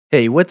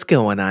Hey, what's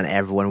going on,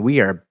 everyone? We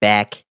are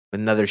back with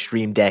another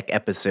Stream Deck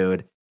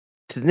episode.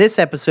 In this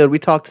episode, we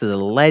talk to the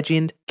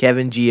legend,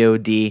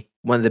 KevinGohD,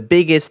 one of the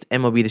biggest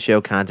MLB the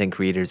Show content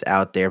creators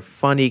out there.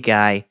 Funny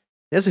guy.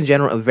 Just in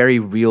general, a very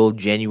real,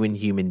 genuine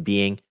human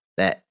being.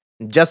 That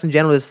just in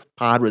general, this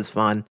pod was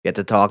fun. Get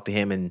to talk to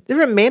him in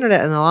different manner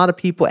that, and a lot of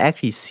people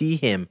actually see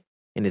him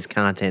in his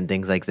content,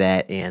 things like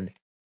that, and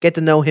get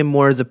to know him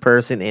more as a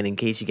person. And in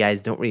case you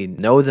guys don't really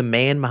know the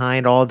man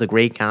behind all the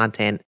great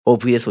content,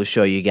 hopefully this will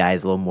show you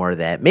guys a little more of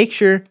that. Make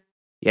sure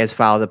you guys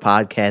follow the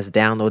podcast,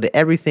 download it,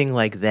 everything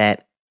like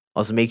that.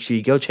 Also, make sure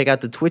you go check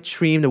out the Twitch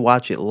stream to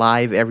watch it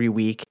live every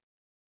week.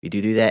 We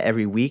do that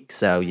every week,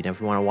 so if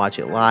you want to watch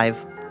it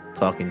live,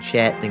 talk in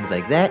chat, things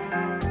like that,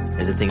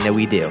 is a thing that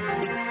we do.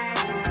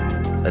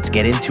 Let's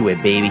get into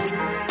it, baby.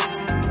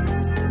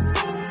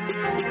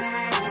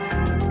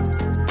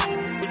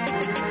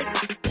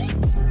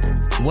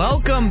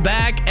 Welcome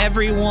back,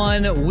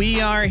 everyone.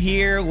 We are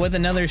here with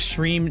another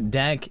Stream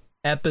Deck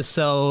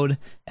episode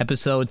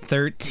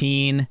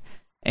 13,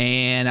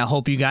 and I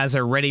hope you guys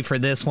are ready for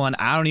this one.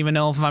 I don't even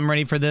know if I'm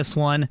ready for this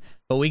one,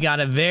 but we got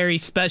a very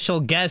special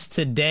guest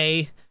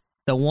today,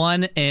 the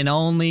one and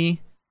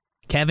only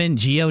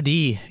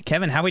KevinGohD.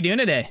 Kevin, how we doing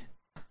today?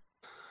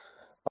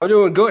 I'm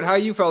doing good. How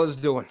you fellas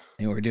doing?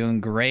 Hey, we're doing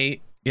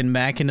great. Getting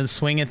back into the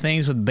swing of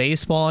things with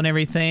baseball and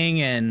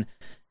everything, and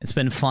it's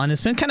been fun.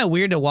 It's been kind of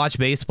weird to watch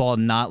baseball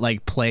and not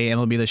like play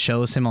MLB the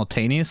Show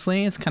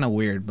simultaneously. It's kind of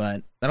weird,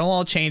 but that'll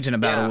all change in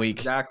about a week.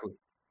 Exactly.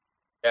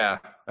 Yeah,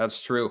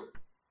 that's true.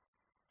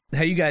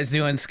 How you guys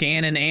doing,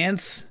 Scann and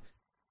Ance?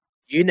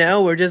 You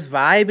know, we're just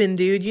vibing,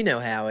 dude. You know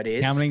how it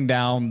is. Counting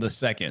down the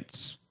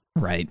seconds.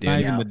 Right, dude. Not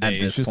even the days,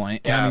 at this just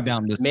point. counting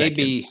down the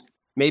seconds.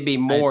 Maybe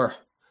more.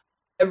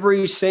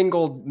 Every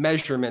single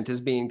measurement is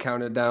being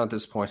counted down at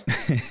this point.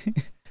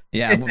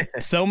 Yeah,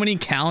 so many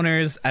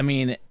counters. I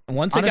mean,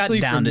 once Honestly,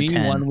 it got down for to me,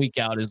 10. 1 week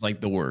out is like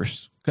the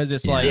worst because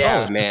it's like, Yeah,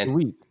 oh, it's man. a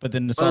week, but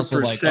then it's also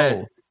like,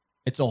 100%. oh,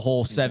 it's a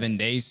whole 7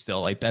 days still.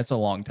 Like that's a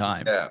long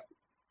time. Yeah. At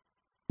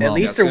Well,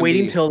 least that's they're gonna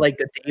waiting be- till like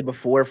the day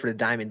before for the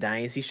Diamond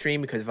Dynasty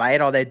stream, because if I had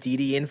all that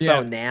DD info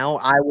Yeah. now,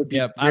 I would be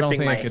Yep, I don't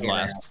ripping think my I could hair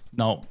last. out.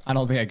 No, I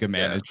don't think I could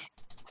manage.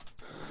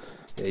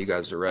 Yeah, you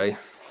guys are right.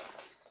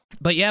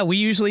 But yeah, we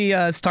usually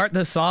start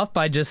this off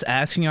by just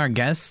asking our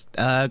guests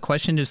a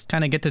question, just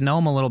kind of get to know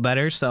them a little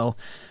better. So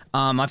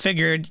I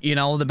figured,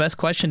 the best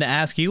question to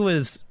ask you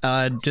is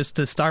just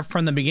to start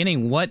from the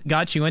beginning. What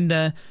got you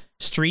into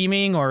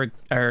streaming or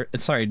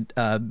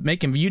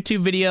making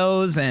YouTube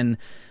videos? And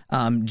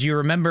do you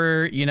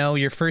remember,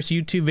 your first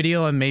YouTube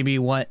video and maybe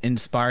what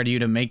inspired you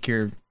to make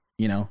your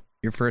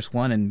first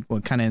one, and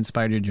what kind of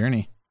inspired your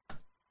journey?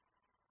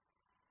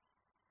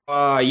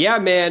 Yeah,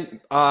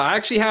 man. I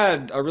actually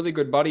had a really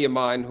good buddy of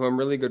mine who I'm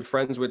really good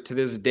friends with to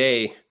this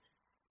day.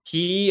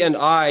 He and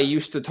I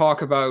used to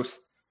talk about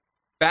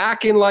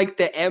back in like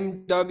the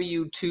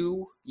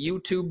MW2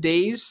 YouTube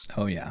days.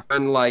 Oh, yeah.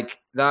 And like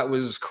that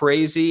was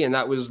crazy, and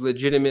that was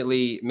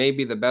legitimately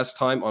maybe the best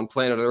time on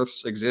planet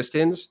Earth's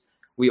existence.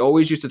 We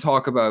always used to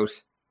talk about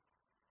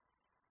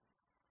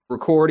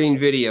recording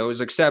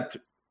videos, except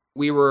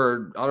we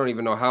were, I don't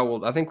even know how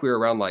old. I think we were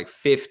around like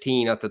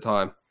 15 at the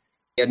time.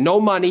 We had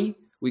no money.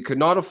 We could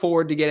not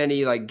afford to get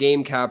any like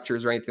game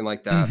captures or anything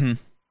like that.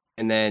 Mm-hmm.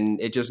 And then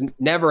it just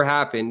never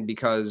happened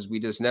because we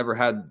just never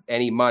had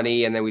any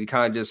money. And then we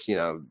kind of just,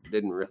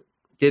 didn't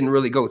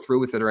really go through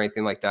with it or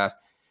anything like that.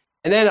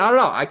 And then, I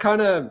don't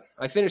know,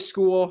 I finished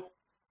school,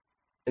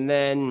 and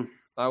then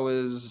I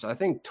was, I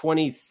think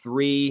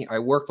 23. I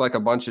worked like a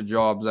bunch of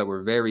jobs that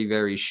were very,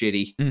 very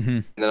shitty. Mm-hmm.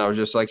 And then I was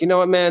just like, you know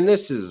what, man,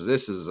 this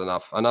is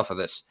enough of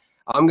this.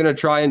 I'm going to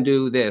try and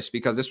do this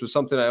because this was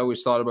something I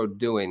always thought about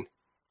doing.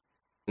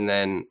 And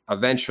then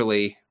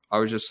eventually I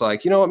was just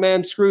like, you know what,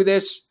 man, screw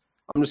this.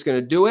 I'm just going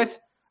to do it.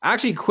 I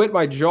actually quit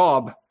my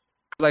job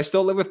because I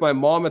still lived with my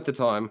mom at the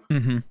time.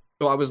 Mm-hmm.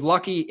 So I was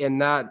lucky in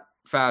that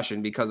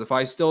fashion, because if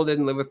I still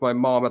didn't live with my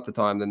mom at the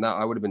time, then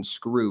I would have been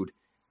screwed.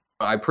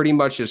 I pretty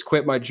much just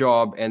quit my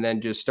job and then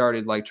just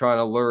started like trying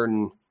to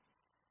learn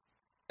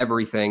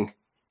everything.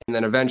 And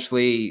then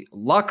eventually,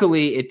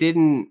 luckily, it did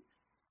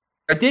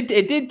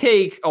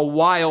take a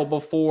while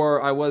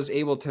before I was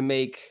able to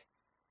make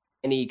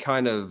any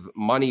kind of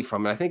money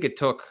from it. I think it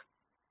took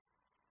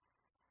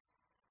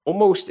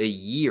almost a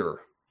year.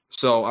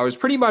 So I was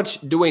pretty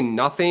much doing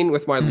nothing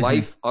with my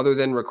life other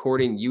than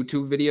recording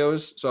YouTube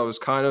videos. So I was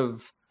kind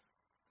of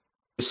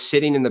just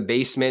sitting in the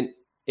basement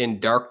in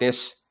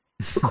darkness,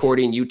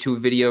 recording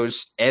YouTube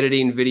videos,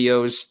 editing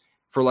videos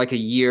for like a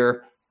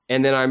year.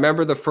 And then I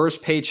remember the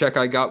first paycheck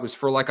I got was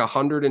for like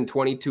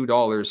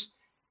 $122.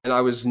 And I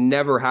was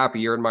never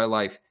happier in my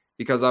life,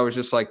 because I was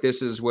just like,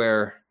 this is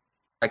where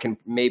I can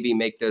maybe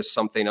make this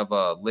something of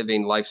a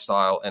living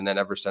lifestyle. And then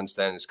ever since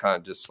then, it's kind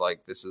of just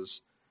like, this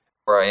is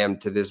where I am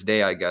to this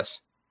day, I guess.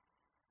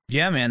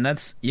 Yeah, man,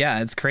 it's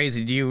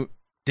crazy.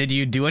 Did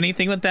you do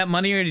anything with that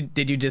money, or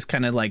did you just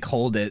kind of like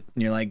hold it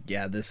and you're like,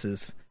 yeah, this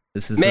is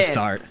the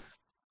start?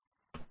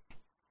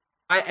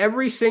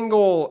 Every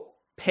single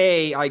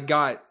pay I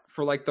got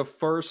for like the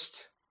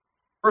first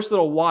first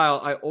little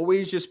while, I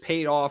always just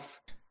paid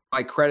off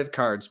my credit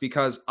cards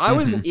because I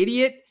was an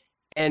idiot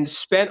and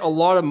spent a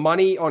lot of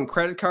money on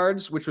credit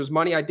cards, which was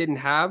money I didn't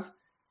have.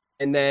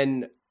 And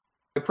then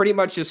I pretty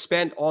much just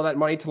spent all that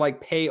money to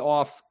like pay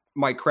off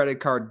my credit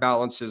card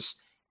balances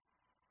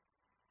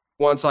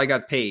once I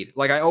got paid.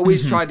 Like I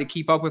always tried to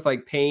keep up with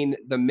like paying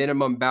the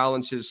minimum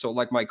balances. So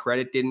like my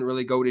credit didn't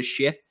really go to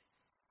shit.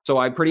 So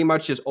I pretty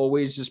much just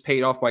always just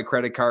paid off my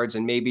credit cards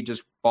and maybe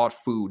just bought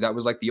food. That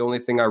was like the only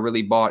thing I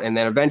really bought. And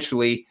then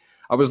eventually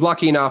I was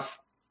lucky enough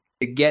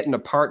to get an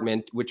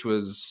apartment, which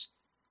was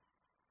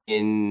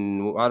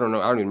in, I don't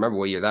even remember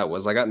what year that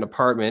was. I got an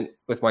apartment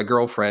with my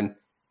girlfriend.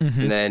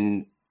 And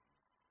then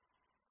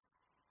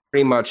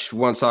pretty much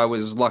once I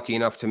was lucky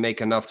enough to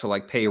make enough to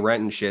like pay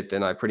rent and shit,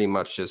 then I pretty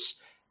much just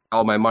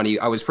all my money,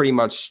 I was pretty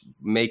much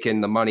making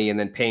the money and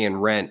then paying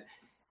rent.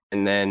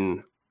 And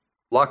then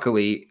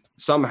luckily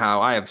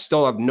somehow I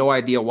still have no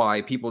idea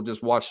why people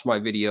just watched my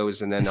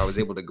videos and then I was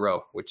able to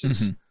grow, which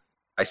is,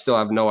 I still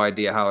have no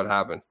idea how it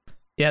happened.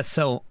 Yeah.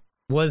 So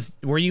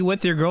were you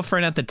with your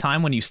girlfriend at the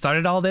time when you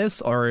started all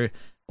this, or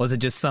was it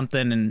just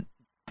something, and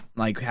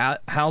like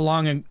how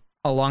long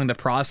along the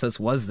process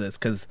was this?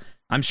 Because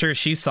I'm sure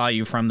she saw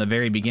you from the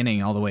very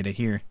beginning all the way to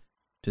here,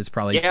 which is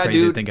probably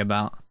crazy to think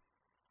about.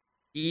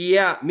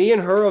 Yeah, me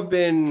and her have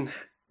been,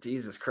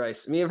 Jesus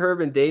Christ, me and her have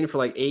been dating for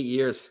like 8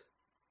 years.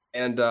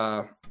 And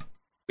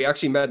we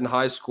actually met in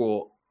high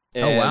school.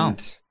 And oh, wow.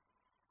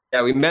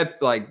 Yeah, we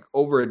met like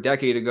over a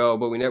decade ago,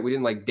 but we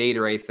didn't like date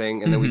or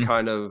anything. And then we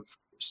kind of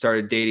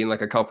started dating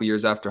like a couple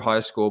years after high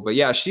school. But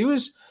yeah, she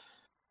was,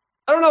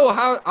 I don't know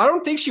I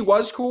don't think she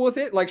was cool with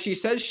it. Like she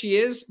says she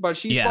is, but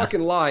she's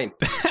fucking lying.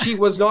 She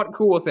was not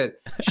cool with it.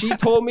 She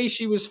told me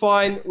she was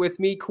fine with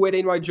me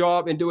quitting my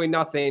job and doing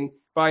nothing.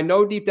 But I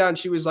know deep down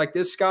she was like,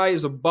 this guy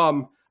is a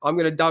bum. I'm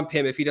going to dump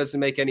him if he doesn't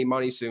make any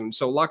money soon.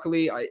 So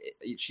luckily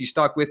she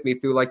stuck with me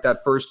through like that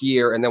first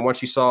year. And then once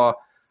she saw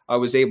I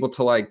was able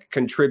to like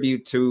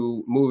contribute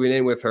to moving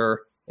in with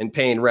her and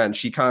paying rent,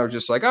 she kind of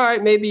just like, all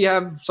right, maybe you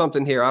have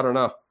something here. I don't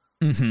know.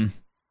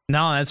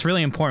 No, that's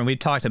really important. We've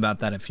talked about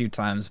that a few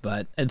times,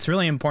 but it's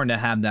really important to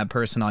have that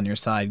person on your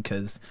side,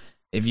 because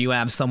if you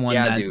have someone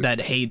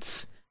that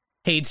hates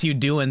you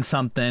doing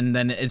something,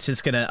 then it's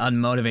just going to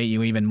unmotivate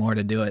you even more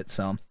to do it.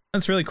 So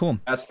that's really cool.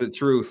 That's the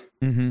truth.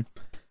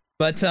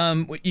 But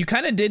you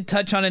kind of did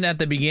touch on it at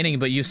the beginning,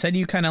 but you said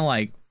you kind of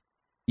like,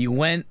 you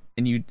went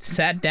and you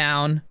sat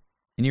down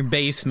in your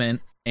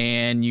basement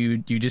and you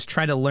just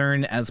try to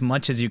learn as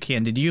much as you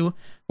can.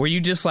 Were you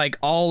just like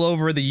all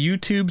over the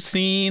YouTube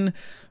scene,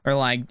 or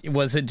like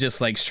was it just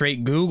like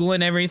straight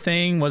Googling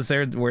everything? Was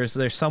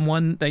there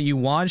someone that you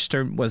watched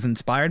or was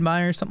inspired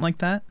by or something like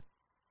that?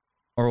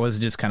 Or was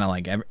it just kind of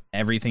like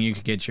everything you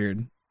could get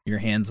your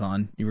hands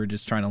on? You were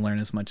just trying to learn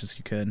as much as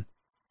you could.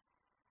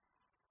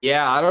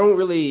 Yeah, I don't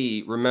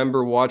really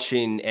remember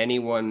watching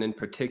anyone in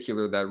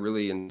particular that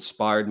really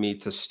inspired me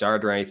to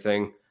start or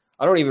anything.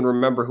 I don't even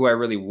remember who I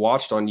really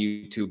watched on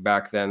YouTube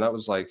back then. That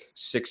was like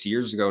 6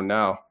 years ago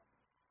now.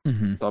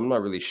 So I'm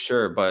not really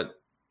sure. But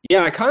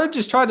yeah, I kind of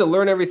just tried to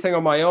learn everything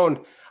on my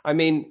own. I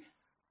mean,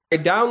 I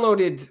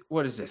downloaded,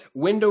 what is it?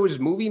 Windows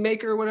Movie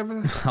Maker or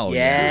whatever? Oh,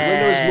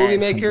 yeah. Windows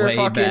Movie Maker.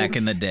 Way back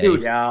in the day.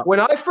 Dude, when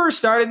I first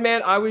started,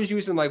 man, I was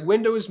using like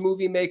Windows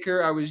Movie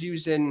Maker. I was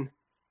using...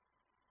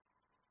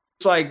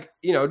 It's like,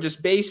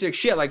 just basic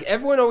shit. Like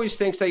everyone always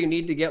thinks that you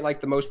need to get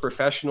like the most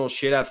professional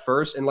shit at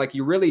first. And like,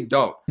 you really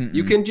don't.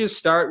 You can just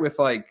start with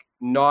like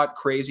not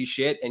crazy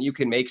shit and you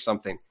can make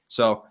something.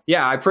 So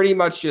yeah, I pretty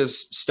much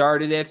just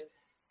started it,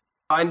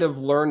 kind of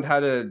learned how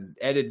to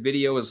edit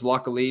videos,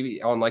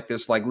 luckily on like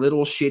this like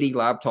little shitty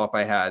laptop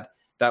I had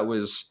that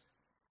was,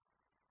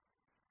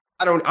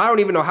 I don't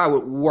even know how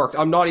it worked.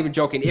 I'm not even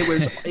joking.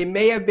 It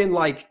may have been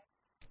like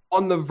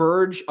on the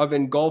verge of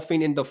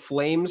engulfing into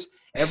flames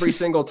every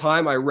single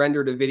time I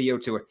rendered a video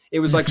to it. It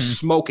was like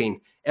smoking.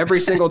 Every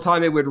single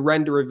time it would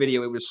render a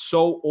video. It was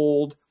so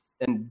old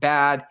and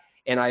bad,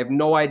 and I have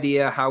no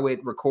idea how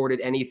it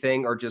recorded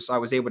anything, or just I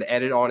was able to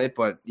edit on it.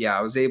 But yeah,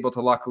 I was able to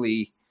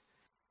luckily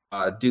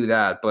do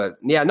that. But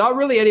yeah, not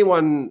really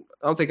anyone.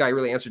 I don't think I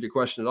really answered your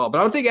question at all. But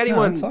I don't think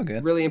anyone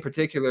really in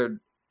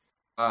particular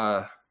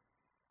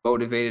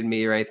motivated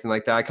me or anything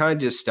like that. I kind of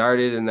just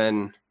started, and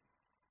then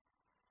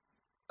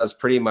that's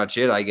pretty much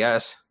it, I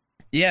guess.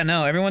 Yeah,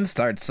 no, everyone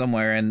starts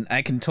somewhere, and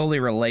I can totally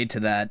relate to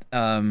that.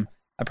 I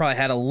probably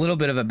had a little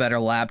bit of a better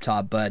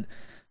laptop, but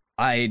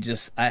I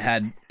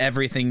had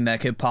everything that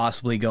could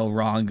possibly go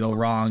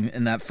wrong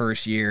in that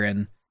first year,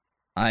 and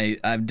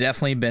I've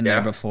definitely been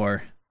there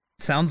before.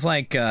 It sounds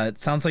like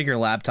your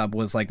laptop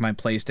was like my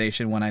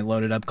PlayStation when I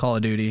loaded up Call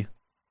of Duty,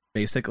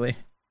 basically.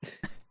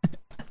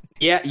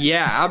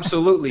 Yeah,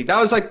 absolutely.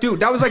 That was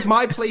like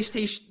my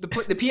PlayStation, the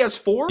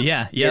PS4.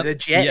 Yeah, the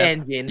jet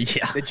engine.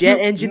 Yeah. The jet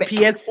engine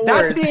PS4.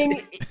 That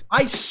thing,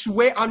 I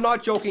swear, I'm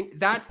not joking.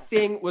 That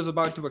thing was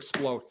about to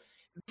explode.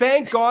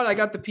 Thank God I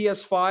got the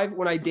PS5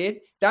 when I did.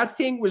 That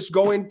thing was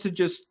going to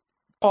just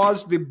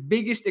cause the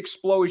biggest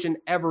explosion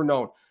ever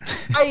known.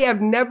 I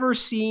have never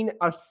seen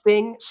a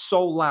thing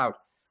so loud.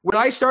 When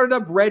I started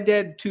up Red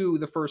Dead 2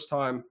 the first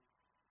time,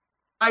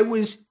 I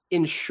was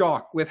in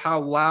shock with how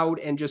loud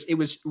and just it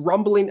was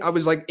rumbling. I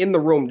was like in the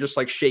room, just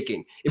like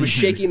shaking. It was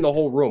shaking the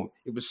whole room.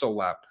 It was so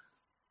loud.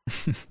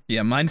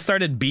 Yeah, mine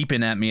started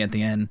beeping at me at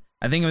the end.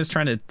 I think it was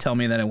trying to tell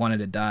me that it wanted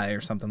to die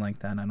or something like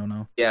that. I don't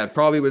know. Yeah, it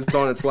probably was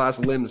on its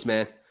last limbs,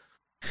 man.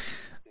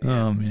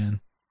 Oh man.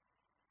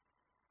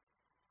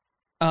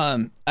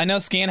 I know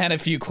Scann had a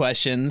few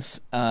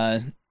questions.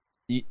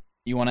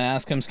 You want to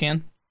ask him,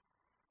 Scann?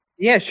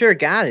 Yeah, sure,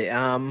 got it.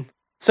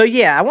 So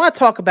yeah, I want to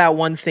talk about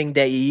one thing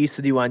that you used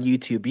to do on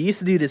YouTube. You used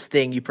to do this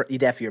thing you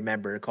definitely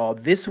remember called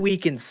This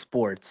Week in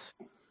Sports,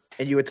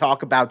 and you would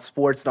talk about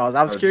sports and all.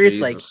 I was curious,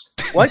 Jesus.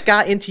 like, what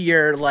got into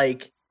your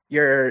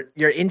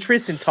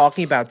interest in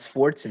talking about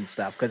sports and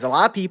stuff? Because a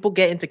lot of people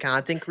get into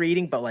content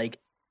creating, but like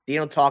they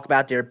don't talk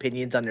about their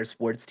opinions on their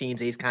sports teams.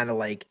 They just kind of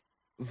like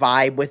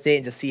vibe with it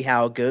and just see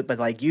how it goes. But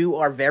like you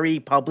are very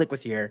public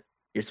with your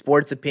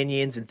sports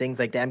opinions and things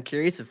like that. I'm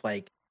curious if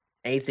like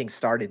anything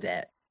started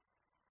that.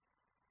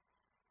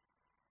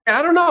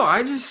 I don't know.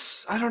 I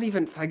don't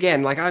even.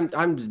 Again, like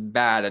I'm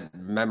bad at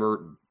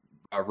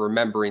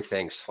remembering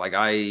things. Like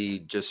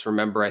I just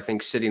remember, I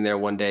think sitting there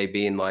one day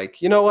being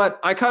like, you know what?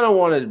 I kind of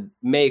want to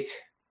make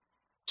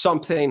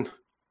something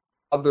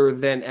other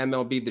than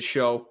MLB the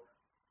Show,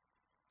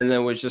 and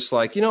then was just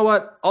like, you know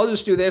what? I'll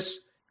just do this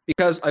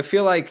because I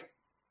feel like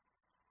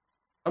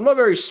I'm not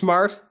very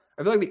smart.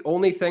 I feel like the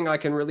only thing I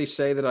can really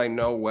say that I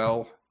know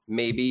well,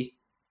 maybe,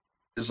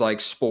 is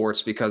like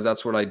sports, because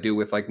that's what I do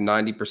with like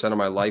 90% of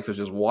my life is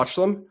just watch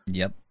them.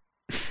 Yep.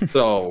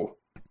 So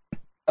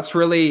that's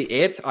really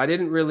it. I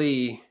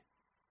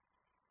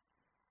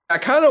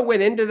kind of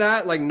went into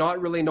that like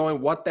not really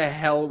knowing what the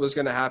hell was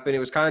going to happen. It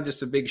was kind of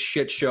just a big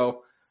shit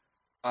show.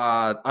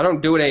 I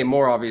don't do it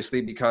anymore,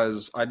 obviously,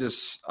 because I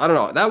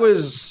don't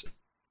know.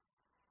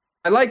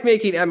 I like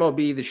making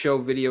MLB the Show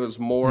videos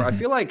more. Mm-hmm.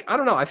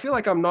 I feel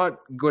like I'm not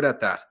good at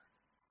that. I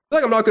feel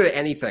like I'm not good at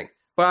anything.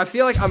 But I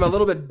feel like I'm a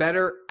little bit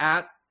better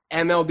at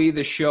MLB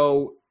the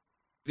Show.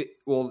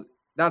 Well,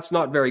 that's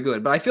not very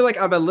good, but I feel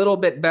like I'm a little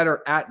bit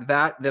better at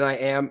that than I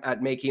am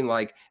at making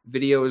like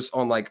videos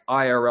on like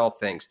IRL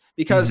things,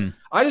 because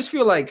I just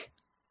feel like,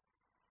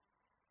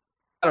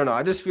 I don't know.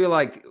 I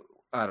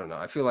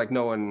feel like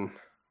no one.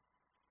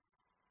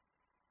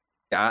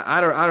 Yeah,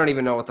 I don't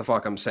even know what the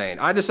fuck I'm saying.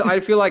 I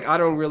feel like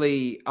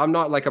I'm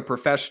not like a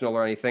professional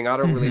or anything. I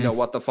don't really know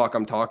what the fuck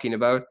I'm talking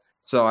about.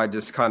 So I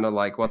just kind of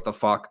like, what the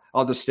fuck?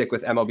 I'll just stick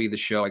with MLB the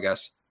Show, I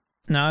guess.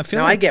 No, I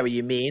I get what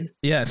you mean.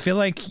 Yeah, I feel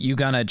like you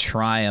gotta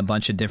try a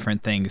bunch of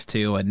different things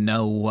too, and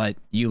know what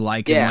you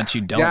like and what you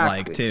don't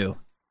like too.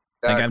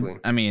 Exactly.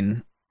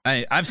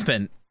 Like I've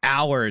spent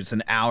hours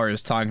and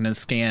hours talking to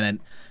Scann at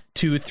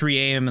 2-3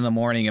 a.m. in the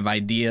morning of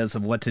ideas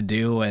of what to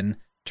do and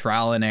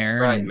trial and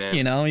error. Right, and, man.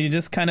 You know, you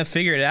just kind of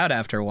figure it out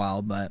after a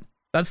while. But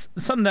that's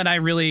something that I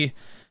really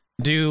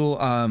do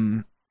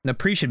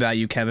appreciate about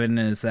you, Kevin,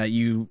 is that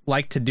you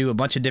like to do a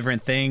bunch of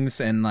different things,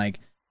 and like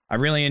I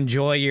really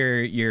enjoy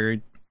your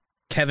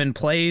Kevin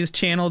Plays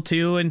channel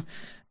too, and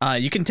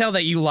you can tell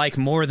that you like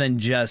more than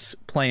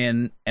just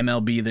playing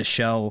MLB the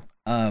Show.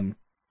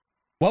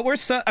 What were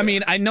some? I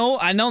mean, I know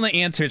the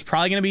answer is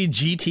probably gonna be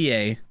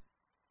GTA,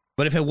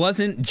 but if it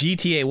wasn't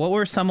GTA, what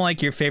were some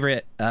like your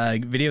favorite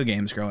video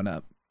games growing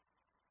up?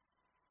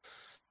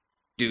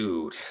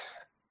 Dude,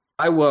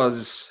 I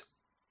was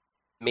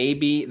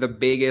maybe the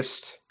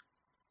biggest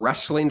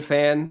wrestling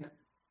fan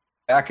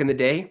back in the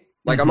day.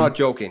 Like, I'm not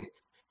joking.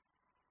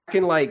 Back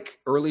in like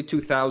early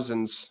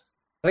 2000s,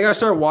 I think I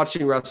started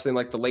watching wrestling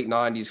like the late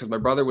 90s because my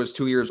brother was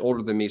 2 years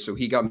older than me, so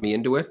he got me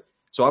into it.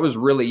 So I was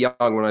really young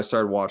when I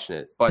started watching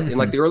it. But in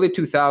like the early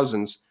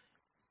 2000s,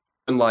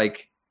 when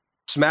like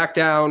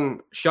SmackDown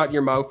Shut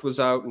Your Mouth was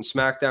out and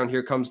SmackDown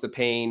Here Comes the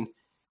Pain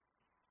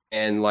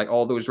and like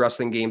all those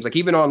wrestling games, like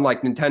even on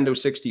like Nintendo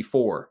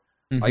 64,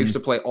 I used to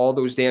play all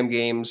those damn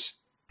games.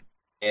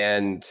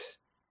 And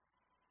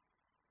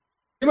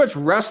pretty much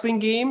wrestling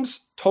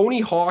games, Tony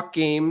Hawk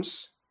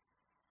games.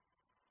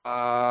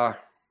 I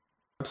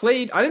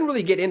didn't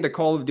really get into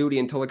Call of Duty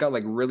until it got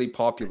like really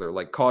popular,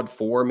 like COD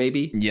 4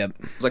 maybe. Yep.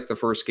 It was like the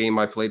first game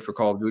I played for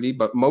Call of Duty,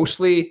 but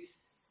mostly,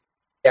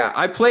 yeah,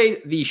 I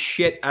played the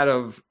shit out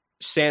of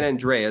San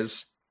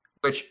Andreas,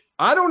 which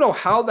I don't know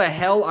how the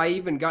hell I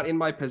even got in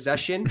my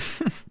possession,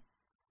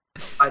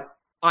 but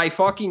I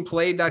fucking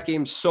played that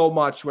game so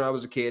much when I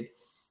was a kid.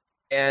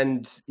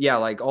 And yeah,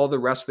 like all the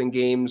wrestling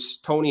games,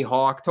 Tony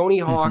Hawk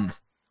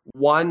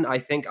 1, I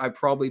think I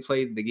probably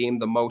played the game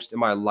the most in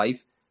my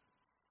life.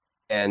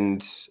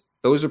 And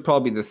those are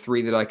probably the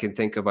three that I can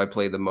think of I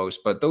play the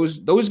most. But those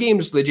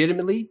games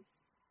legitimately,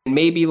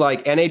 maybe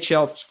like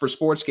NHL for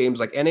sports games,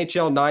 like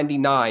NHL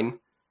 99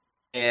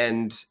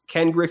 and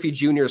Ken Griffey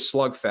Jr.'s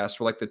Slugfest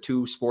were like the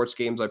two sports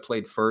games I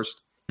played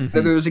first.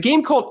 There was a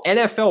game called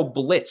NFL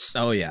Blitz.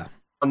 Oh, yeah.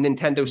 On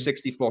Nintendo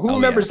 64. Who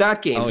remembers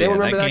that game? Does anyone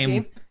remember that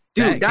game?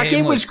 Dude, that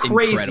game was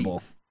crazy.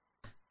 Incredible.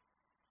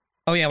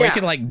 Oh, yeah, we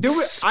could like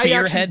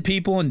spearhead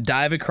people and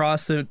dive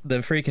across the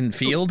freaking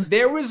field.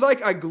 There was like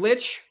a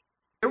glitch.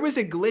 There was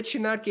a glitch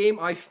in that game.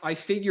 I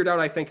figured out,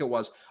 I think it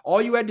was.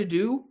 All you had to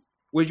do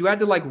was you had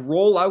to like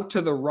roll out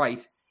to the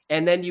right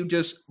and then you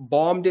just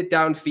bombed it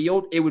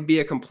downfield, it would be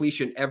a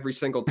completion every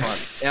single time.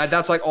 And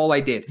that's like all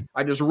I did.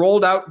 I just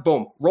rolled out,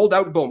 boom.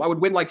 I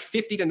would win like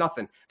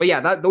 50-0. But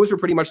yeah, those were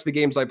pretty much the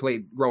games I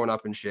played growing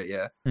up and shit.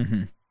 Yeah.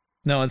 Mm-hmm.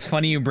 No, it's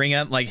funny you bring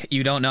up like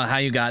you don't know how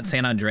you got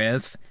San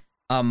Andreas.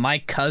 My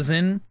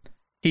cousin,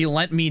 he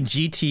lent me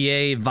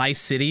GTA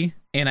Vice City,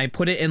 and I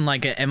put it in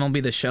like an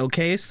MLB the Show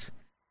case.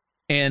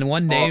 And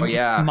one day,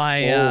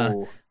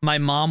 my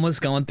mom was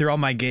going through all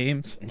my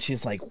games, and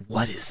she's like,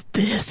 "What is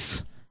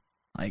this?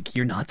 Like,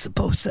 you're not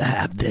supposed to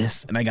have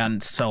this." And I got in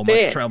so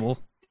much trouble.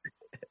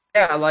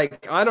 Yeah,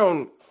 like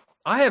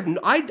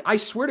I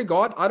swear to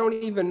God, I don't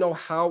even know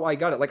how I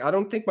got it. Like, I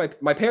don't think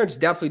my parents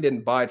definitely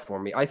didn't buy it for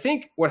me. I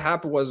think what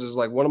happened was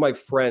like one of my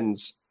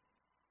friends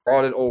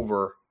brought it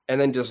over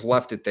and then just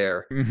left it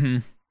there. Mm-hmm.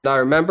 And I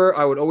remember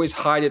I would always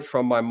hide it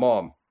from my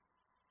mom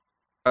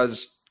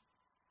because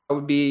I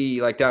would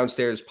be like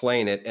downstairs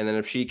playing it, and then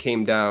if she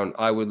came down,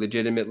 I would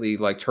legitimately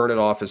like turn it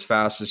off as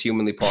fast as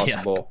humanly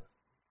possible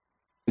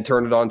and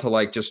turn it on to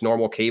like just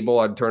normal cable.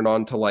 I'd turn it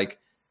on to like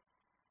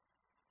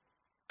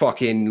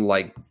fucking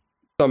like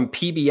some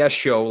PBS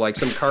show, like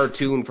some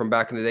cartoon from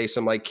back in the day,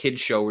 some like kid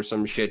show or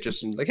some shit.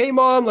 Just like, hey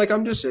mom, like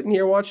I'm just sitting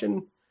here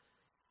watching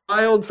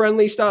child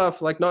friendly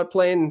stuff, like not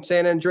playing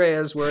San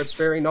Andreas where it's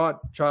very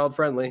not child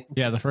friendly.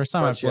 Yeah, the first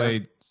time I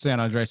played San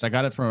Andreas, I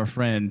got it from a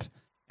friend.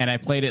 And I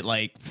played it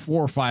like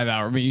 4 or 5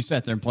 hours. I mean, you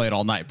sat there and played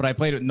all night, but I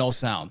played it with no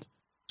sound.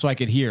 So I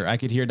could hear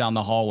down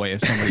the hallway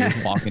if somebody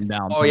was walking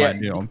down.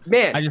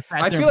 Man, I just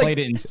sat there and played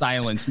it in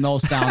silence, no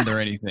sound or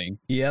anything.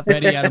 Yep.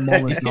 Ready at a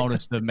moment's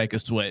notice to make a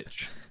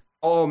switch.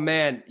 Oh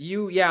man,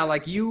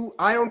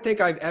 I don't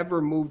think I've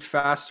ever moved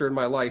faster in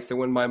my life than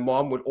when my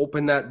mom would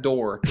open that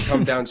door to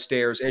come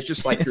downstairs. And it's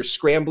just like you're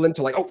scrambling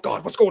to like, oh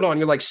God, what's going on?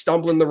 You're like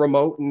stumbling the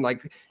remote. And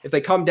like, if they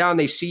come down,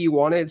 they see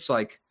you on it. It's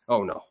like,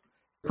 oh no.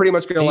 Pretty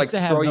much gonna like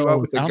throw you out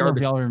with the garbage. I don't know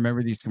if y'all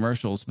remember these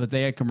commercials, but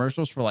they had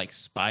commercials for like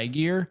spy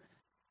gear,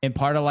 and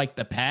part of like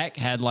the pack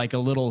had like a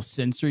little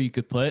sensor you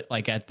could put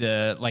like at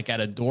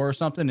a door or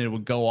something, and it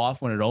would go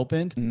off when it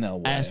opened. No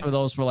way. I asked for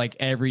those for like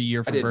every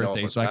year for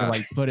birthday, so I could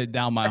like put it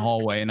down my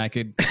hallway, and I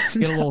could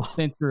get a little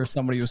sensor if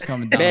somebody was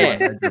coming down my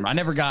bedroom. I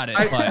never got it,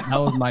 but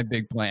that was my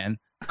big plan.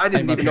 I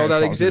didn't even know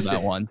that existed.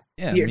 That one.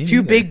 Yeah, you're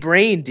too big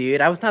brain, dude.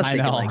 I was not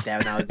thinking like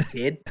that when I was a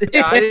kid.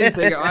 Yeah,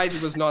 I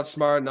was not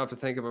smart enough to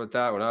think about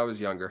that when I was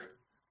younger.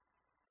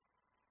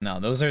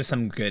 No, those are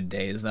some good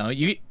days though.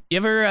 You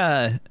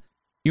ever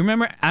you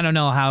remember, I don't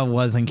know how it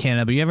was in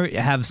Canada, but you ever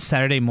have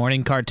Saturday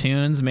morning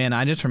cartoons? Man,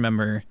 I just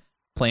remember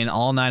playing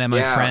all night at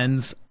my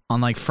friends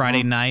on like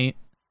Friday night,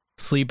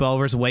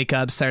 sleepovers, wake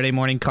up, Saturday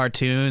morning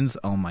cartoons.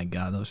 Oh my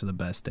God, those are the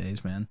best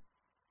days, man.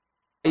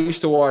 I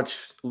used to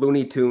watch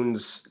Looney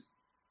Tunes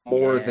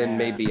more than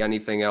maybe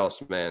anything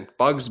else, man.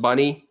 Bugs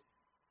Bunny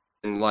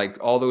and like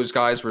all those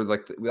guys were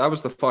like, that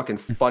was the fucking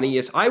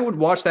funniest. I would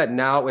watch that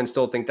now and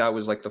still think that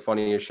was like the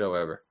funniest show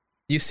ever.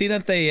 You see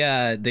that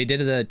they did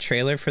the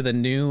trailer for the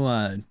new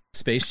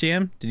Space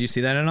Jam? Did you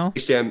see that at all?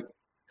 Space Jam.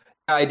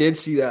 I did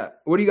see that.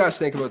 What do you guys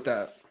think about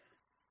that?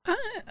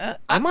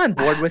 I'm on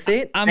board with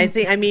it.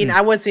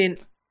 I wasn't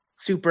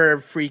super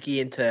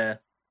freaky into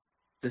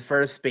the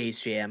first Space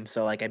Jam,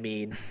 so like, I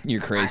mean,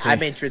 you're crazy.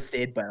 I'm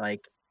interested, but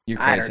like, you're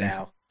crazy. I don't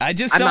know. I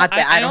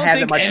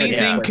don't think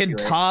anything can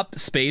top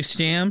Space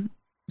Jam.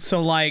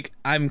 So like,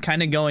 I'm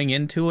kind of going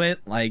into it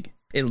like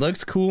it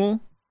looks cool,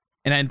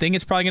 and I think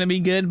it's probably gonna be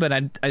good, but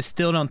I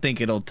still don't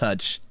think it'll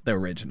touch the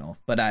original.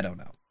 But I don't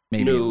know.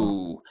 Maybe.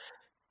 No.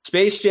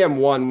 Space Jam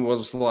 1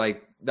 was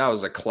like, that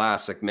was a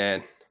classic,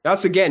 man.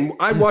 That's again,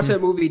 I'd watch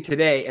that movie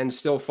today and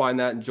still find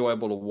that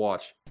enjoyable to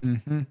watch.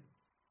 Mm-hmm.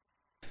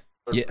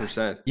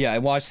 100%. Yeah, I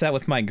watched that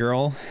with my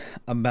girl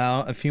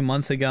about a few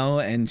months ago,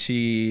 and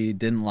she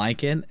didn't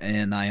like it,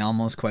 and I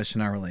almost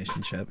questioned our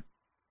relationship.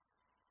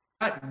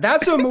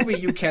 That's a movie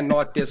you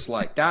cannot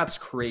dislike. That's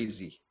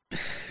crazy.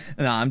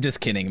 No, I'm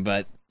just kidding,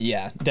 but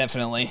yeah,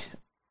 definitely,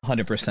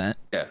 100%.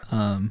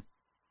 Yeah.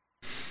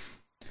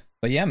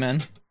 But yeah,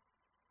 man.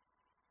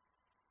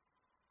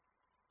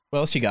 What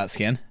else you got,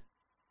 Scann?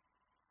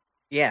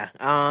 Yeah.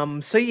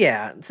 So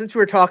yeah, since we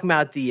were talking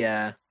about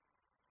the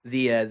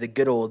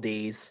good old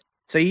days.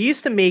 So you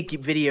used to make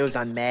videos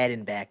on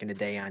Madden back in the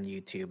day on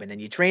YouTube, and then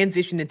you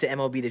transitioned into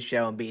MLB the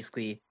Show and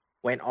basically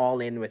went all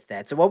in with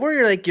that. So what were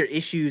your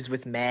issues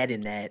with Madden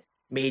that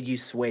made you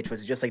switch?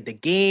 Was it just like the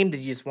game?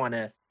 Did you just want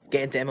to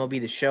get into MLB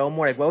the Show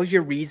more? Like, what was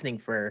your reasoning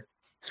for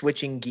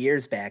switching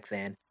gears back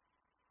then?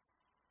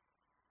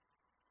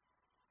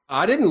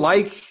 I don't really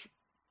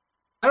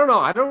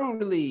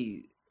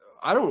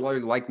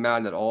like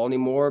Madden at all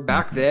anymore.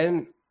 Back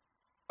then,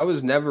 I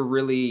was never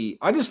really,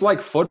 I just like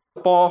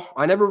football.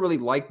 I never really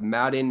liked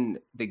Madden,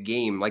 the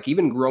game. Like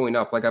even growing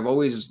up, like it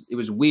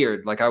was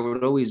weird. Like I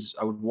would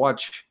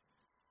watch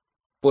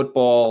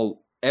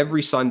football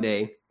every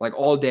Sunday, like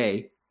all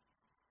day.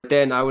 But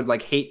then I would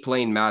like hate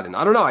playing Madden.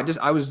 I don't know.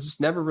 I was just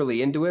never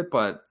really into it,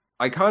 but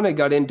I kind of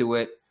got into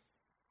it.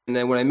 And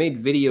then when I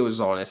made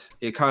videos on it,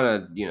 it kind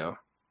of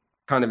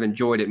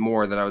enjoyed it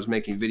more that I was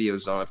making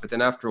videos on it. But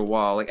then after a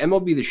while, like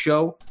MLB the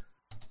Show,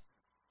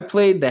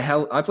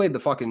 I played the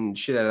fucking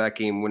shit out of that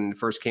game when it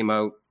first came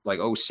out, like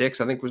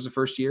 06, I think was the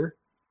first year.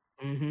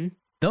 Mm-hmm.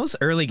 Those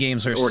early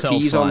games are so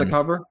Ortiz fun. on the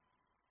cover.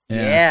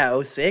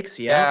 Yeah, 06,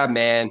 yeah,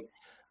 man.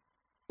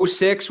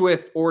 06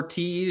 with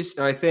Ortiz,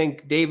 and I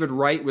think David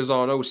Wright was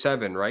on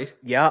 07, right?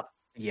 Yep.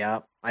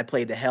 I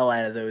played the hell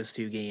out of those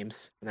 2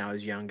 games when I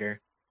was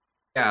younger.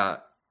 Yeah.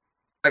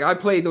 Like I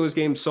played those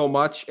games so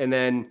much, and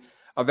then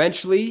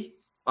eventually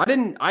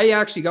I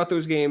actually got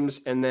those games,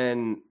 and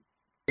then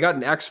I got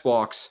an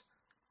Xbox,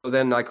 so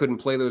then I couldn't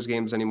play those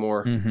games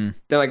anymore. Mm-hmm.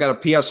 Then I got a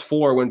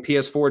PS4 when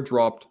PS4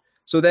 dropped.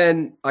 So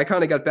then I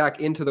kind of got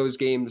back into those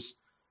games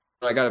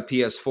when I got a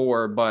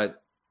PS4,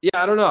 but yeah,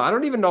 I don't know. I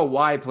don't even know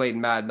why I played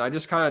Madden. I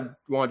just kind of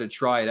wanted to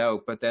try it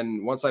out. But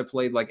then once I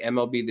played like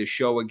MLB The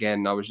Show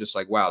again, I was just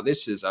like, wow,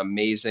 this is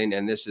amazing.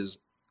 And this is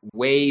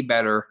way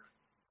better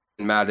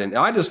than Madden.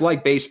 I just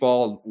like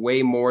baseball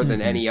way more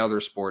than any other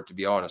sport, to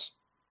be honest.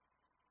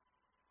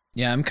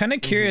 Yeah, I'm kind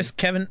of curious,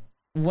 Kevin,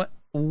 I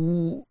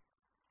don't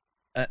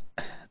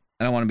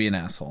want to be an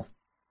asshole,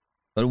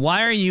 but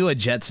why are you a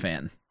Jets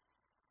fan?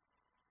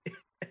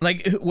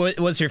 Like,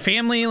 was your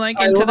family like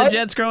into the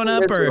Jets growing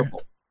up, or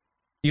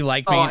you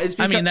like me?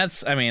 I'm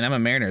a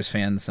Mariners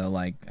fan, so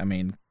like, I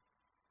mean,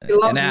 I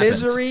love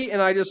misery,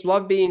 and I just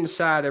love being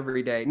sad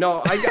every day.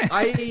 No,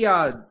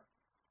 I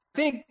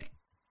think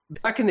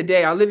back in the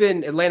day, I live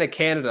in Atlanta,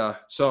 Canada,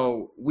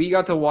 so we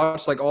got to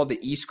watch like all the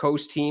East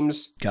Coast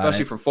teams,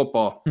 especially for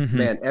football.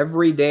 Man,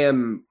 every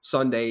damn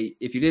Sunday,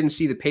 if you didn't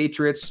see the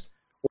Patriots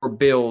or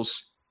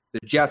Bills, the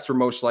Jets were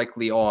most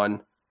likely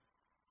on,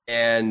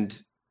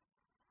 and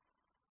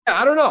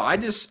I don't know.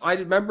 I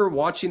remember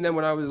watching them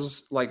when I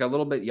was like a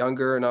little bit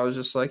younger, and I was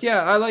just like,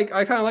 yeah, I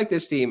kind of like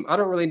this team. I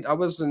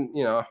wasn't,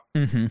 you know,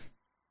 I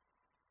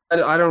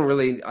don't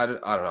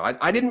know.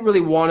 I didn't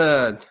really want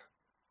to.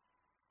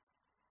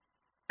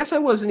 I guess I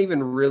wasn't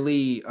even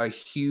really a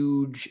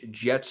huge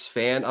Jets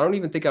fan. I don't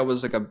even think I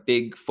was like a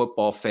big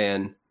football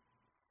fan,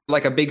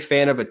 like a big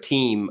fan of a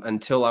team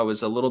until I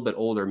was a little bit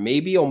older,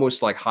 maybe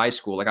almost like high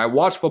school. Like I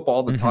watched football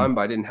all the time,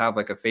 but I didn't have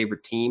like a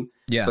favorite team.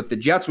 Yeah. But the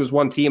Jets was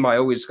one team I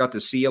always got to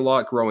see a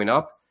lot growing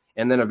up.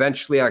 And then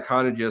eventually I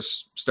kind of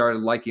just started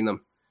liking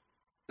them.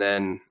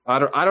 Then I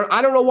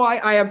don't know why.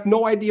 I have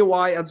no idea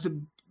why. That's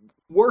the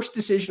worst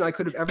decision I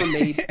could have ever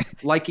made,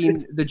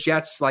 liking the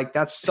Jets. Like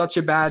that's such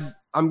a bad,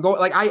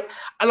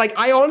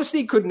 I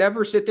honestly could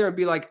never sit there and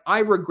be like, I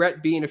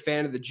regret being a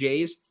fan of the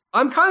Jays.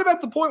 I'm kind of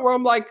at the point where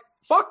I'm like,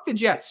 fuck the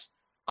Jets.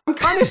 I'm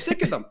kind of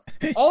sick of them.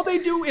 All they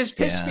do is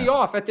piss me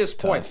off at this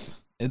point.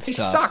 They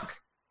suck.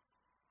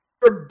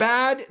 They're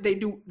bad. They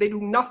do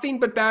nothing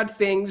but bad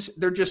things.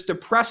 They're just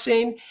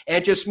depressing, and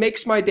it just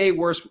makes my day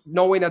worse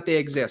knowing that they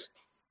exist.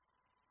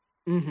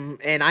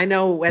 And I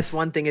know that's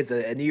one thing as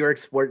a New York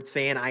sports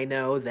fan. I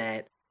know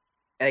that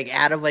like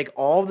out of like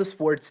all the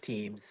sports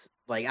teams,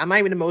 like I'm not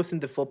even the most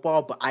into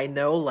football, but I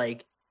know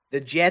like the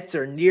Jets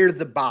are near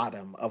the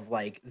bottom of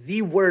like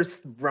the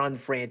worst run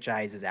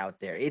franchises out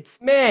there. It's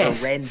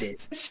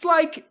horrendous. It's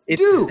like,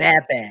 it's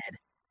that bad.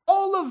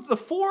 All of the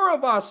 4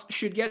 of us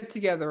should get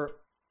together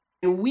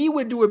and we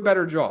would do a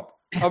better job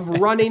of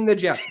running the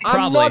Jets.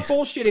 I'm not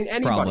bullshitting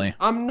anybody.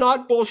 I'm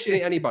not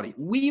bullshitting anybody.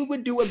 We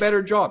would do a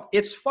better job.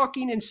 It's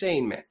fucking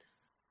insane, man.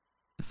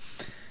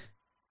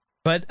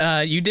 But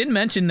you did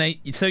mention that,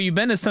 so you've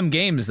been to some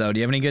games though. Do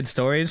you have any good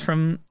stories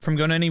from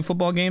going to any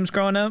football games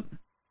growing up?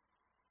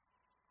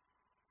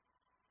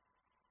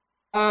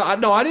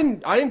 No, I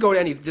didn't go to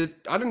any.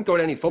 I didn't go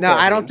to any football. No,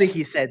 I don't games. think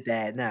he said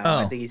that. No,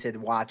 I think he said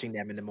watching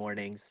them in the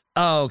mornings.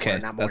 Oh, okay,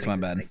 that's my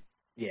bad.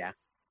 Yeah,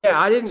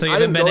 I didn't. So you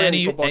haven't been to any?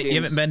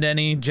 You haven't been to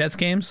any Jets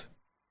games?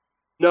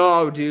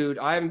 No, dude,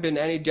 I haven't been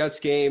to any Jets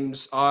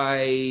games.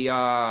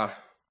 I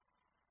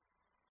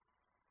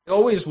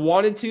always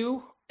wanted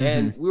to,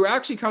 and we were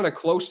actually kind of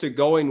close to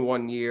going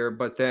one year,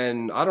 but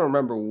then I don't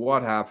remember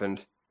what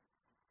happened.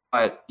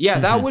 But yeah,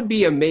 that would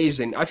be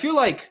amazing. I feel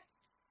like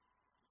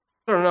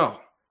I don't know.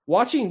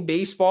 Watching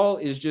baseball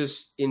is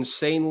just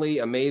insanely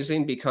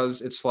amazing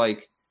because it's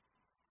like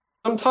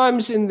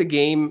sometimes in the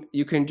game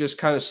you can just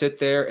kind of sit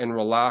there and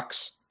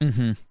relax.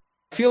 I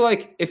feel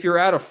like if you're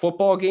at a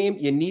football game,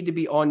 you need to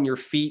be on your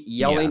feet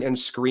yelling and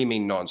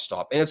screaming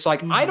nonstop. And it's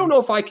like, I don't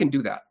know if I can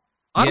do that.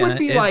 I would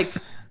be like...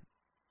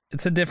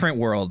 It's a different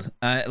world.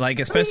 Like,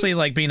 especially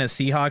like being a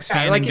Seahawks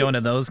fan and going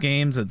to those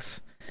games,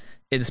 it's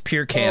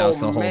pure chaos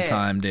the whole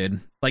time, dude.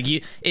 Like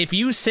if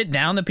you sit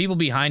down, the people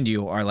behind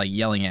you are like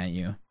yelling at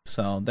you.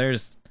 So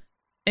and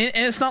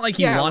it's not like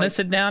you want to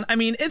sit down. I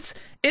mean, it's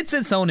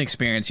its own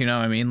experience. You know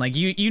what I mean? Like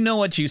you know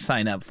what you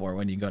sign up for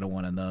when you go to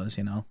one of those.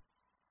 You know.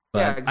 But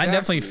exactly. I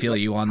definitely feel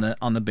you on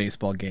the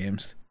baseball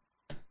games.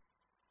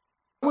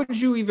 Would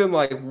you even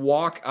like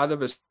walk out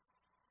of a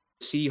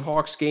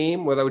Seahawks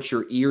game without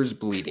your ears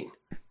bleeding?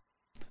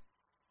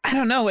 I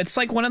don't know. It's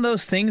like one of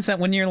those things that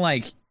when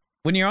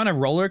you're on a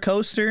roller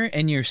coaster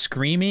and you're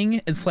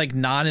screaming, it's like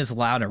not as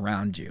loud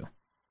around you,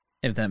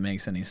 if that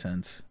makes any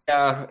sense.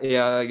 Yeah,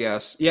 I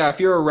guess. Yeah, if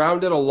you're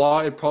around it a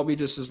lot, it probably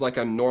just is like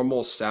a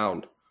normal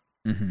sound.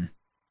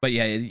 But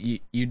yeah,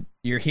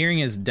 your hearing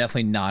is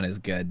definitely not as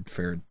good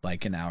for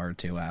like an hour or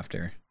two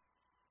after.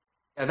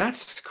 Yeah,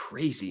 that's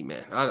crazy,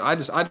 man. I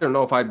don't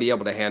know if I'd be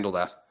able to handle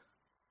that.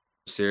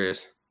 I'm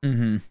serious.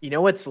 Mm-hmm. You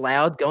know what's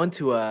loud? Going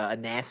to a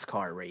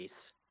NASCAR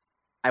race.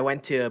 I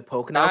went to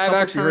Pocono a I've couple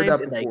actually heard times,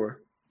 that and, like,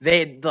 before.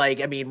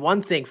 they I mean,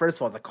 one thing, first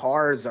of all, the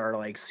cars are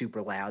like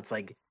super loud. It's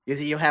like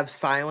you'll have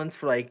silence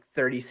for like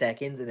 30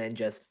 seconds and then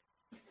just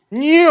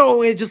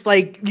it's just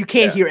like you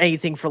can't hear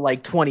anything for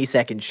like 20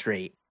 seconds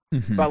straight.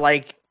 Mm-hmm. But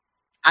like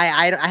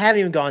I haven't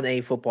even gone to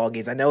any football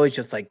games. I know it's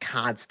just like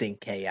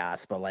constant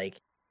chaos, but like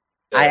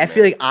I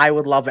feel like I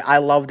would love it. I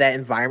love that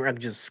environment. I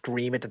could just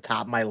scream at the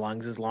top of my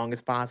lungs as long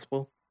as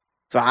possible.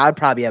 So I'd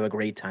probably have a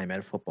great time at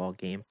a football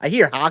game. I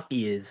hear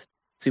hockey is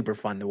super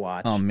fun to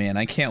watch. Oh man,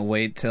 I can't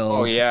wait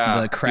till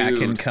the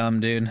Kraken come,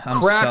 dude.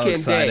 I'm so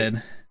excited.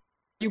 Day.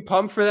 You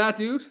pumped for that,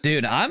 dude?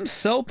 Dude, I'm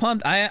so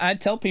pumped. I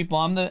tell people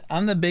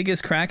I'm the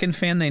biggest Kraken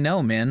fan they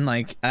know, man.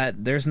 Like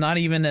there's not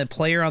even a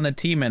player on the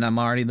team and I'm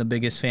already the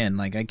biggest fan.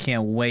 Like I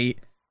can't wait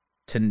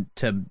to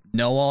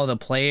know all the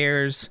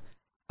players.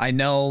 I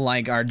know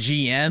like our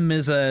GM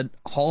is a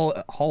Hall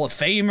of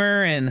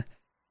Famer, and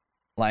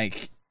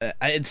like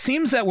it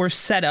seems that we're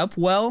set up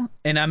well,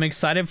 and I'm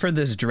excited for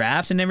this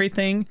draft and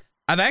everything.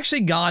 I've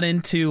actually got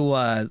into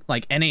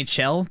like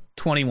NHL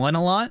 21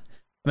 a lot.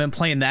 I've been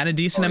playing that a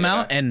decent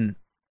amount, and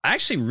I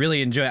actually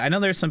really enjoy it. I know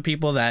there's some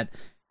people that,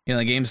 you know,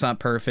 the game's not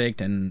perfect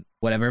and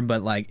whatever,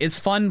 but like it's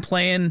fun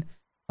playing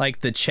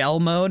like the Chell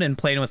mode and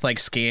playing with like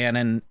Scann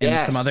and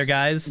some other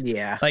guys.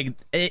 Yeah. Like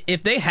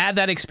if they had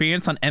that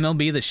experience on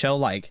MLB the Show,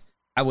 like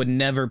I would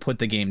never put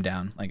the game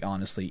down. Like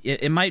honestly,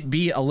 it might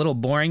be a little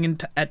boring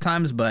at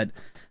times, but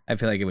I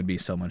feel like it would be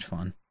so much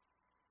fun.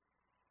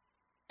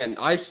 And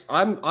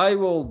I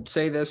will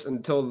say this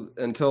until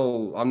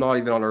I'm not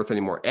even on Earth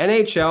anymore.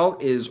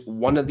 NHL is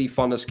one of the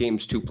funnest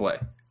games to play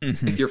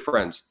with your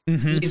friends,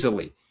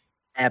 easily.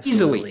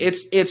 Absolutely. Easily.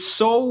 It's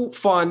so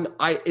fun.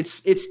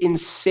 It's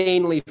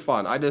insanely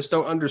fun. I just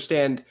don't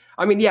understand.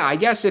 I mean, yeah, I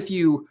guess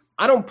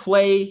I don't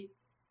play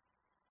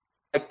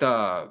like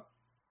the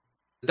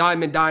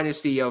Diamond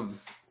Dynasty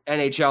of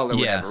NHL or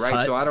whatever,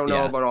 right? So I don't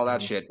know about all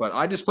that shit, but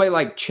I just play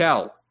like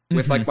Chell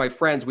with like my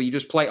friends, where you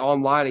just play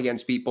online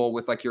against people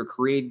with like your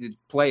created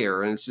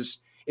player, and it's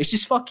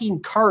just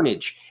fucking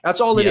carnage. That's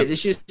all it is.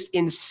 It's just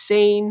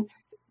insane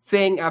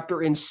thing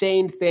after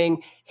insane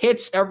thing,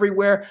 hits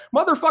everywhere.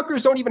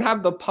 Motherfuckers don't even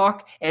have the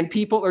puck, and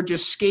people are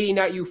just skating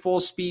at you full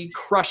speed,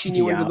 crushing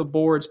you into the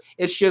boards.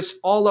 It's just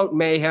all out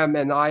mayhem,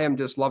 and I am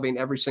just loving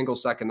every single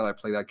second that I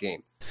play that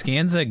game.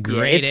 Scann's a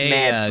great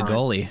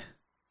goalie.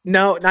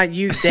 No, not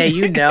you, Day.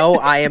 You know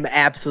I am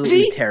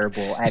absolutely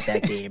terrible at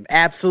that game.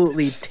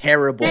 Absolutely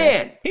terrible.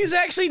 Man, he's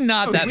actually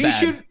not that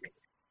bad.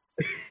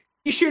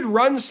 You should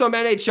run some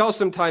NHL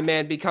sometime,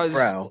 man, because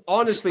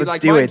honestly,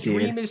 let's like my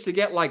dream is to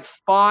get like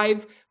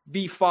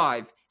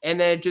 5v5 and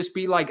then it'd just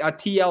be like a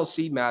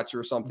TLC match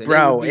or something.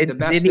 Bro, it would be the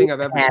best thing I've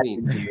ever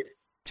seen. Dude.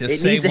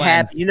 Just it needs to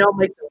happen. You know,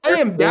 like I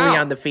am down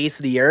on the face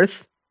of the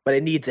earth, but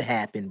it needs to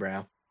happen,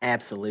 bro.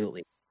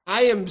 Absolutely.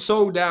 I am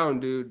so down,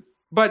 dude.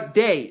 But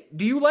Day,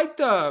 do you like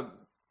the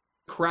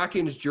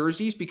Kraken's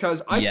jerseys?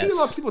 Because I see a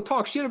lot of people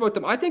talk shit about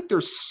them. I think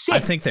they're sick. I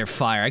think they're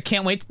fire. I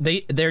can't wait.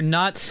 They're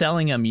not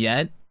selling them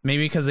yet.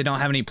 Maybe because they don't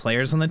have any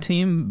players on the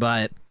team,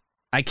 but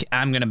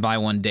I'm going to buy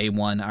one day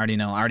one. I already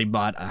know. I already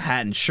bought a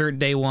hat and shirt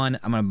day one.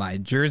 I'm going to buy a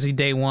jersey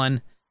day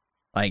one.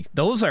 Like,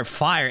 those are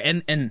fire.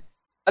 And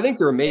I think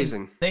they're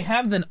amazing. They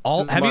have the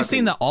alt. Have you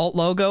seen the alt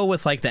logo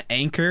with like the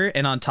anchor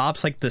and on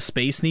top's like the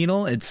Space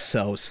Needle? It's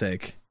so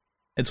sick.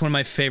 It's one of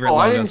my favorite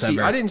logos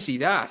ever. I didn't see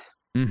that.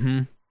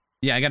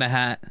 Yeah, I got a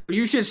hat.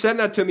 You should send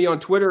that to me on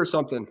Twitter or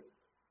something.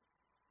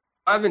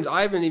 I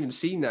haven't even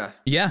seen that.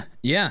 Yeah.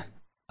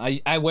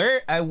 I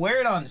wear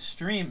it on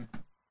stream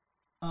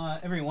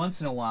every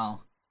once in a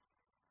while.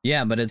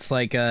 Yeah, but it's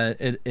like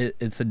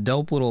it's a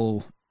dope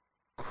little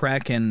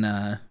Kraken.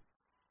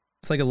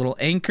 It's like a little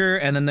anchor,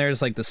 and then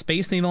there's like the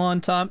Space Needle on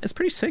top. It's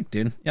pretty sick,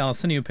 dude. Yeah, I'll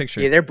send you a picture.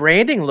 Yeah, their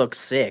branding looks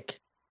sick.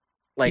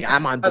 Like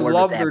I'm on board. I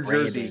love with that their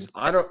branding. jerseys.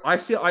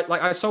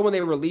 I saw when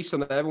they released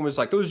them that everyone was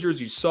like, "Those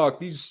jerseys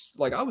suck."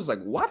 I was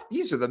like, "What?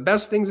 These are the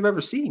best things I've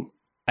ever seen."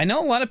 I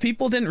know a lot of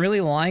people didn't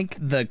really like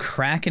the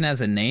Kraken as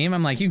a name.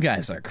 I'm like, you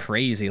guys are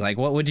crazy. Like,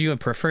 what would you have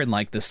preferred?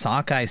 Like the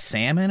sockeye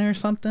salmon or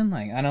something?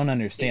 Like, I don't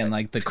understand. Yeah.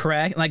 Like the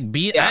Kraken, like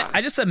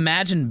I just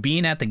imagine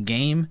being at the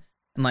game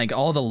and like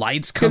all the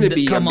lights come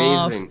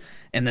off,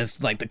 and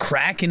there's like the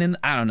Kraken in.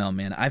 I don't know,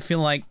 man. I feel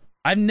like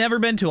I've never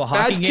been to a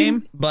hockey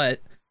game,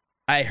 but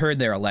I heard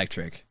they're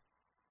electric.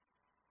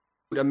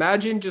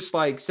 Imagine just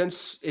like,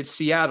 since it's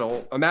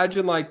Seattle,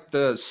 imagine like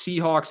the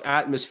Seahawks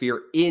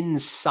atmosphere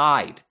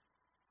inside.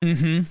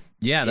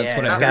 Yeah, that's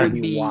what it's I gotta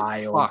heard. be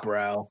wild,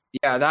 bro.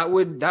 Yeah, that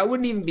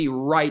wouldn't even be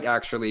right,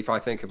 actually, if I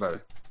think about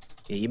it.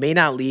 Yeah, you may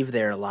not leave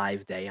there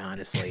alive, Day,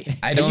 honestly.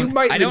 You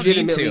might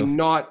legitimately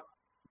not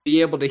be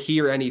able to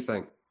hear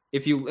anything.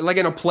 If you like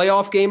in a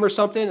playoff game or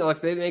something,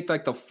 if they make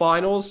like the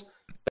finals,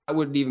 that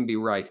wouldn't even be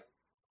right.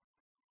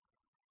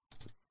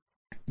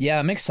 Yeah,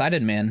 I'm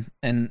excited, man.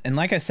 And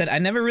like I said, I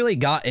never really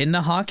got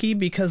into hockey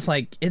because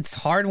like it's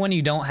hard when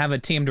you don't have a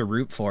team to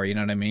root for, you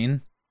know what I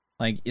mean?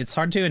 Like it's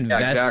hard to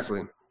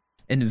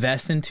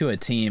invest into a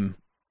team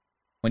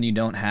when you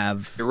don't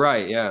have. You're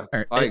right, yeah.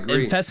 I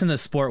agree. Invest in the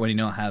sport when you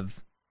don't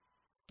have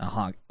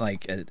a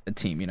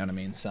team, you know what I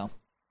mean? So,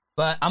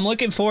 but I'm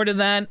looking forward to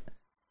that.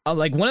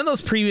 Like one of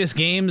those previous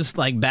games,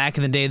 like back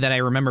in the day that I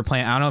remember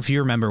playing, I don't know if you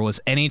remember, was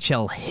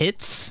NHL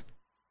Hits.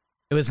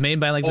 It was made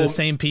by like the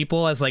same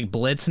people as like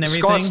Blitz and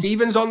everything. Scott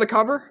Stevens on the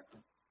cover?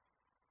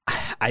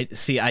 I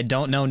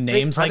don't know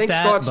names I like think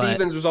that. Scott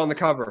Stevens was on the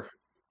cover.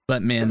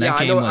 But man, that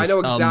game was amazing.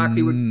 I know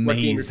exactly what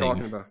game you're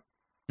talking about.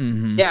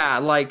 Mm-hmm. Yeah,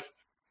 like,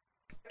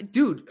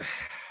 dude,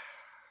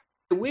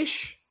 I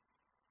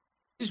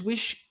just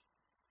wish,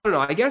 I don't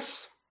know, I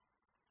guess,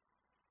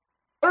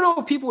 I don't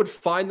know if people would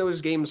find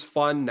those games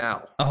fun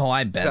now. Oh,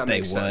 I bet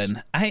they would. Sense.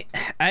 I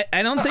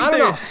don't think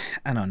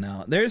I don't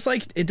know. There's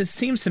like, it just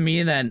seems to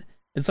me that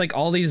it's like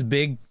all these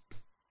big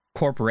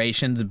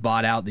corporations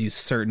bought out these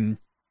certain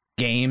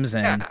games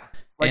and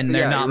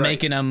they're not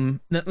making them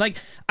like,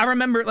 I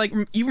remember like,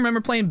 you remember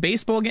playing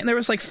baseball game? There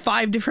was like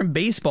 5 different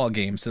baseball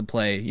games to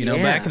play, you know,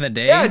 back in the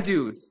day. Yeah,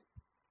 dude.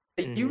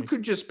 You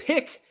could just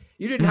pick.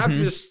 You didn't have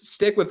to just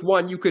stick with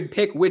one. You could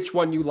pick which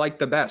one you liked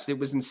the best. It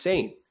was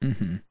insane.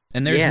 Mm-hmm.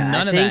 And there's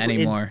none of that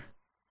anymore.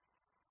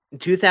 In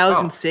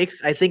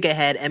 2006, I think I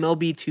had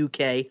MLB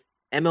 2K,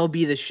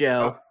 MLB the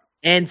Show,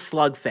 and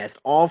Slugfest,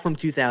 all from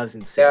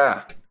 2006.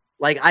 Yeah.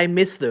 Like, I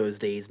miss those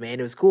days, man.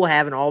 It was cool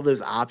having all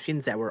those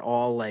options that were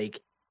all, like,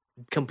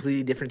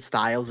 completely different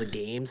styles of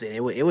games, and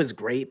it was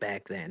great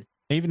back then.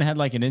 They even had,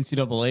 like, an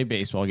NCAA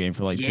baseball game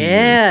for, like, 2 years.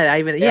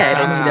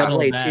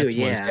 NCAA, too,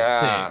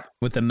 yeah.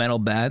 With the metal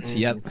bats,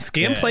 yep.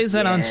 Scann plays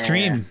that on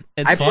stream.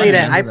 It's I fun, played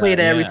it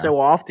every so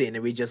often,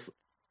 and we just...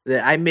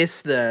 I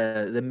miss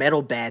the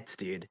metal bats,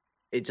 dude.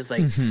 It's just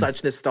like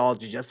such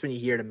nostalgia just when you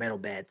hear the metal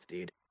bats,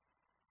 dude.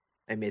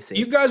 I miss it.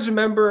 You guys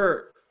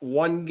remember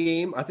one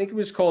game? I think it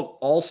was called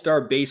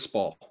All-Star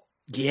Baseball.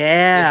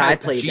 Yeah, I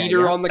played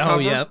Jeter on the cover. Oh,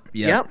 yep.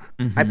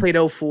 Mm-hmm. I played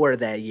 04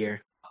 that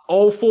year.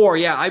 04,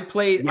 yeah. I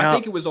played. Yep. I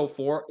think it was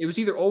 04. It was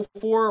either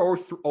 04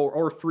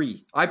 or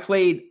 3. I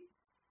played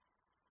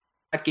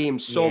that game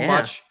so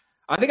much.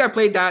 I think I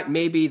played that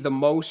maybe the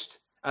most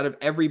out of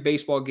every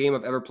baseball game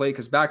I've ever played,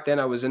 because back then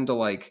I was into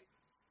like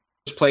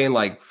just playing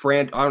like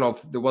I don't know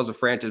if there was a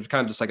franchise, it was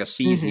kind of just like a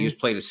season. You just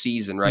played a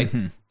season, right?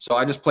 So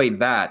I just played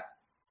that.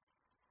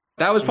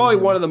 That was probably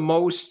one of the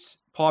most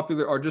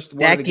popular, or just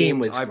one of the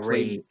games I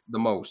played the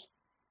most.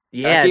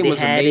 Yeah,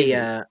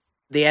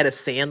 they had a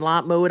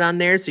Sandlot mode on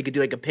there, so you could do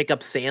like a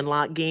pickup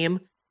Sandlot game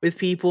with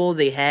people.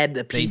 They had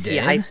the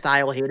PCI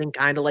style hitting,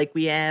 kind of like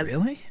we have.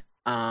 Really?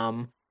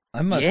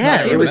 I must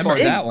not remember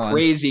that one.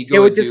 Crazy good. It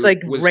would just like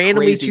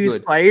randomly choose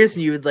players,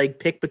 and you would like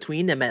pick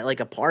between them at like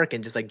a park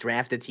and just like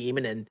draft a team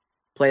and then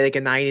play like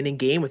a 9-inning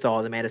game with all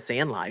of them at a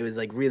Sandlot. It was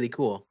like really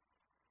cool.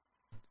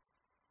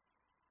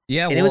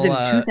 Yeah, and it was in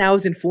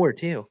 2004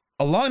 too.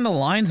 Along the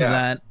lines of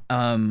that,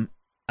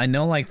 I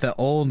know like the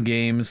old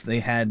games,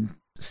 they had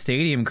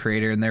Stadium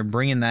Creator, and they're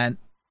bringing that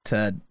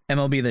to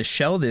MLB the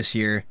Show this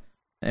year,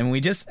 and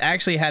we just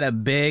actually had a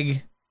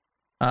big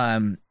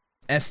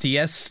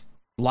SDS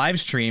live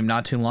stream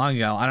not too long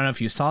ago. I don't know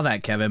if you saw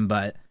that, Kevin,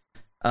 but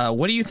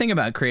what do you think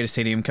about Create a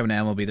Stadium coming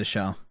to MLB the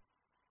Show?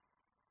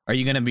 Are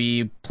you going to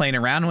be playing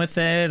around with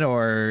it,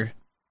 or,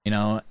 you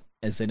know,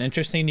 is it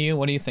interesting to you?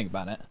 What do you think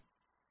about it?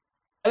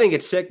 I think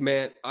it's sick,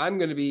 man. I'm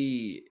going to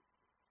be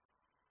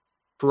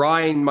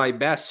trying my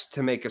best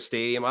to make a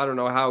stadium. I don't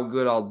know how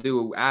good I'll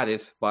do at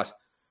it, but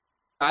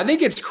I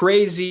think it's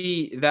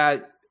crazy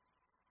that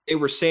they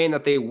were saying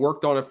that they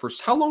worked on it for,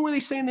 how long were they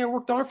saying they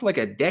worked on it for, like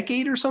a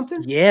decade or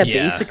something? Yeah,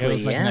 basically. It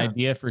was like an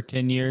idea for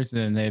 10 years,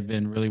 and they've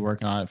been really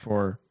working on it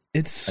for.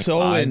 It's like so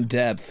 5. in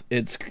depth.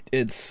 It's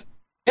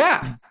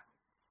yeah.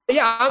 I'm you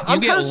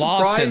kind get of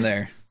lost in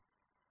there.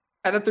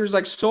 That there's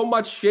like so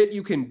much shit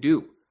you can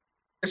do.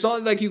 It's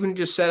not like you can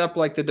just set up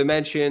like the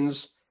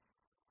dimensions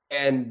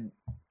and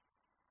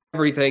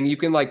everything. You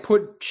can like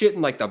put shit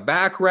in like the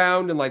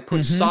background and like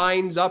put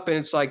signs up, and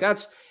it's like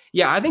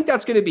I think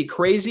that's going to be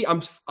crazy.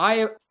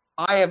 I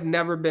have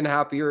never been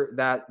happier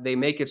that they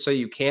make it so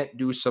you can't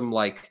do some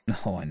like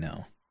I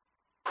know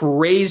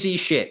crazy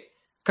shit.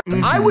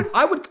 I'd quit.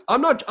 I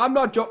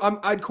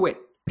would quit.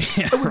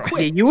 Yeah,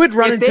 you would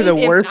run into the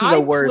worst of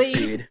the worst,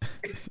 dude.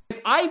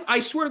 I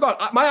swear to God,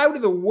 I would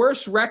have the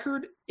worst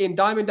record in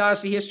Diamond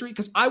Dynasty history,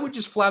 because I would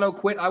just flat out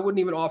quit. I wouldn't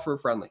even offer a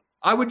friendly.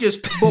 I would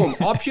just, boom,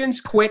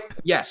 options, quit,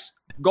 yes,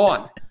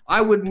 gone.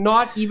 I would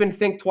not even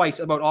think twice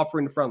about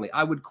offering a friendly.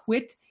 I would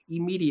quit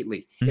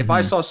immediately. If I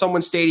saw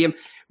someone's stadium,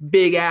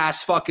 big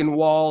ass fucking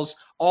walls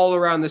all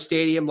around the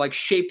stadium, like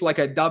shaped like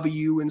a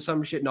W and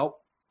some shit, nope,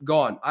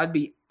 gone. I'd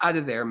be out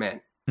of there,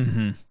 man.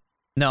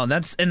 No,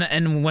 that's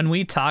and when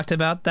we talked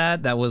about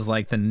that, that was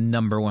like the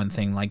number one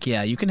thing. Like,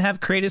 yeah, you can have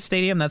creative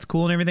stadium, that's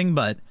cool and everything,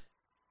 but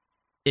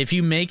if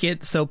you make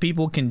it so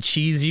people can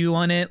cheese you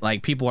on it,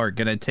 like people are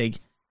gonna take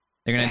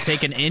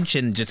an inch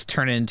and just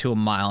turn it into a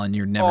mile, and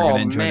you're never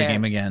gonna enjoy the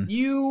game again.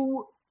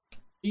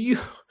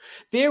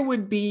 there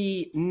would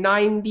be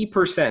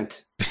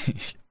 90%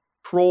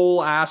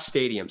 troll ass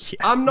stadiums. Yeah.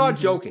 I'm not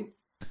joking.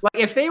 Like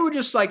if they were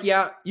just like,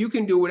 yeah, you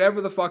can do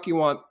whatever the fuck you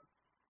want.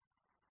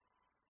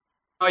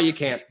 Oh, you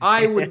can't.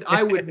 I would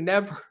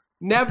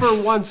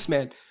never once,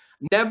 man.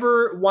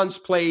 Never once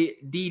play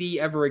DD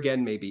ever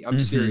again, maybe. I'm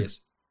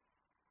serious.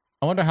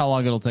 I wonder how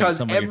long it'll take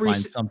somebody to find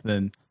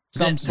something,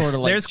 some sort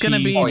of like there's going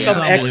to be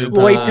some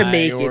exploit to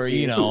make or, it,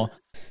 you know,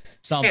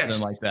 something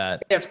like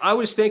that. Yes, I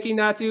was thinking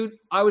that, dude.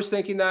 I was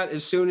thinking that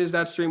as soon as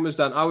that stream was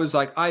done. I was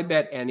like, I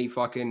bet any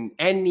fucking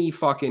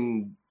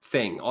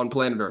thing on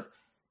planet Earth,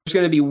 there's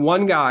going to be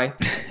one guy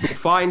who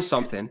finds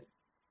something,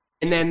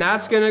 and then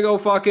that's going to go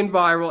fucking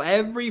viral.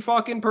 Every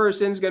fucking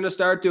person's going to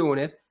start doing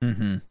it.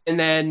 And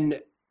then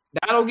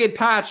that'll get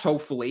patched,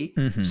 hopefully.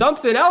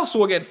 Something else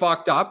will get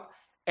fucked up.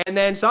 And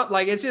then something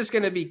like it's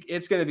going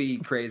to be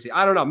crazy.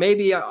 I don't know.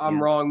 Maybe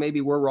I'm wrong.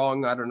 Maybe we're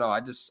wrong. I don't know.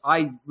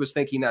 I was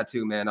thinking that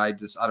too, man. I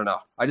don't know.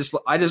 I just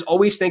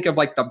always think of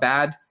like the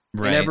bad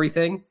and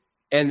everything.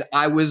 And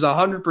I was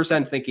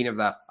 100% thinking of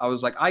that. I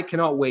was like, I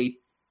cannot wait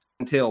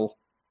until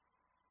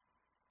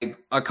like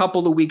a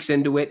couple of weeks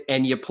into it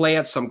and you play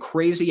at some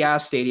crazy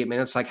ass stadium.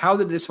 And it's like, how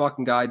did this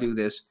fucking guy do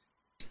this?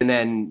 And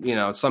then, you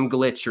know, some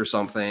glitch or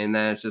something. And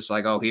then it's just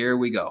like, oh, here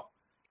we go.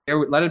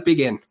 Let it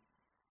begin.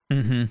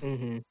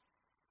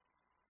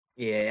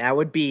 Yeah, that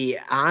would be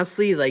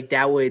honestly like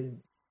that would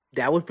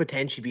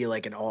potentially be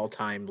like an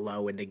all-time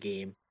low in the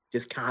game.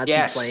 Just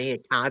constantly playing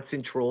at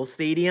constant troll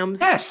stadiums.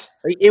 Yes,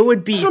 like, it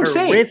would be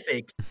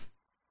horrific.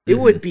 It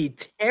would be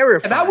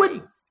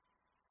terrifying.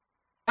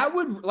 That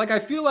would like I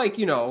feel like,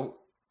 you know,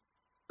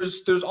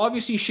 there's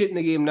obviously shit in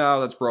the game now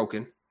that's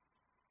broken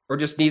or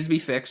just needs to be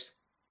fixed.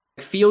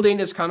 Fielding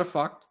is kind of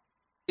fucked.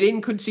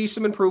 Hitting could see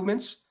some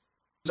improvements.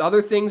 There's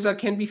other things that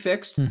can be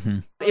fixed.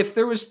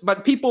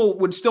 But people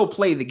would still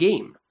play the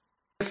game.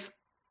 If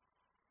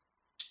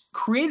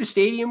Create a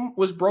Stadium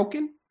was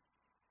broken,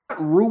 that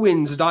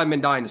ruins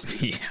Diamond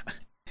Dynasty.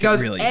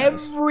 Because really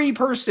every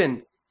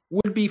person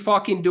would be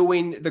fucking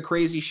doing the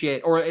crazy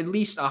shit, or at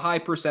least a high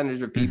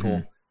percentage of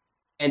people.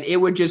 And it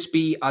would just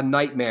be a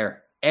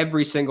nightmare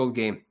every single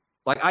game.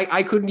 Like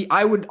I could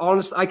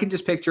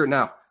just picture it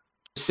now.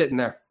 Just sitting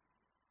there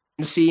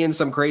and seeing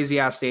some crazy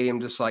ass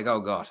stadium, just like, oh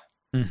God.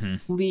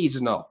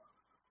 Please no.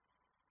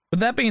 With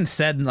that being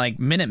said, like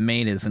Minute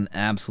Maid is an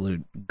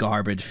absolute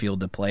garbage field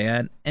to play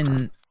at,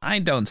 and I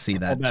don't see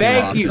that.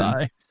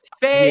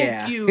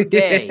 Thank you,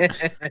 Day.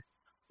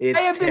 I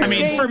have been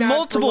saying for that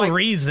multiple for like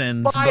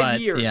reasons, 5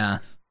 years. Yeah,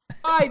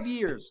 5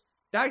 years.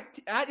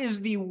 That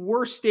is the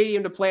worst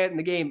stadium to play at in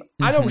the game.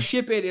 I know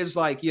ship it is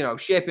like, you know,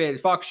 ship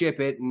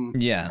it,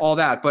 and all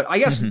that, but I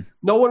guess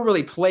no one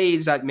really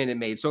plays at Minute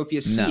Maid. So if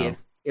you see it,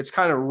 it's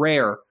kind of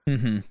rare.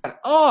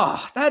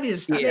 That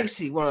makes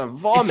you want to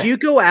vomit. If you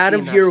go out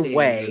of your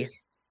way,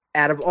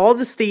 out of all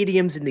the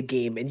stadiums in the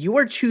game, and you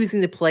are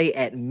choosing to play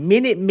at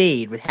Minute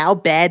Maid with how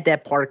bad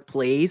that park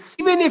plays,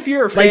 even if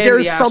you're a fan of the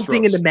Astros, there's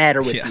something in the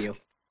matter with you.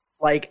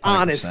 Like 100%.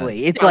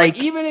 Honestly, it's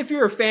like even if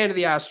you're a fan of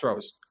the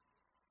Astros,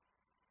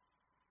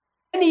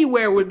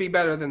 anywhere would be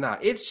better than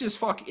that. It's just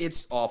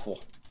it's awful.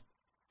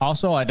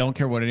 Also, I don't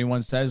care what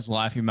anyone says.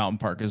 Laughing Mountain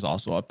Park is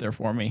also up there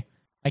for me.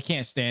 I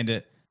can't stand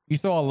it. You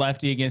throw a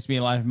lefty against me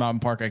in Laughing Mountain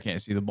Park, I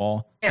can't see the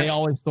ball. They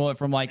always throw it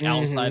from like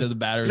outside of the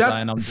batter's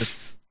eye, and I'm just,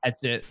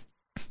 that's it.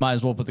 Might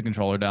as well put the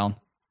controller down.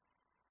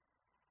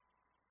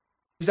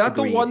 Is that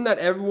the one that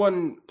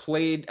everyone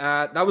played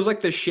at? That was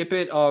like the ship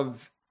it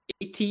of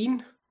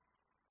 18?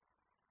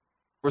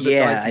 Was it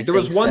 19? There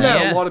was one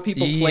that a lot of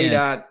people played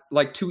at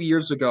like 2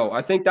 years ago.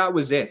 I think that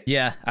was it.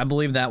 Yeah, I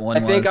believe that one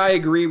I think I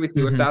agree with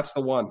you if that's the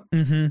one.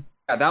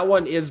 Yeah, that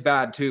one is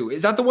bad too.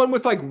 Is that the one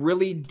with like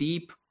really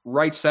deep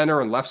right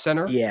center and left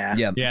center? Yeah.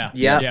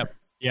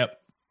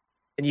 Yep.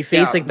 And you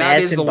face like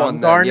Madison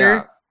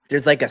Bumgarner.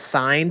 There's like a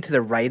sign to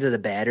the right of the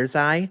batter's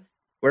eye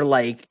where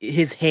like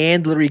his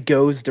hand literally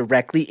goes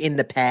directly in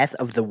the path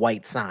of the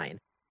white sign.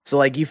 So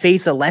like you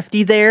face a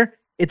lefty there,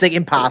 it's like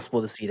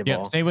impossible to see the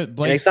ball. Same with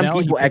Blake Snell,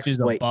 he pitches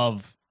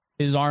above.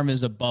 His arm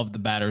is above the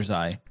batter's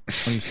eye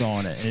when he's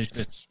throwing it. It's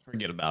just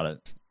forget about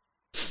it.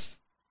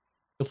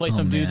 You'll play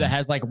some dude that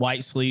has like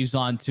white sleeves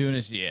on too, and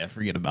it's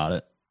forget about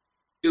it.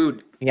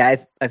 Dude. Yeah,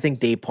 I think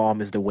Dave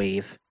Palm is the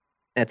wave.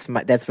 That's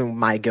been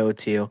my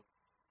go-to.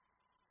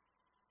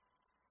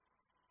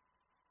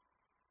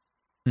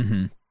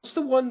 What's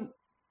the one? Is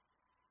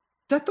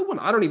that the one?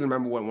 I don't even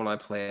remember what one I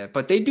play at,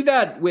 but they do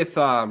that with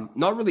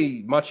not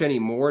really much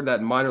anymore.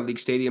 That minor league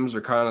stadiums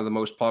are kind of the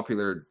most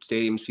popular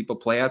stadiums people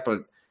play at.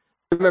 But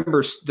I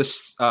remember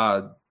this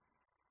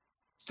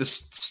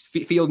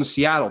field in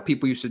Seattle,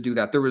 people used to do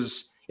that. There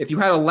was, if you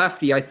had a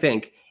lefty, I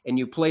think, and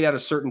you played at a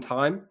certain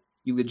time,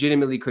 you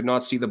legitimately could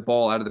not see the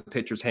ball out of the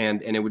pitcher's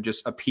hand, and it would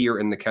just appear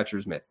in the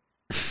catcher's mitt.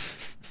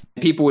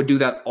 People would do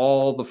that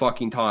all the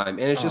fucking time,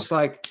 and it's just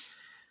like,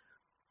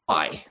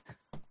 why?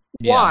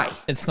 Yeah, why?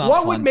 It's not.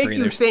 What would make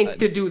you think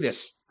to do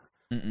this?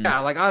 Yeah,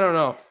 like I don't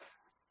know.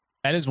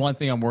 That is one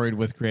thing I'm worried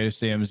with creative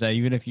stadiums, that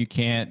even if you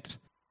can't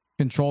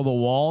control the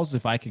walls,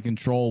 if I can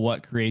control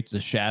what creates a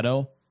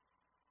shadow,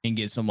 and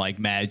get some like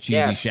mad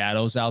cheesy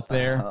shadows out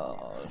there.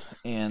 Oh,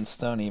 Ance,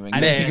 don't even I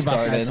get didn't me think about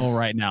that started. until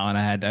right now, and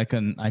I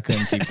couldn't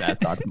keep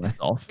that thought to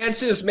myself. It's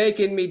just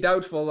making me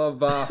doubtful of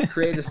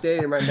Creative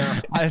Stadium right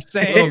now.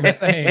 Same.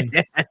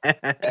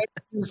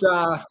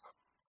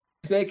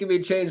 It's making me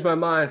change my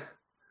mind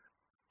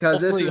because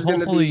this is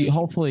going to be.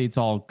 Hopefully, it's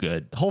all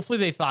good. Hopefully,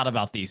 they thought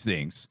about these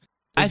things.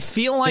 I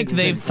feel like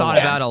they've thought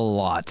about a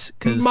lot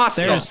because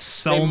there's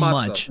so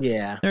much.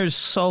 Yeah. There's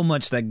so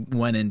much that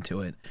went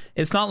into it.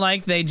 It's not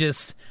like they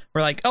just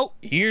were like, oh,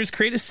 here's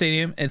Creative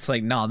Stadium. It's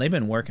like, no, they've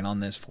been working on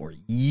this for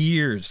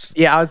years.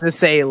 Yeah, I was gonna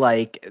say,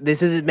 like,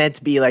 this isn't meant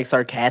to be like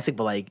sarcastic,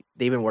 but like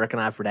they've been working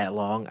on it for that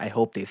long. I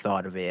hope they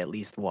thought of it at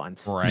least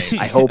once. Right.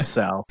 I hope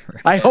so.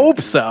 Right. I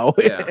hope so.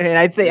 Yeah. And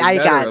I think I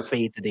got Better.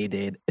 faith that they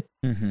did.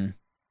 Mm-hmm.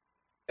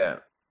 Yeah.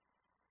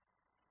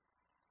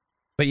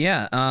 But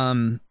yeah,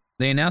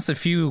 they announced a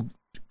few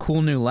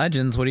cool new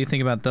legends. What do you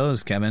think about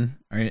those, Kevin?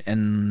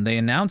 And they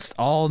announced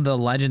all the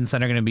legends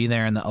that are going to be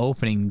there in the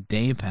opening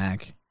day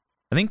pack.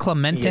 I think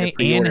Clemente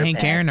and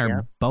Hank Aaron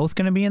are both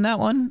going to be in that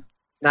one.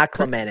 Not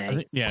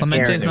Clemente.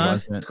 Clemente's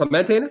not?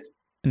 Clemente in it?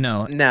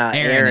 No.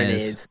 Aaron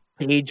is.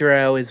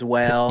 Pedro as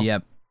well.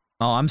 Yep.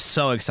 Oh, I'm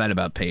so excited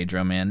about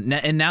Pedro, man.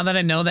 And now that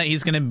I know that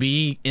he's going to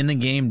be in the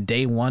game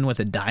day one with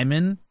a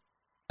diamond,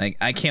 like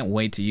I can't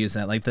wait to use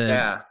that. Like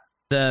the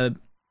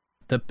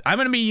I'm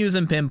going to be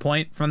using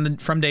pinpoint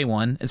from day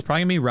one. It's probably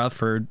going to be rough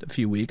for a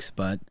few weeks,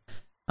 but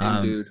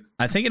I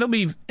think it'll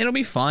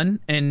be fun,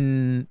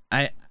 and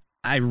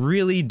I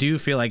really do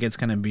feel like it's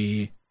going to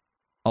be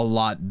a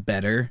lot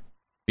better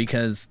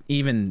because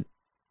even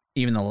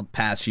the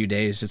past few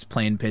days just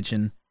playing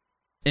pitching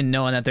and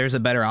knowing that there's a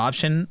better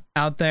option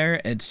out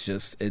there,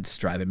 it's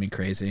driving me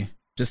crazy.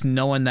 Just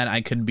knowing that I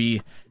could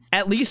be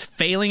at least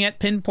failing at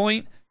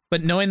pinpoint,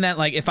 but knowing that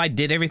like if I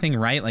did everything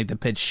right, like the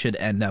pitch should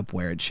end up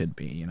where it should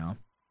be, you know.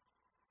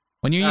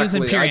 When you're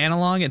using pure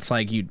analog, it's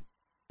like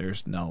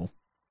there's no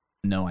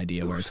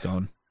idea where it's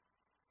going.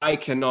 I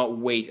cannot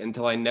wait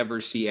until I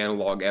never see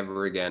analog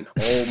ever again.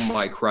 Oh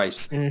my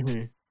Christ.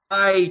 Mm-hmm.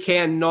 I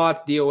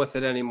cannot deal with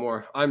it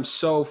anymore. I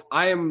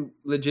am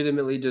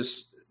legitimately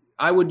just,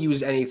 I would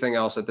use anything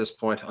else at this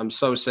point. I'm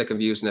so sick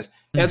of using it.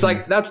 And it's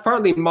like, that's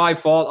partly my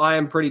fault. I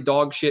am pretty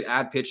dog shit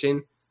at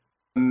pitching.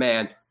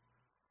 Man.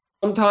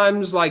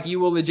 Sometimes like you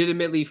will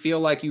legitimately feel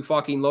like you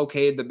fucking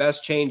located the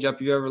best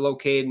changeup you've ever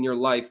located in your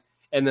life.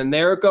 And then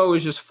there it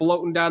goes, just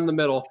floating down the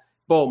middle.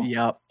 Boom.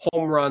 Yep.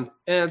 Home run.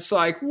 And it's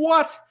like,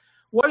 what?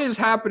 What is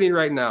happening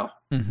right now?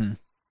 Mm-hmm.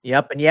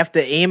 Yep. And you have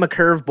to aim a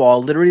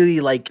curveball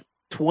literally like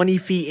 20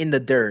 feet in the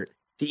dirt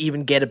to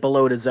even get it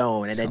below the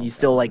zone. And then you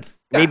still like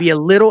maybe a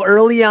little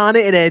early on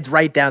it and then it's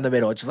right down the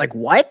middle. It's just like,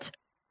 what?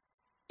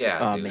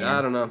 Yeah, dude,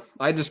 I don't know.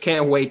 I just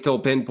can't wait till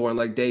pinpoint,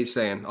 like Dave's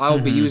saying. I'll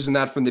be using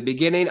that from the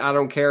beginning. I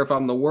don't care if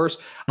I'm the worst.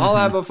 I'll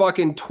have a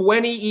fucking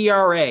 20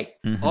 ERA.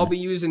 I'll be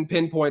using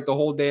pinpoint the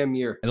whole damn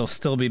year. It'll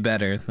still be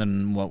better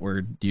than what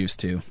we're used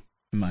to,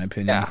 in my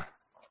opinion.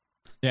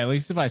 Yeah, at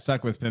least if I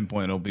suck with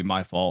pinpoint, it'll be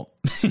my fault.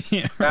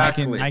 Yeah,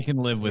 exactly. I can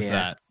live with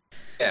that.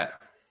 Yeah.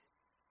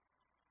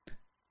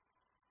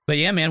 But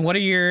yeah, man, what are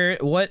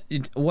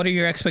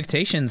your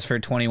expectations for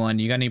 21?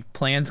 You got any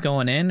plans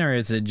going in, or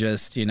is it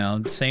just,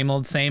 same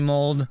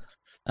old,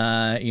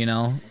 like you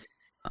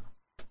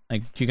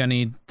got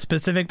any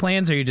specific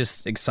plans, or are you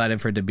just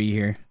excited for it to be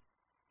here?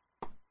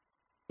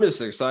 I'm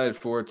just excited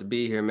for it to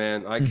be here,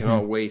 man. I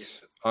cannot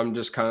wait. I'm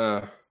just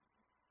kind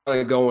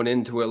of going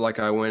into it like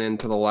I went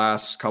into the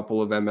last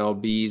couple of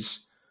MLBs.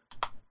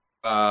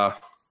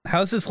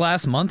 How's this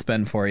last month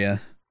been for you?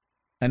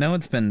 I know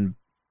it's been,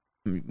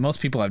 most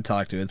people I've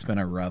talked to, it's been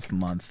a rough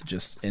month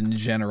just in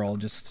general.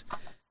 It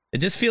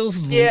just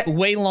feels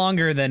way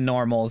longer than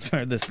normal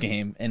for this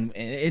game, and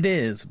it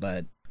is,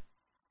 but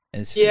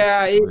it's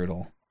just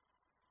brutal.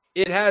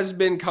 It has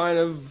been kind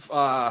of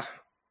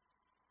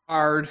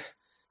hard.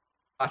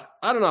 I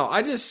don't know.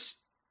 I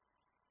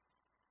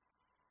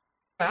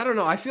don't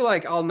know. I feel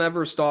like I'll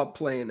never stop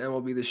playing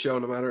MLB the Show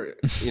no matter,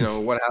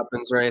 what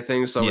happens or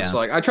anything. So it's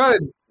like, I try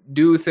to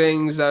do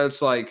things that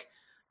it's like,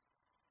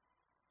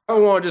 I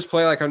don't want to just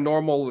play like a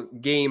normal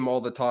game all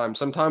the time.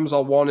 Sometimes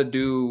I'll want to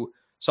do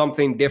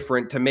something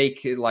different to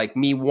make it like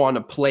me want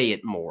to play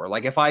it more.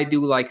 Like if I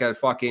do like a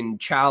fucking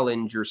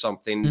challenge or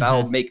something,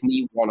 that'll make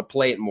me want to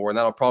play it more. And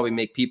that'll probably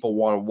make people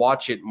want to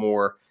watch it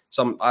more.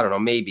 I don't know,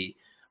 maybe.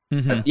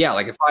 But yeah,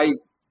 like if I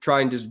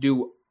try and just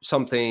do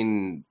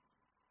something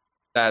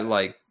that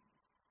like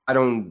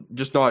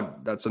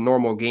that's a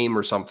normal game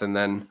or something,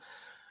 then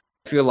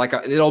I feel like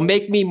it'll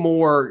make me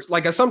more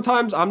like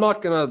sometimes I'm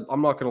not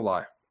gonna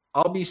lie.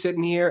 I'll be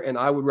sitting here and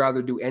I would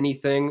rather do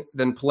anything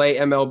than play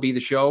MLB the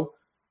Show.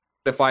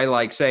 If I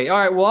like say, all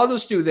right, well, I'll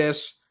just do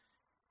this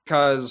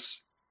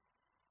because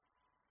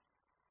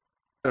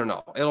I don't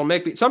know. It'll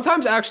make me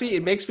sometimes actually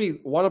it makes me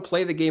want to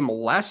play the game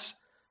less.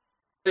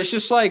 It's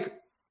just like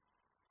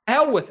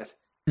hell with it.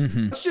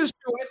 Let's just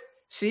do it,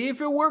 see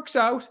if it works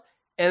out.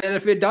 And then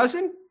if it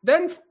doesn't,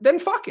 then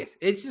fuck it.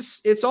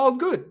 It's all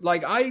good.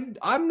 Like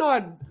I'm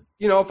not,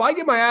 if I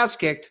get my ass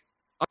kicked,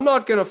 I'm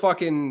not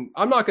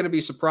gonna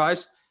be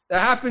surprised. That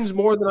happens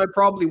more than I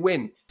probably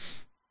win.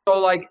 So,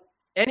 like,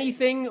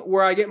 anything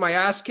where I get my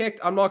ass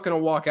kicked, I'm not going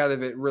to walk out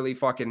of it really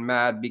fucking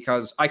mad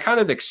because I kind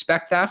of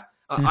expect that.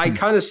 I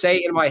kind of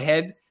say in my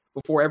head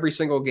before every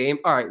single game,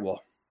 all right,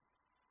 well,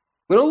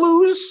 I'm going to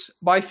lose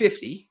by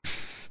 50.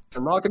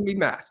 I'm not going to be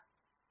mad.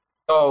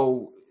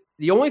 So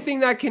the only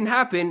thing that can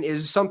happen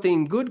is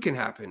something good can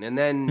happen. And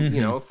then, you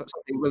know, if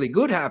something really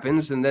good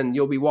happens, and then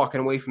you'll be walking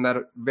away from that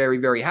very,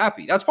 very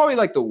happy. That's probably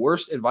like the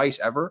worst advice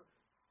ever,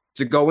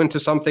 to go into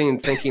something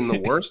and thinking the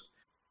worst.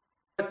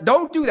 But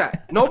don't do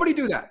that. Nobody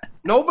do that.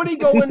 Nobody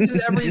go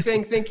into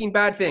everything thinking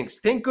bad things.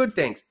 Think good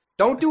things.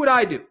 Don't do what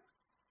I do.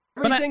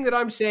 Everything that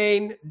I'm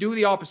saying, do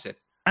the opposite.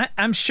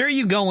 I'm sure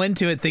you go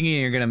into it thinking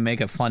you're going to make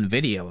a fun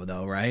video,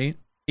 though, right?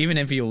 Even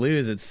if you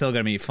lose, it's still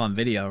going to be a fun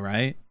video,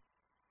 right?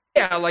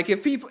 Yeah, like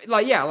if people,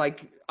 like, yeah,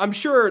 like I'm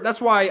sure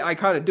that's why I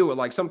kind of do it.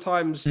 Like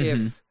sometimes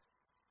if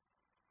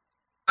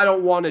I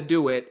don't want to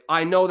do it,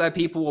 I know that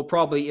people will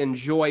probably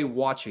enjoy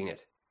watching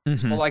it.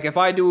 So like if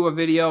I do a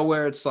video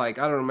where it's like,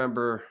 I don't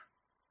remember,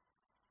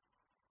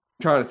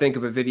 I'm trying to think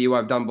of a video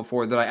I've done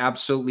before that I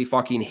absolutely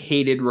fucking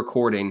hated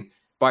recording,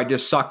 but I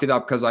just sucked it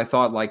up because I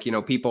thought, like, you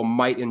know, people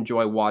might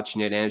enjoy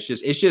watching it. And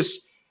it's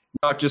just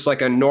not just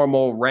like a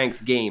normal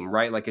ranked game,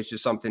 right? Like it's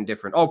just something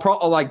different.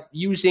 Like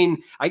using,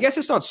 I guess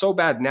it's not so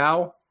bad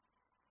now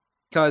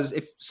because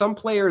if some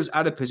players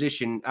out of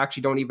position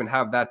actually don't even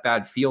have that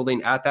bad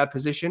fielding at that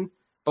position.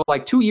 But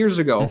like 2 years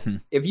ago,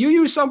 if you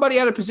use somebody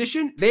out of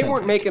position, they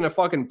weren't making a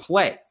fucking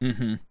play.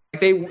 Like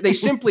they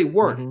simply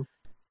weren't.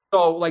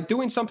 So like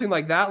doing something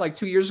like that, like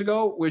 2 years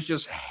ago, was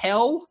just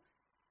hell.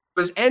 It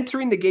was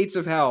entering the gates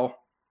of hell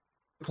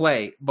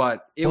play.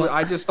 But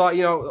I just thought,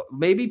 you know,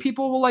 maybe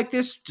people will like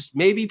this. Just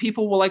maybe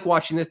people will like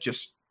watching it.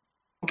 Just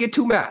don't get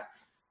too mad.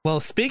 Well,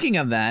 speaking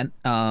of that,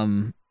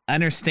 I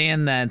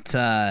understand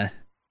that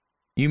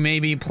you may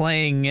be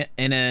playing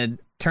in a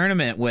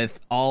tournament with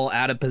all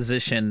out of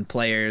position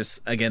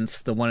players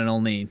against the one and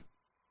only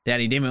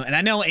Daddy Demo, and I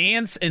know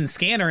Ance and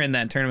Scann are in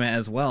that tournament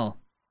as well.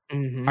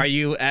 Are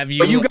you? Have you?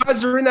 But you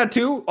guys are in that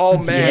too? Oh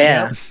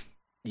man,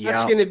 Yeah.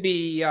 That's gonna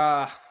be.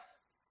 I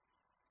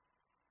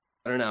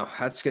don't know.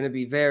 That's gonna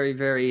be very,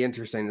 very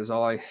interesting. Is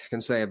all I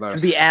can say about it.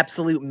 It's gonna be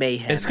absolute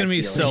mayhem. It's gonna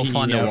be so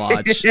fun to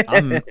watch.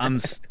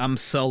 I'm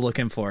so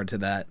looking forward to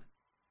that.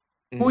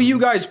 Who are you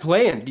guys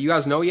playing? Do you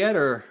guys know yet,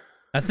 or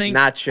I think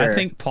not sure. I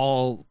think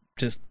Paul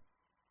just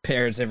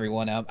pairs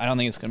everyone up. I don't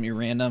think it's gonna be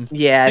random.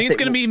 Yeah, I think it's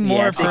gonna be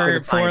more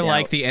for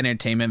like out. the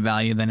entertainment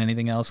value than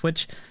anything else.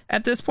 Which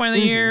at this point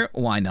of the year,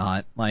 why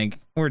not? Like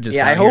we're just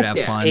I out here hope to have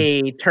fun.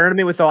 a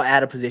tournament with all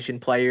out of position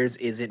players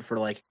isn't for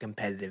like a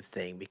competitive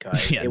thing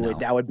because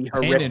that would be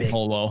horrific.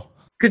 Polo.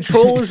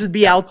 Controllers would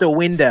be out the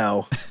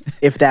window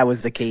if that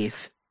was the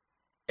case.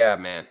 Yeah,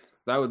 man,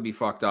 that would be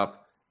fucked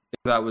up if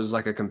that was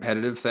like a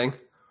competitive thing.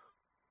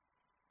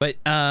 But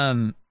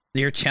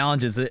your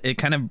challenges, it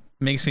kind of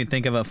makes me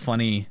think of a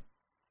funny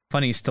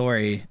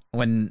story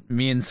when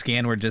me and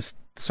Scann were just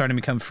starting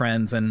to become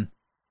friends, and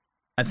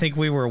I think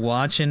we were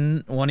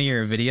watching one of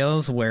your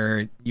videos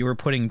where you were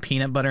putting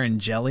peanut butter and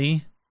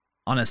jelly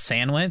on a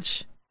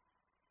sandwich,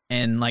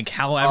 and like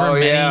however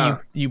many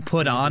you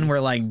put on were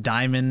like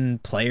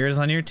diamond players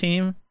on your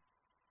team.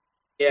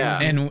 Yeah,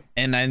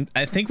 and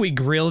I think we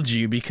grilled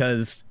you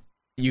because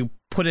you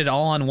put it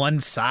all on one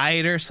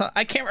side or something.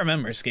 I can't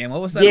remember, Scann.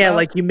 What was that? Yeah, about?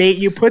 like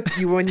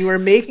when you were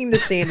making the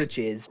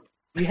sandwiches,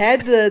 you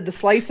had the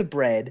slice of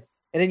bread,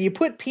 and then you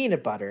put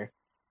peanut butter,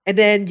 and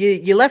then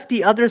you left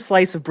the other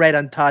slice of bread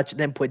untouched, and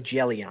then put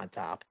jelly on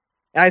top.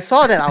 And I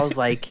saw that, I was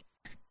like,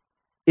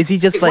 is he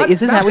just like, is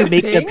this how he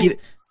makes a peanut?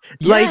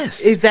 Like,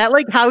 is that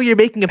like how you're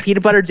making a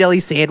peanut butter jelly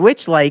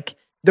sandwich? Like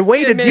the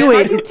way to do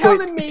it is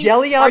put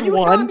jelly on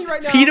one,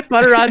 peanut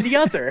butter on the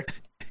other.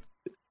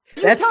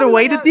 That's the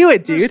way to do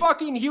it, dude. There's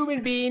fucking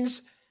human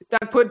beings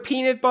that put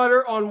peanut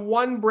butter on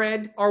one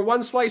bread or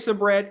one slice of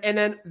bread, and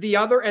then the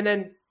other, and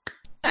then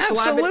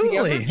slap it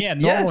together. Yeah,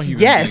 normal human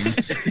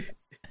beings.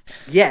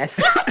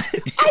 Yes.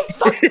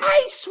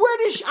 I swear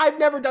to I've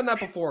never done that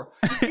before.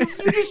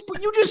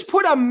 You just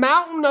put a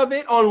mountain of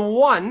it on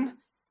one,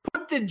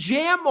 put the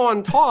jam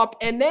on top,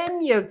 and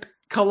then you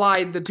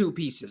collide the two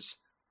pieces.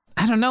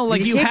 I don't know,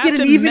 like you can't have get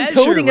to an even measure,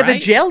 coating right? of the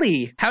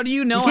jelly. How do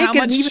you know how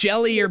much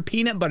jelly or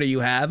peanut butter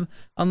you have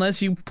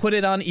unless you put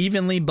it on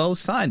evenly both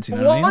sides? You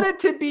know what I mean? It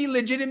to be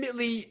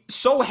legitimately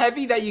so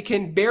heavy that you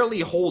can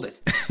barely hold it.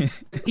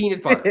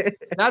 Peanut butter.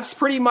 That's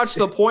pretty much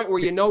the point where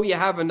you know you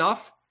have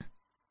enough.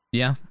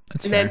 Yeah,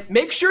 that's and fair. then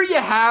make sure you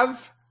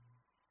have.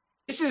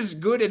 This is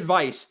good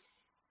advice.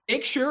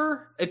 Make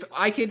sure, if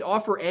I could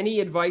offer any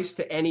advice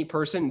to any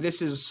person,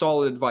 this is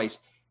solid advice.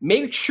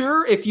 Make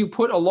sure if you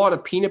put a lot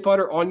of peanut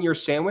butter on your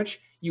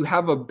sandwich, you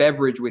have a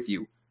beverage with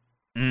you.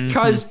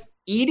 Because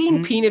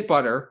eating peanut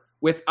butter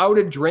without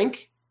a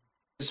drink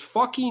is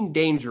fucking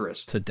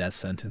dangerous. It's a death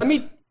sentence. I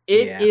mean,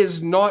 it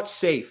is not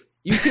safe.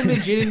 You can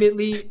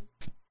legitimately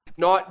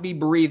not be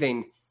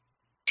breathing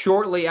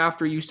shortly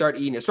after you start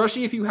eating,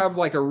 especially if you have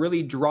like a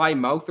really dry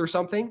mouth or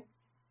something.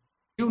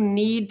 You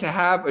need to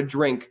have a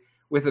drink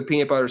with a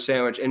peanut butter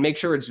sandwich, and make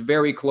sure it's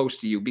very close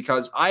to you,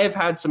 because I have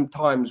had some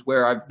times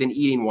where I've been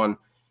eating one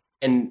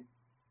and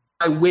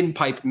my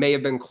windpipe may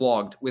have been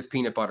clogged with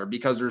peanut butter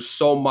because there's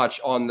so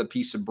much on the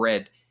piece of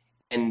bread.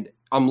 And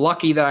I'm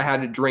lucky that I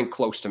had a drink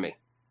close to me.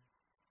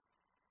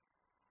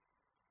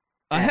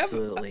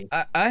 Absolutely.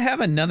 I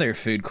have another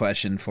food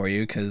question for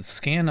you, because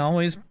Scann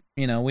always,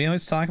 we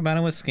always talk about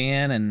it with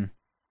Scann, and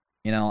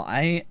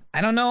I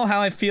don't know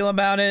how I feel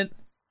about it,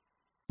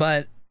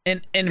 but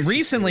and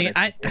recently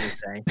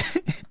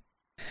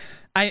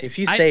if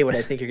you say what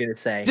I think you're gonna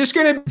say, just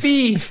gonna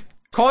be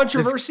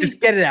controversy.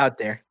 Just get it out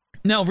there.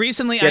 No,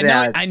 recently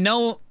I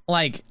know,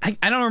 like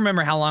I don't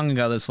remember how long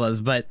ago this was,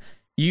 but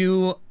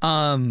you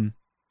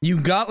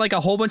got like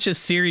a whole bunch of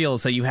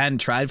cereals that you hadn't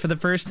tried for the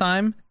first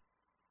time.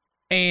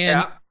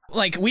 And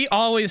like, we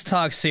always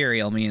talk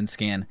cereal, me and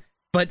Scann,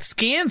 but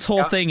Scann's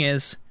whole thing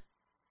is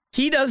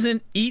he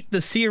doesn't eat the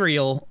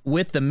cereal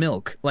with the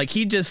milk. Like,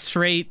 he just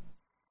straight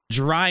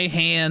dry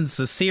hands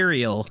the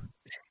cereal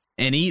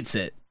and eats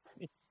it.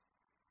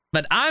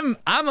 But I'm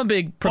a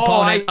big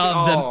proponent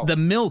of the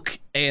milk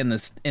and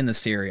the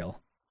cereal.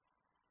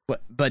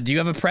 But do you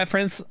have a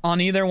preference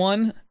on either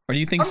one, or do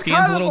you think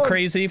Scann's a little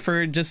crazy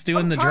for just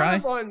doing the dry?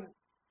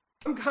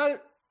 I'm kind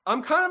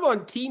of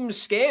on Team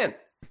Scann.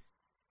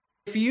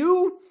 If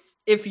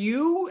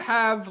you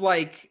have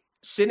like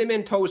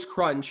Cinnamon Toast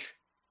Crunch,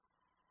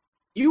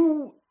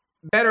 you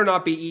better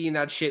not be eating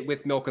that shit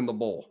with milk in the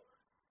bowl.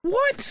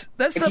 What?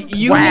 That's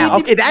wow.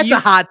 Okay, that's a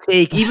hot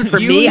take. Even for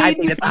me, I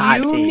think it's a hot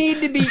take. You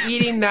need to be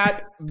eating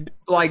that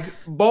like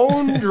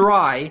bone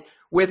dry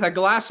with a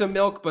glass of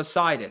milk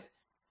beside it.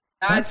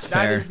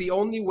 That is the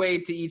only way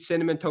to eat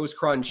Cinnamon Toast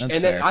Crunch. That's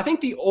and then I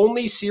think the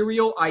only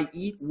cereal I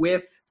eat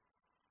with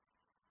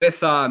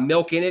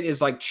milk in it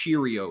is like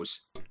Cheerios,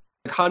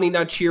 like Honey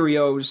Nut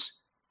Cheerios,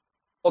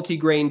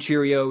 multigrain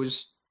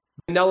Cheerios,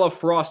 vanilla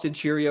frosted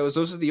Cheerios.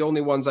 Those are the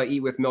only ones I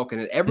eat with milk in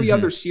it. Every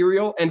other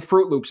cereal, and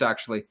Fruit Loops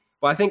actually,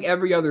 but I think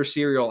every other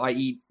cereal I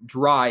eat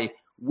dry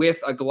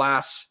with a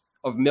glass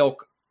of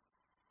milk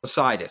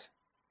beside it.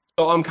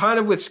 So I'm kind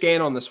of with Scann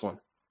on this one.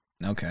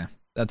 Okay,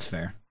 that's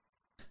fair.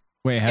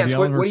 Wait, have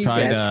you ever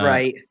tried? That's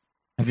right.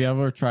 Have you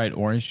ever tried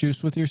orange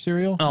juice with your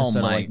cereal instead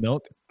of like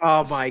milk?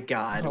 Oh my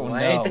God! Oh,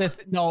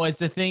 no.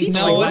 It's a thing.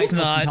 No, it's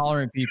not.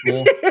 Intolerant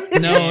people.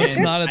 No, it's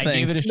not a thing. I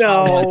gave it a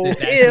shot. No,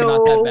 it's actually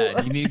not that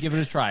bad. You need to give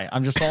it a try.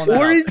 I'm just throwing that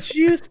orange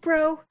juice,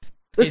 bro.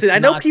 Listen, it's I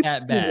know not people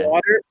that do bad.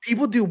 water.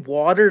 People do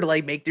water to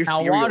like make their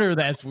cereal. Water,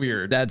 that's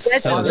weird. That's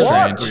so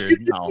strange.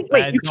 Weird. No,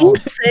 Wait, you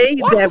can't say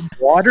that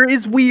water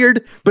is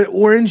weird, but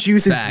orange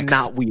juice is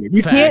not weird.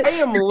 You can't. I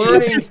am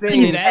learning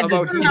things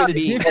about human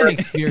beings. It's a different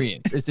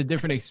experience. It's a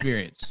different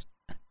experience.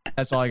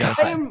 That's all I gotta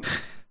say. I am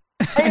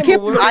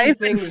learning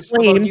things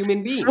about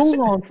human beings. So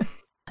long.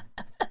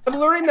 I'm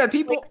learning that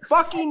people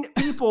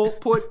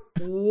put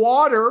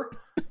water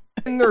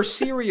in their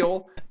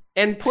cereal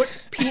and put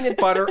peanut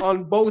butter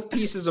on both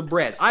pieces of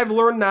bread. I've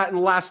learned that in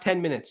the last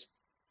 10 minutes.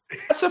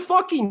 That's a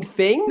fucking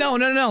thing? No.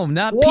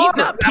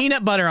 Not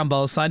peanut butter on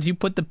both sides. You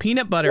put the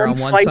peanut butter on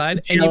one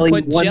side and you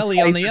put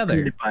jelly on the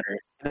other.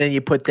 And then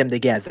you put them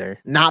together.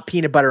 Not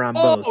peanut butter on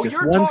both.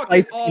 Just one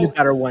slice of peanut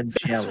butter, one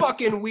jelly. That's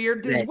fucking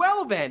weird as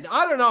well, then.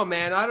 I don't know,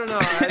 man. I don't know.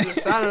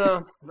 I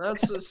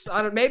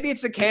don't know. Maybe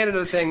it's a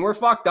Canada thing. We're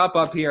fucked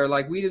up here.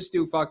 Like, we just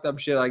do fucked up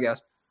shit, I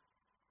guess.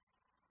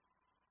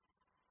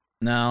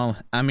 No,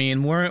 I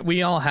mean,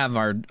 we all have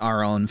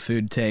our own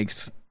food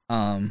takes.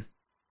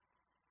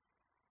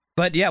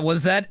 But yeah,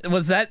 was that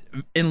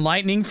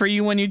enlightening for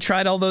you when you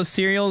tried all those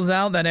cereals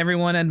out that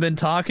everyone had been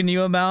talking to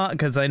you about?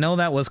 Because I know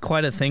that was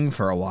quite a thing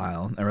for a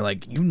while. They were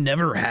like, "You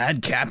never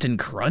had Captain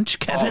Crunch,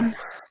 Kevin?"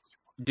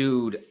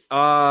 Dude,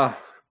 honestly,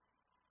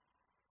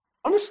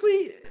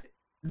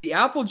 the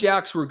Apple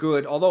Jacks were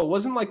good, although it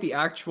wasn't like the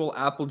actual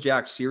Apple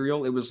Jack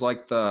cereal. It was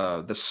like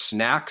the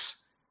snacks.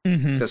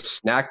 The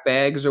snack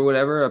bags or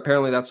whatever.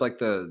 Apparently that's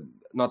like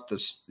not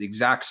the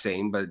exact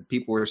same, but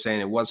people were saying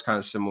it was kind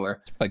of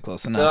similar. Quite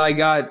close enough.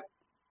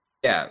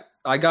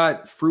 I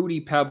got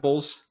Fruity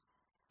Pebbles.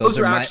 Those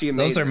are actually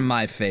amazing. Those are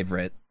my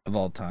favorite of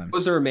all time.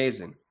 Those are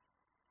amazing.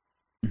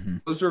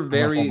 Those are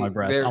very. I'm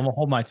gonna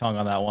hold my tongue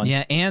on that one.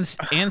 Yeah, Ance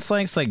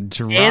likes like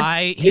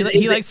dry.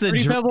 He likes the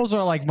Fruity Pebbles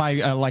are like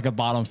my like a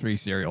bottom 3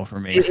 cereal for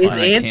me. I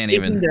can't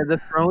even. The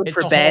throne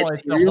for bad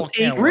cereal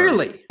takes.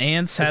 Really,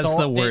 Ance has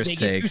the worst they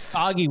takes. Get too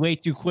soggy way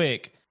too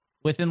quick.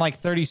 Within like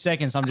 30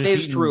 seconds, I'm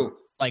just eating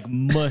like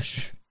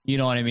mush. You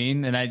know what I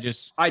mean? And I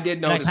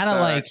did notice that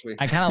actually.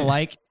 I kind of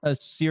like a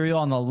cereal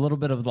on a little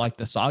bit of like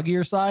the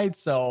soggier side.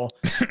 So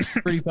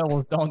Fruity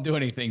Pebbles don't do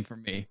anything for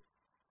me.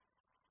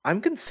 I'm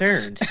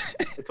concerned.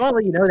 Just want to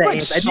let you know that.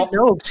 Like I didn't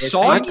know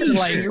soggy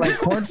like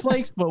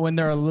cornflakes, but when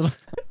they're a little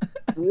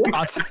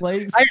frosted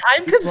flakes,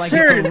 I'm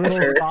concerned. Like a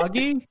little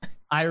soggy.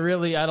 I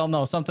don't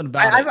know something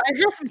about it. I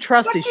have some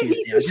trust issues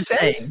now. Just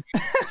saying.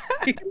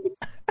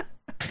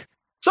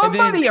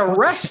 Somebody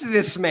arrest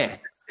this man.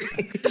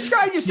 This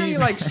guy just saying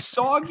like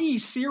soggy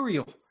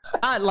cereal.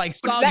 Not like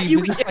soggy,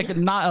 but just like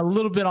not a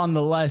little bit on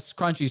the less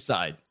crunchy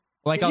side.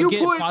 Like I'll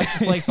get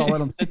frosted flakes, I'll let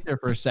them sit there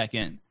for a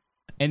second.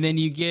 And then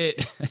you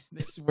get,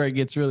 this is where it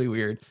gets really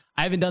weird.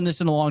 I haven't done this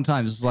in a long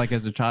time. This is like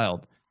as a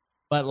child.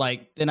 But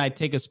like, then I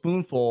take a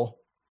spoonful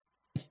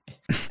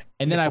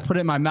and then I put it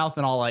in my mouth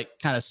and I'll like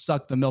kind of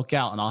suck the milk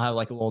out and I'll have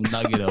like a little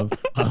nugget of.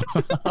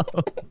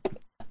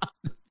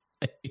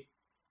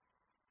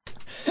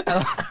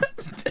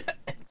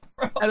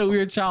 I had a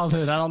weird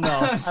childhood. I don't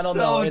know. I don't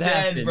know. It dead,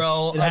 happened.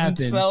 bro. I'm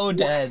so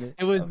dead.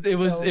 It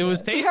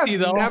was tasty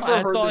though.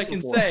 That's all I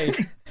can say.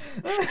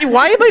 Hey,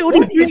 why am I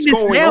only doing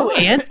this now,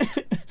 Ance?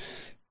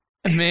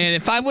 Man,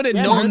 if I would have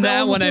known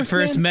that when I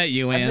first met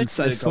you, Ance,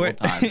 I swear.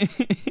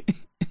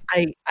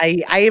 I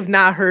have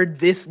not heard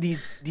these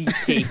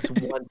takes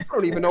once. I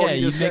don't even know what he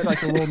you just make said.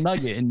 like a little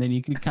nugget, and then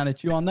you can kind of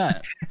chew on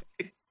that.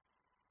 I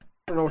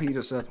don't know what he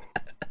just said.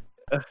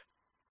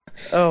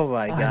 Oh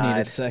my god! I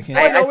need a second.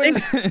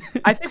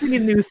 I think we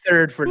need a new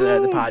third for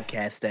the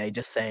podcast day.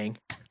 Just saying.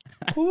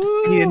 We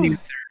need a new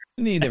third.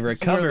 Need to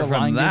recover the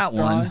from line that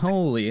gets one. drawn.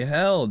 Holy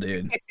hell,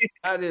 dude.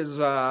 That is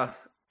Oh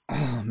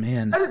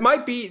man. that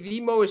might be the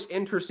most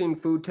interesting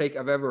food take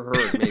I've ever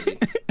heard, maybe.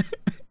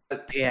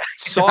 Yeah.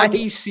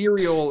 Soggy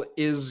cereal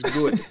is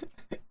good.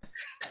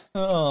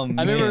 Oh man.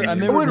 I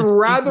remember would distinctly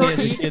rather as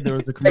a eat kid, there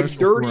was a Like commercial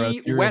for a dirty,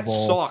 cereal wet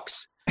bowl.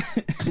 socks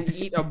and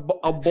eat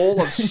a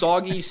bowl of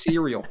soggy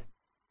cereal.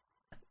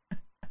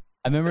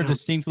 I remember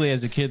distinctly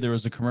as a kid, there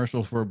was a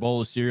commercial for a bowl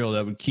of cereal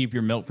that would keep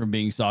your milk from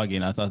being soggy,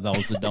 and I thought that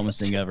was the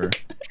dumbest thing ever.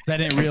 I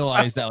didn't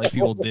realize that like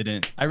people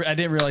didn't. I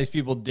didn't realize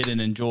people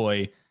didn't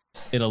enjoy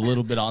it a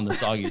little bit on the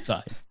soggy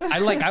side.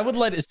 I would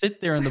let it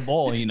sit there in the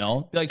bowl, you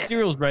know, be like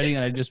cereal's ready,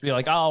 and I'd just be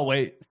like, oh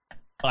wait,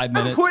 5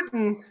 minutes.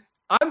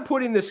 I'm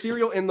putting the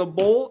cereal in the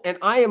bowl, and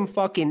I am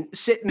fucking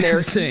sitting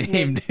there Same,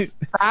 eating it dude.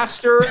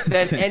 faster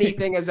than Same.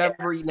 anything has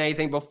ever eaten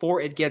anything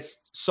before it gets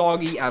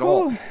soggy at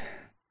all. Ooh.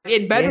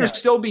 It better Yeah.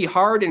 still be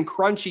hard and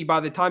crunchy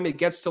by the time it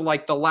gets to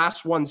like the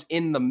last ones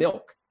in the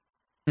milk.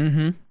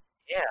 Mm-hmm.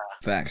 Yeah.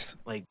 Facts.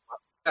 Like.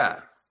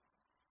 Yeah.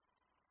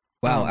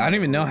 Wow, I don't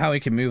even know how we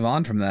can move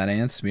on from that,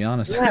 Ance, to be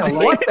honest. Yeah,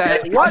 What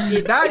that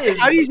is?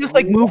 How do you just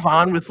like move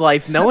on with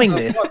life knowing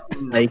this?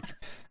 Like.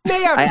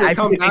 May have to I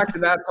come feel- back to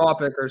that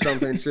topic or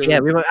something soon. Yeah,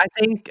 I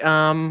think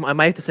I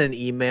might have to send an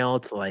email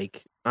to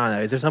like I don't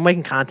know. Is there some way I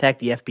can contact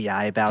the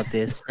FBI about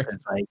this? 'Cause,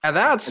 like, Yeah,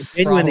 that's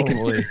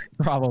genuinely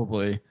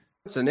Probably.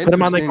 that's an put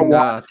them on like a interesting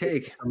watch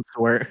take. of some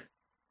sort.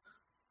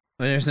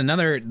 There's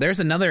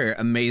another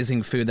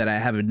amazing food that I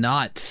have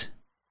not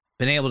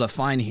been able to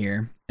find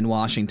here in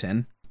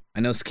Washington. I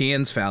know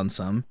Scann's found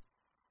some.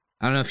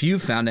 I don't know if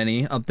you've found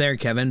any up there,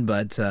 Kevin,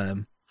 but I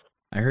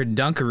heard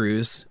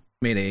Dunkaroos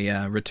made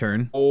a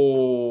return.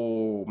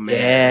 Oh man.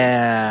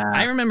 Yeah.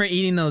 I remember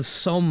eating those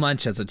so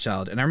much as a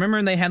child, and I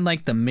remember they had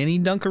like the mini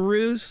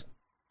Dunkaroos,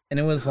 and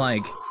it was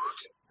like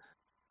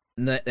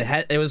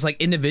it was like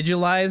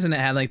individualized, and it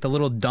had like the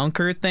little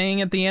dunker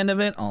thing at the end of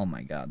it. Oh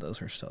my god, those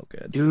were so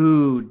good.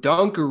 Dude,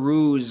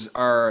 Dunkaroos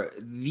are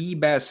the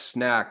best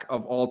snack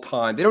of all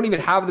time. They don't even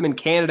have them in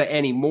Canada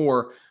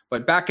anymore,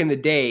 but back in the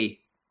day,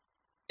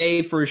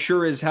 they for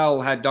sure as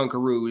hell had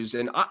Dunkaroos.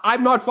 And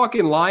I'm not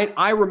fucking lying.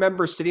 I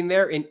remember sitting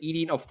there and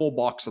eating a full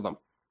box of them.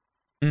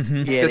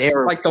 Mm-hmm. Yeah, they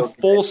were Like the so good.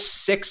 full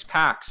 6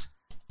 packs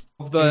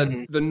of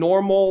the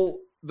normal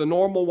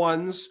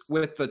ones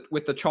with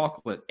the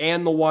chocolate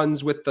and the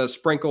ones with the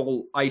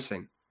sprinkle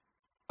icing.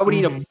 I would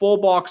eat a full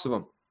box of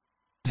them.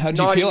 How'd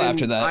you feel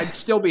after that? I'd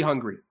still be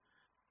hungry.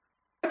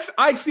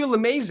 I'd feel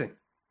amazing.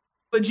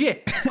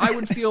 Legit. I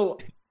would feel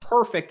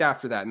perfect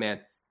after that,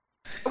 man.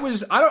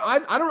 I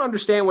don't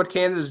understand what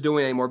Canada's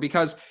doing anymore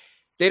because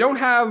they don't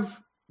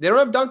have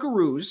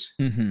Dunkaroos.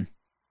 Mm-hmm.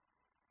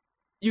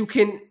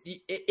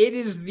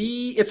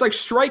 It's like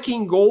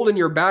striking gold in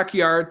your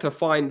backyard to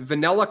find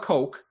vanilla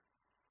Coke.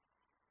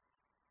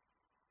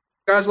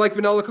 You guys like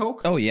vanilla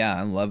Coke? Oh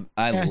yeah,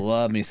 I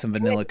love me some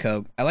vanilla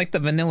Coke. I like the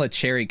vanilla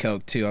cherry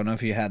Coke too. I don't know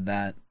if you had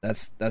that.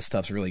 That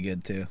stuff's really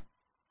good too.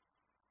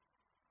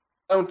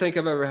 I don't think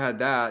I've ever had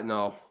that.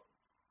 No.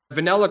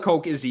 Vanilla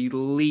Coke is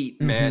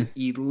elite, man.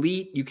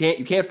 Elite. You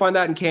can't find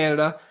that in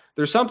Canada.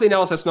 There's something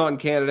else that's not in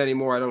Canada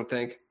anymore, I don't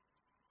think.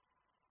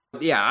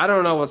 Yeah, I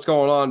don't know what's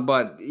going on,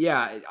 but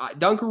yeah,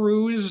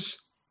 Dunkaroos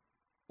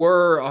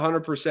were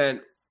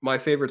 100% my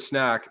favorite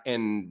snack,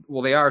 and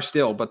well, they are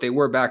still, but they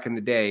were back in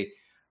the day.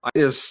 I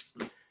just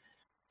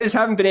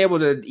haven't been able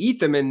to eat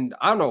them, and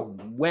I don't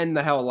know when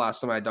the hell the last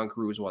time I had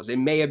Dunkaroos was. It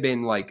may have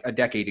been like a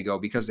decade ago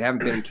because they haven't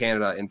been in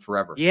Canada in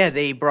forever. Yeah,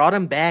 they brought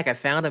them back. I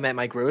found them at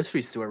my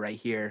grocery store right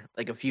here,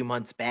 like a few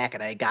months back,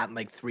 and I got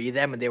like 3 of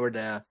them, and they were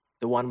the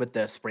one with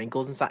the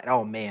sprinkles inside.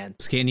 Oh man,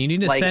 Scan, you need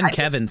to Like, send I-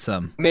 Kevin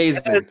some.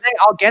 Amazing.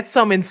 I'll get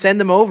some and send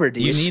them over,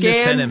 dude. You need to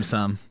Scan- send him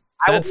some.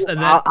 I'm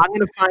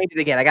gonna find it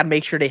again. I gotta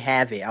make sure they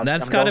have it.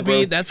 That's gotta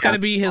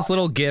be his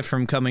little gift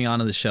from coming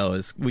onto the show.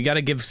 Is we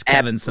gotta give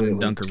Kevin some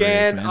Absolutely.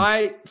 Dunkaroos,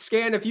 man.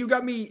 Scan, if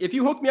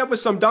you hook me up with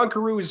some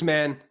Dunkaroos,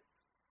 man,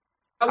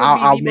 that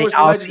I'll would be the most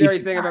I'll see legendary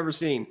if- thing I've ever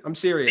seen. I'm They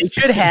serious.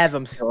 should have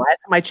them still. Last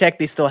time I checked,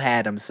 they still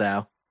had them.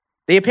 So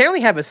they apparently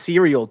have a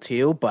cereal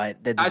too,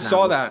 but that I does not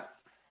saw look- that.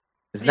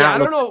 I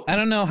don't know. I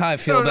don't know how I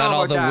feel about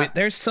all the.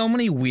 There's so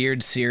many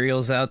weird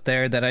cereals out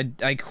there that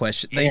I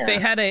question. Like they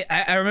had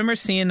I remember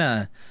seeing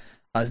a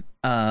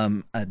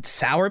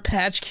Sour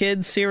Patch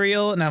Kids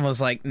cereal, and I was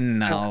like,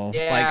 no,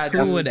 like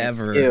who would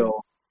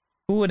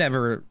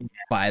ever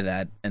buy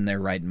that in their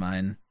right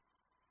mind?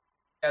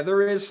 Yeah,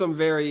 there is some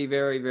very,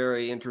 very,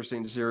 very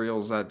interesting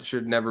cereals that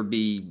should never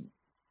be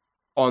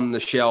on the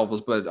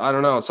shelves, but I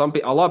don't know.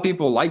 A lot of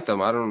people like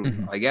them.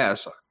 I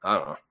guess I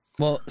don't know.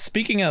 Well,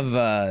 speaking of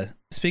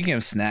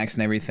snacks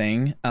and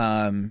everything,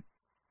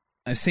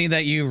 I see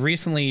that you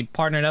recently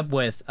partnered up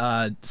with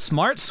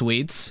Smart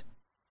Sweets.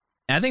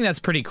 And I think that's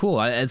pretty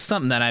cool. It's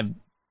something that I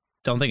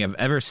don't think I've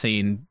ever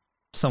seen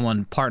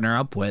someone partner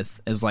up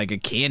with as like a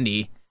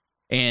candy.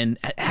 And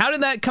how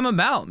did that come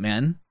about,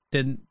 man?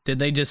 Did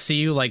they just see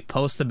you like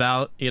post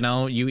about,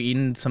 you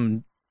eating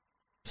some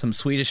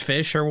Swedish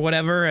fish or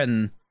whatever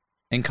and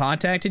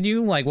contacted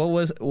you? Like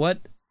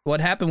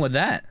what happened with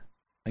that?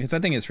 I guess I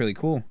think it's really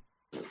cool.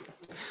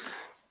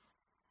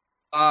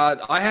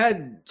 I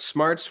had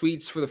Smart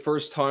Sweets for the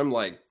first time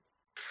like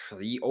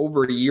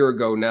over a year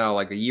ago now,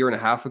 like a year and a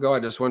half ago. I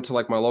just went to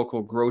like my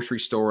local grocery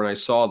store and I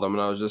saw them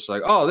and I was just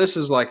like, oh, this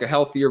is like a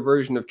healthier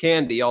version of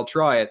candy. I'll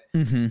try it.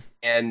 Mm-hmm.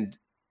 And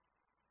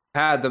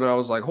had them and I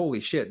was like, holy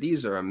shit,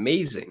 these are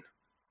amazing.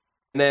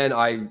 And then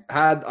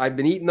I've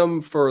been eating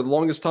them for the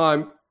longest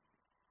time.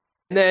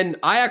 And then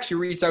I actually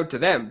reached out to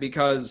them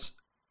because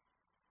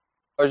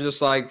I was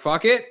just like,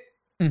 fuck it.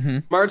 Mm-hmm.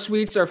 Smart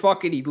Sweets are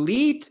fucking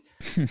elite.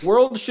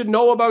 World should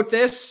know about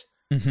this.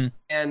 Mm-hmm.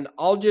 And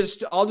I'll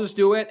just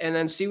do it and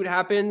then see what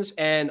happens.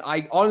 And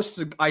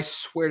I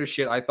swear to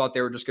shit, I thought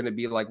they were just going to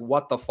be like,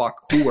 what the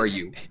fuck? Who are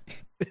you?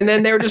 And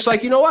then they were just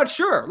like, you know what?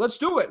 Sure, let's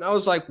do it. And I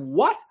was like,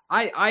 what?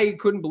 I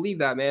couldn't believe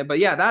that, man. But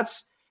yeah, that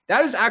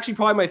is actually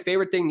probably my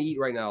favorite thing to eat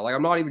right now. Like,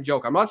 I'm not even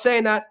joking. I'm not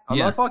saying that. I'm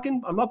not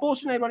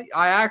bullshitting anybody.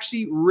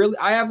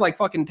 I have like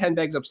fucking 10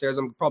 bags upstairs.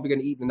 I'm probably going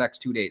to eat in the next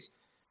 2 days.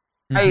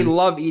 Mm-hmm. I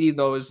love eating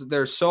those.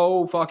 They're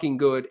so fucking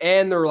good.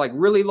 And they're like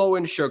really low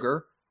in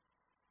sugar.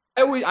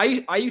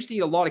 I used to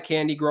eat a lot of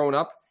candy growing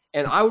up,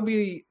 and I would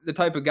be the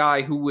type of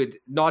guy who would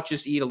not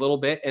just eat a little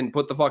bit and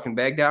put the fucking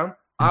bag down.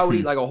 I would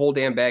eat like a whole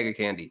damn bag of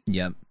candy.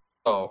 Yep.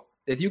 So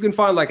if you can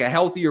find like a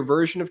healthier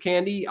version of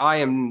candy,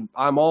 I'm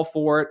all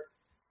for it.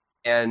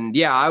 And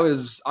yeah,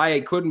 I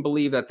couldn't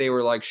believe that they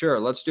were like, sure,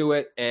 let's do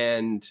it.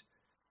 And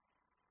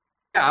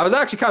yeah, I was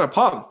actually kind of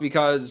pumped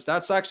because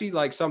that's actually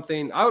like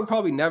something I would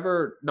probably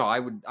never. No, I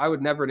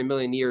would never in a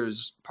million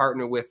years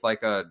partner with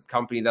like a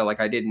company that like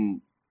I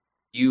didn't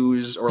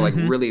use or like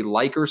really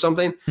like or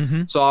something.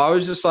 Mm-hmm. So I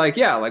was just like,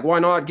 yeah, like why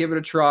not give it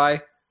a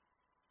try?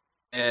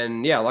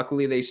 And yeah,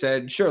 luckily they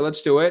said, sure,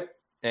 let's do it.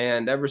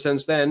 And ever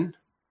since then,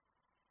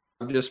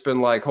 I've just been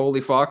like,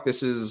 holy fuck,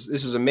 this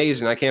is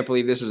amazing. I can't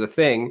believe this is a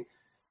thing.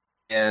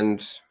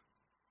 And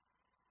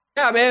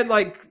yeah, man,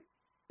 like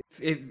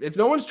if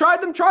no one's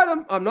tried them, try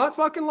them. I'm not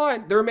fucking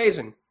lying. They're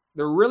amazing.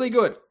 They're really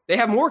good. They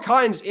have more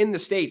kinds in the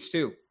States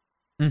too.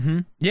 Mm-hmm.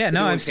 Yeah,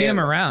 no, I've seen them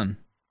around.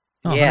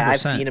 Oh, yeah, 100%. I've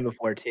seen them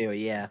before too.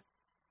 Yeah.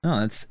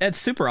 No, it's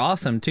super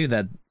awesome too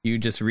that you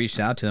just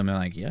reached out to them and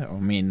like, yeah, I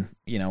mean,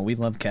 we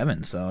love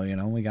Kevin, so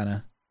we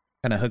gotta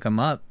hook him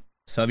up.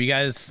 So if you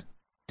guys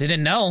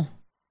didn't know,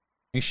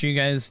 make sure you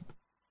guys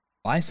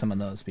buy some of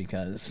those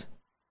because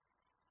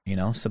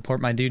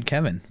support my dude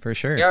Kevin for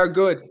sure. They are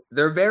good.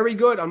 They're very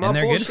good. I'm not. And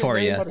they're bullshitting good for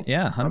anybody. You.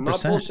 Yeah, 100%. I'm not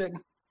bullshitting.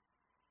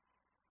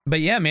 But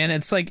yeah, man,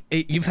 it's like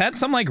you've had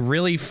some like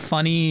really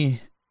funny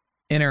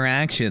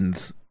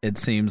interactions. It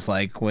seems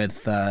like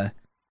with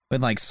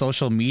like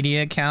social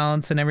media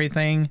accounts and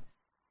everything.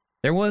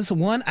 There was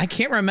one, I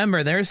can't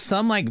remember. There's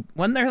some like,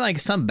 wasn't there like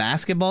some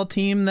basketball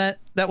team that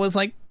was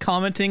like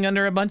commenting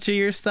under a bunch of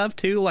your stuff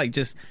too? Like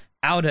just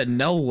out of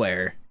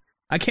nowhere.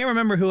 I can't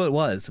remember who it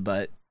was,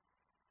 but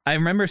I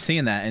remember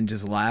seeing that and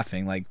just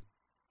laughing like,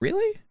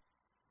 really?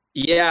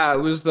 Yeah, it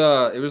was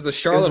the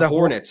Charlotte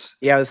Hornets.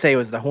 Yeah, I would say it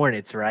was the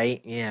Hornets,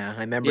 right? Yeah,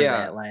 I remember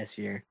that last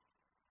year.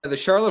 The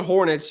Charlotte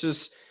Hornets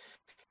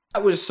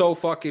that was so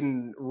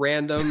fucking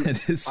random.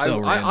 It is so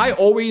random.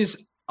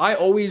 I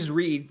always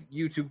read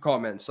YouTube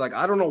comments. Like,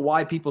 I don't know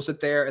why people sit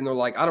there and they're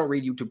like, I don't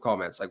read YouTube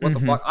comments. Like, what the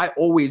fuck? I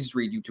always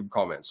read YouTube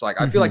comments.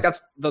 Like, I feel like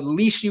that's the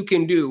least you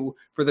can do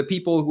for the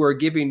people who are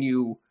giving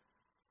you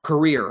a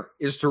career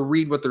is to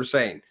read what they're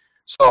saying.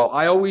 So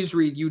I always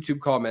read YouTube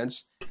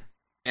comments.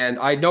 And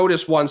I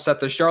noticed once that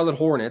the Charlotte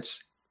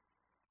Hornets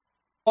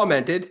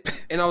commented,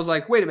 and I was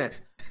like, wait a minute.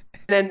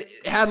 And then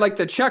it had like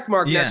the check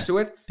mark next to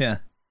it. Yeah.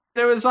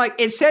 And it was like,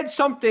 it said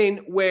something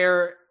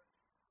where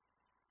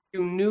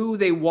you knew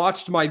they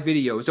watched my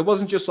videos. It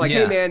wasn't just like,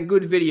 hey man,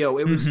 good video.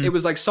 It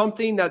was like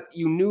something that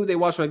you knew they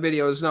watched my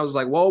videos. And I was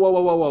like,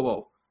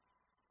 whoa.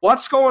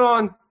 What's going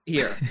on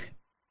here?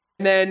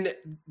 And then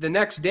the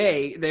next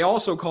day they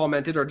also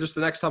commented, or just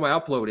the next time I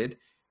uploaded.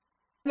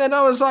 And then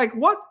I was like,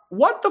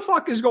 what the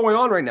fuck is going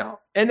on right now?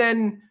 And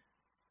then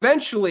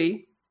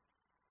eventually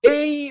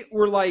they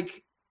were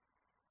like,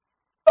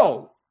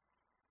 oh,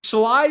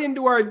 slide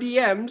into our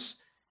DMs.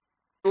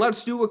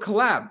 Let's do a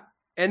collab.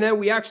 And then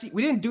we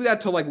didn't do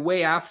that till like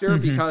way after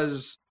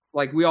because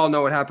like we all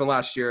know what happened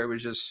last year.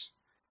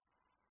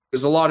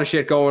 There's a lot of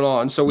shit going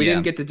on. So we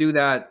didn't get to do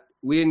that.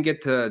 We didn't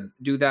get to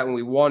do that when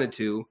we wanted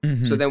to.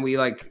 So then we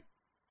like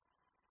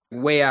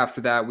way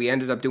after that, we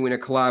ended up doing a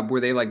collab where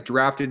they like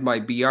drafted my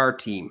BR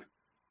team.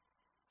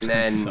 And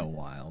then so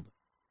wild.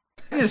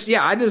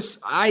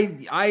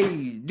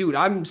 dude,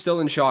 I'm still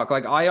in shock.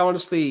 Like I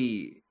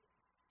honestly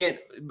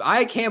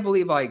I can't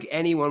believe like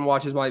anyone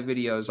watches my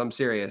videos. I'm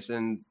serious.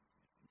 And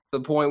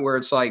the point where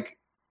it's like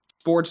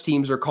sports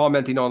teams are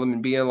commenting on them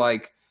and being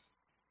like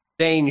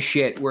saying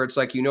shit where it's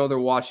like, they're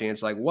watching.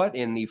 It's like, what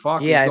in the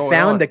fuck is going on? I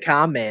found the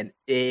comment.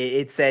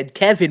 It said,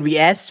 Kevin, we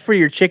asked for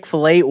your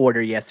Chick-fil-A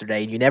order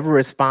yesterday and you never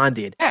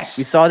responded. Yes.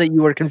 We saw that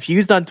you were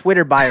confused on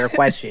Twitter by our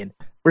question.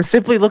 We're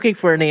simply looking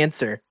for an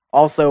answer.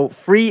 Also,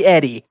 free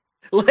Eddie.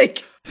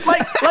 Like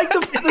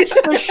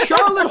the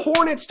Charlotte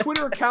Hornets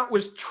Twitter account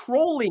was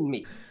trolling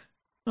me.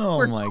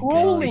 Oh my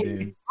god,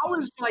 dude. I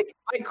was like,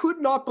 I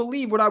could not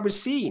believe what I was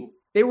seeing.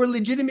 They were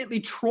legitimately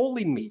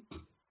trolling me.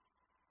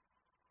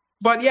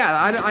 But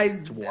yeah,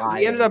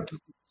 we ended up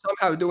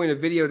somehow doing a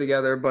video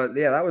together. But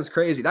yeah, that was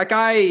crazy. That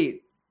guy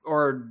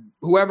or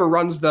whoever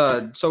runs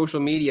the social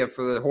media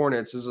for the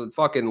Hornets is a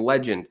fucking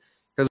legend.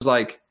 Because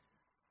like,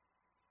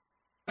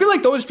 I feel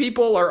like those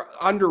people are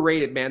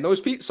underrated, man.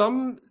 Those people,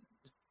 some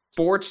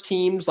sports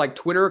teams like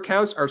Twitter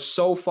accounts are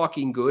so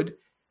fucking good.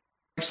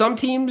 Like some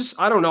teams,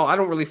 I don't know. I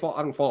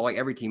don't follow like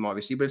every team,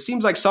 obviously, but it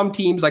seems like some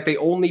teams like they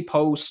only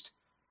post,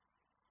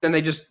 then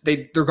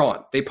they're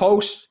gone. They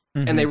post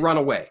and they run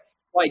away.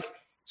 Like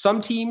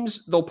some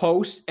teams, they'll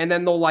post and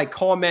then they'll like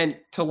comment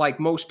to like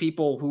most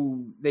people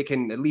who they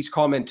can at least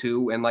comment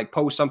to and like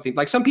post something.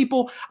 Like some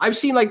people I've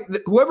seen like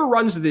whoever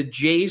runs the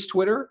Jays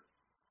Twitter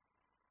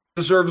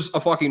deserves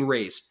a fucking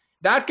raise.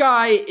 That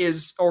guy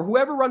is, or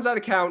whoever runs that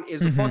account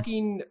is a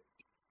fucking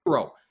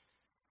hero.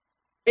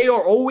 They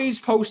are always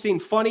posting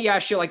funny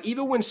ass shit. Like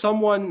even when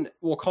someone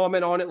will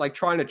comment on it, like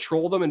trying to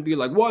troll them and be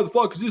like, "Why the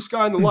fuck is this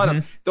guy in the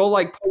lineup?" They'll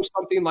like post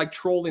something like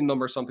trolling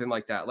them or something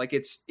like that. Like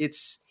it's.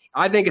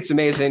 I think it's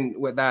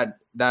amazing with that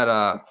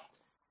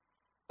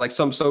like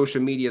some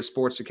social media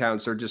sports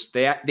accounts are just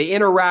they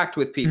interact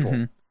with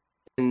people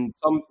and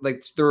some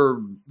like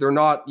they're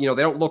not they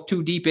don't look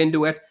too deep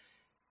into it.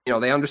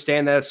 They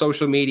understand that it's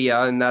social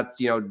media and that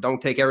don't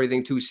take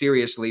everything too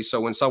seriously. So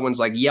when someone's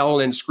like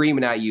yelling and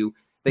screaming at you,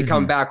 they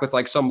come back with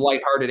like some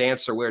lighthearted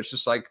answer where it's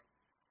just like,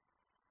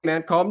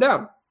 man, calm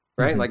down,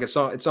 right? Like it's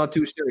not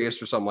too serious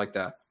or something like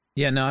that.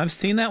 Yeah, no, I've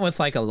seen that with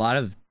like a lot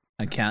of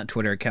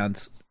Twitter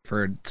accounts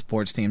for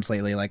sports teams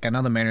lately. Like I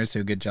know the Mariners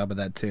do a good job of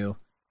that too.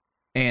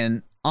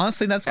 And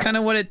honestly, that's kind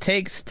of what it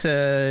takes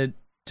to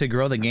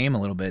grow the game a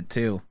little bit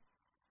too.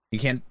 You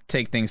can't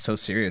take things so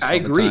serious all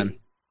the time.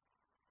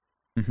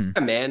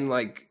 Yeah, man,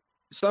 like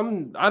I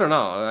don't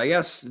know. I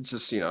guess it's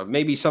just,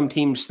 maybe some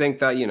teams think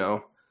that,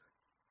 like,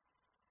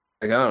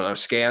 I don't know,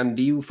 Scann,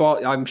 do you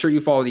follow? I'm sure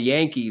you follow the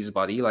Yankees,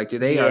 buddy. Like, are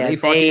they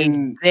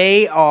fucking?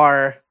 They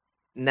are.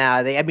 Nah,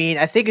 I mean,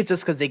 I think it's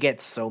just because they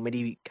get so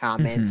many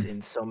comments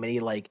and so many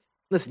like.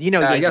 Listen,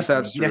 I guess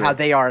that's true. You know how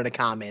they are in the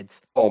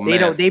comments. Oh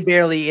man, they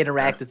barely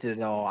interact with it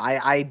at all.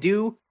 I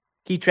do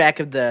keep track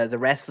of the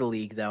rest of the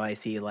league though. I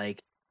see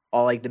like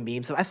all like the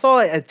memes. I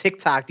saw a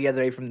TikTok the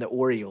other day from the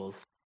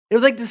Orioles. It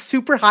was like this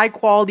super high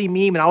quality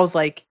meme, and I was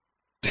like,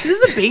 "This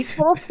is a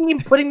baseball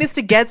team putting this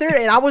together,"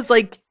 and I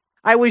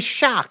was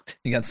shocked.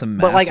 You got some,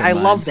 but like I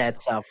love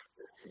that stuff.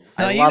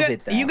 No, I love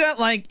it. Though. You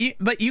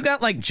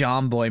got like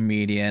John Boy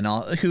Media and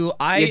all.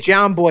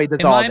 John Boy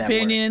does all that. In my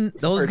opinion,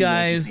 those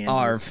guys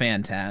are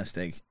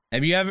fantastic.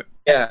 Have you ever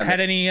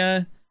had any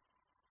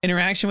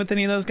interaction with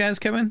any of those guys,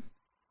 Kevin?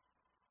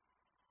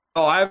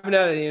 Oh, I haven't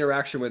had any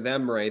interaction with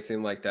them or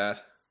anything like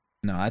that.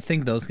 No, I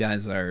think those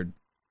guys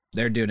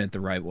they're doing it the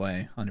right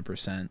way,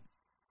 100%.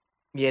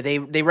 Yeah,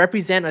 they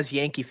represent us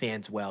Yankee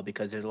fans well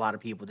because there's a lot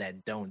of people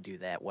that don't do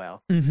that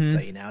well. So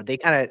they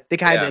kind of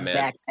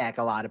backpack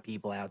a lot of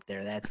people out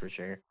there. That's for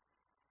sure.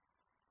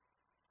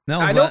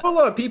 No, I know a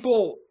lot of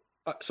people.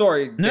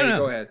 Sorry, no,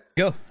 go ahead.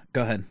 Go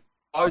ahead.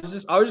 I was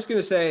just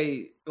gonna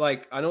say,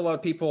 like, I know a lot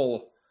of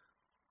people.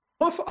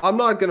 I'm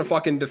not gonna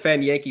fucking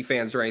defend Yankee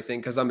fans or anything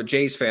because I'm a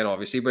Jays fan,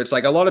 obviously. But it's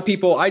like a lot of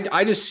people.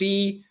 I just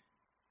see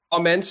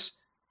comments.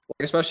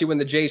 Like, especially when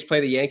the Jays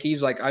play the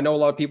Yankees, like I know a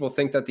lot of people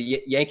think that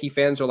the Yankee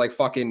fans are like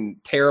fucking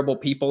terrible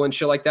people and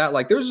shit like that.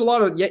 Like there's a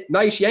lot of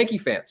nice Yankee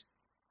fans.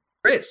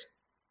 There is.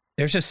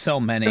 There's just so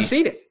many. I've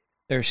seen it.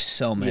 There's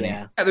so many.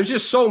 Yeah, there's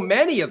just so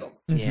many of them.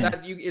 That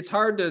it's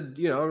hard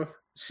to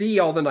see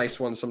all the nice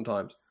ones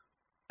sometimes.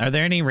 Are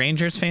there any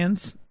Rangers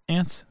fans,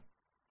 Ance?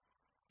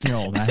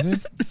 No,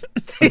 imagine.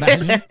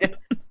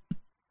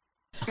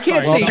 I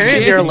can't say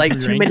there are like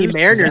too many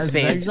Mariners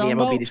fans in the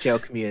MLB the Show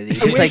community.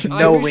 There's like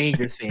no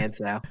Rangers fans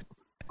now.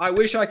 I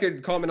wish I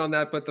could comment on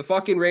that, but the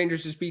fucking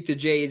Rangers just beat the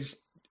Jays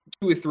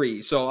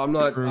 2-3, so I'm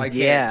not. I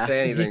can't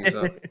say anything.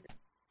 So.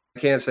 I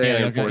can't say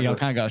anything. Y'all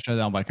kind of got shut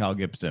down by Kyle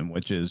Gibson,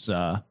 which is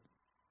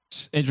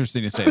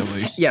interesting to say the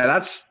least. Yeah,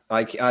 that's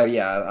like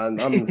I'm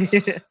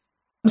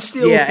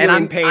still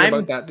feeling pain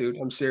about that dude.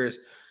 I'm serious.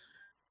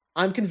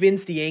 I'm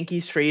convinced the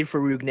Yankees trade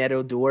for Rougned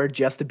Odor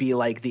just to be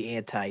like the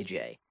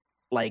anti-J.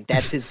 Like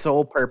that's his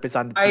sole purpose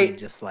on the team.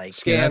 Just like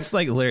Scann. Yeah, that's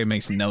like literally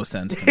makes no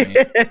sense to me.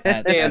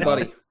 Scann,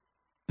 buddy.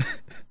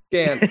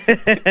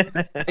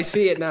 Scann. I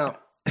see it now.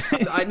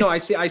 I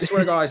see. I swear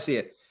to God, I see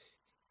it.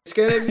 It's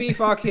gonna be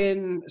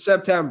fucking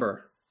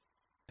September.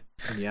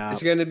 Yeah.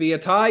 It's gonna be a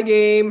tie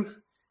game.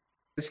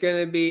 It's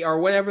gonna be, or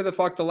whenever the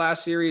fuck the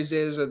last series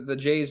is of the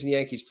Jays and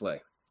Yankees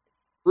play.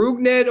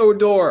 Rougned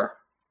Odor,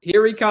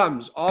 here he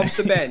comes off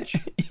the bench.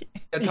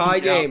 A tie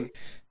game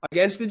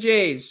against the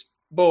Jays.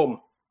 Boom.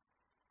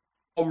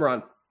 Home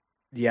run.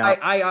 Yeah.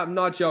 I'm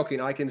not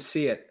joking. I can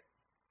see it.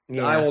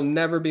 Yeah. I will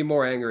never be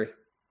more angry.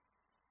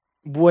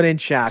 Wouldn't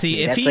shock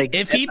me. See,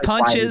 if he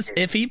punches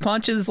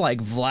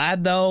like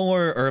Vlad though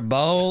or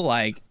Bo,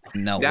 like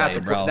no way,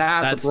 bro.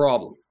 That's a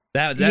problem.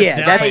 That's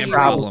definitely a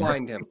problem. We'll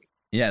find him.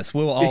 Yes,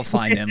 we'll all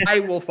find him.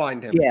 I will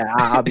find him. Yeah,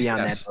 I'll be on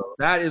that boat.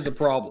 That is a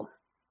problem.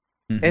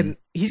 Mm-hmm. And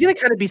he's gonna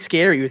kind of be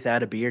scary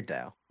without a beard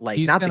though. Like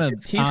he's gonna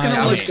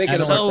look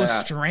so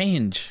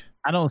strange.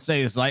 I don't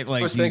say it's like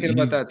I was thinking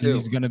about that too.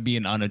 He's gonna be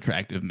an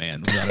unattractive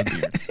man without a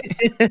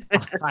beard.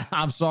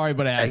 I'm sorry,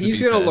 but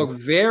he's gonna look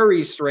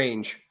very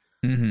strange.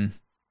 Mm-hmm.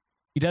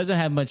 He doesn't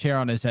have much hair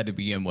on his head to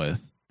begin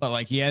with, but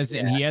like he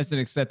hasn't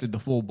accepted the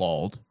full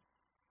bald.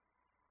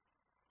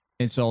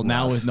 And so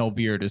now with no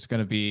beard, it's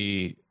gonna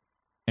be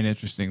an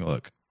interesting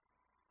look.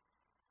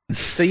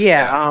 So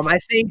yeah, I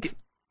think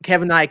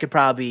Kevin and I could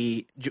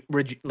probably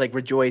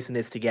rejoice in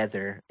this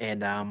together.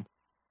 And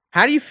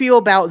how do you feel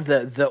about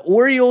the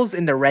Orioles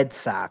and the Red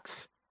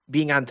Sox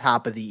being on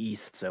top of the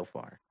East so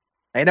far?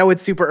 I know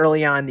it's super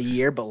early on in the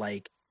year, but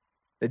like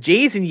the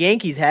Jays and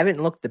Yankees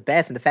haven't looked the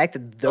best, and the fact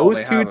that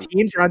those two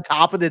teams are on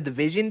top of the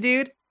division,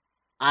 dude,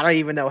 I don't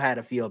even know how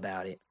to feel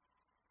about it.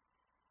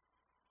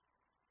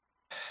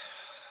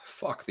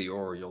 Fuck the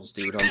Orioles,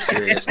 dude. I'm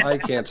serious. I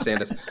can't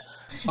stand it.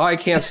 I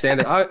can't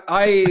stand it.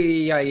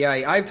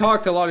 I've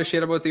talked a lot of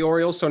shit about the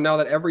Orioles, so now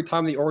that every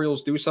time the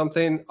Orioles do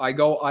something, I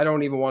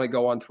don't even want to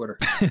go on Twitter.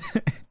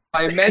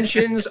 My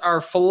mentions are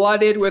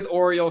flooded with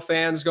Oriole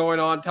fans going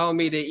on, telling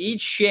me to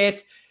eat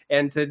shit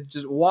and to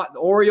just what the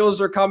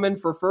Orioles are coming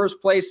for first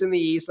place in the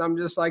East. I'm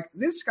just like,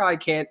 this guy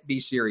can't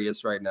be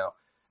serious right now.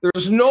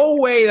 There's no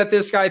way that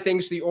this guy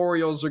thinks the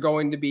Orioles are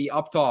going to be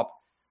up top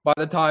by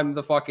the time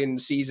the fucking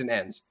season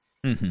ends.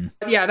 Mm-hmm.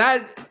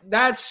 Yeah,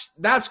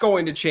 that's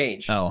going to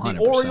change. Oh, 100%.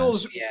 The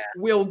Orioles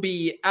will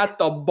be at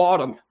the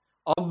bottom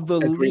of the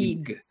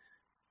league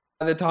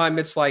by the time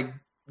it's like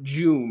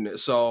June.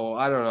 So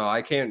I don't know.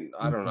 I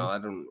don't know. I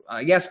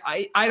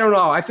don't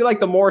know. I feel like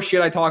the more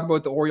shit I talk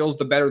about the Orioles,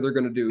 the better they're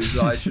going to do.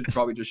 So I should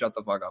probably just shut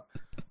the fuck up.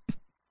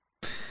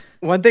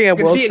 One thing I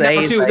will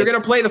say is they're going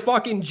to play the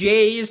fucking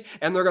Jays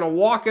and they're going to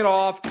walk it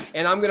off,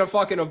 and I'm going to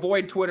fucking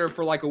avoid Twitter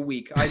for like a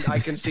week. I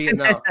can see it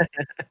now.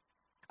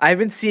 I've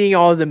been seeing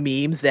all the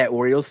memes that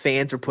Orioles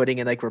fans were putting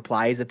in like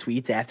replies of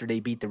tweets after they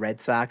beat the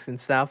Red Sox and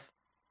stuff.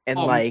 And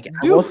I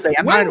will say,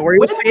 I'm not an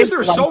Orioles fan. When was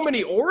there so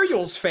many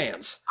Orioles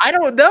fans? I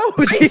don't know,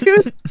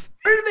 dude.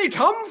 Where did they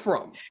come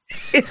from?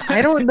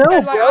 I don't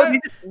know.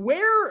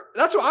 Where?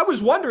 That's what I was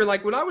wondering.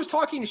 Like when I was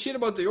talking shit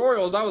about the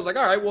Orioles, I was like,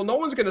 all right, well, no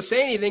one's going to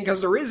say anything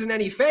because there isn't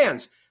any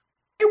fans.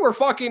 They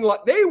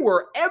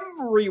were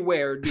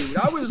everywhere, dude.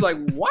 I was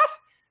like, what?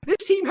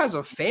 This team has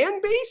a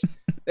fan base?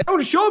 They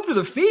don't show up to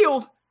the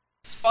field.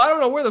 I don't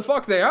know where the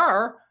fuck they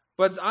are,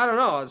 but I don't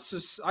know. It's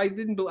just I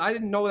didn't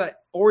know that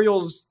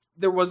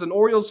there was an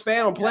Orioles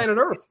fan on planet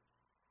Earth.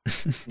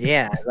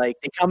 Yeah, like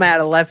they come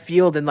out of left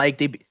field and like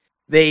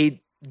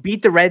they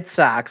beat the Red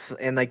Sox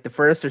in like the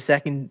first or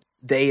second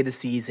day of the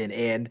season,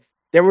 and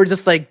there were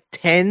just like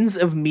tens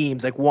of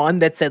memes. Like one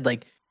that said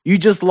like you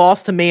just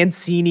lost to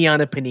Mancini on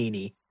a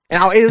panini,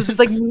 and it was just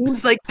like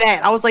memes like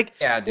that. I was like,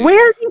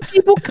 where are these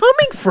people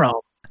coming from?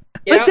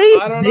 Yeah, like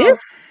I don't know.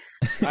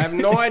 I have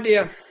no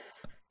idea.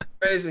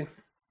 Crazy,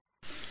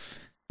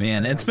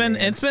 man. It's been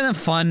a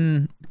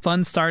fun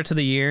start to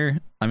the year.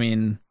 I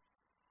mean,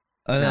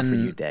 not for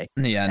you, Day.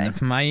 Yeah,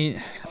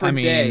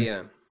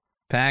 Day,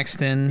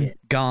 Paxton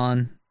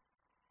gone,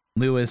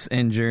 Lewis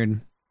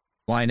injured,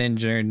 White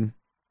injured,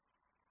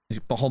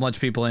 a whole bunch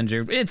of people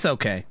injured. It's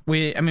okay.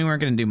 We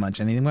weren't gonna do much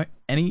anyway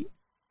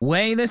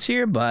this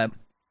year, but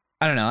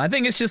I don't know. I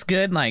think it's just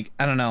good. Like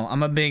I don't know.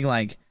 I'm a big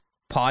like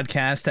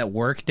podcast at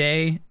work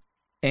day,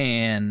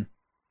 and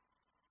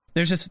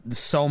there's just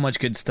so much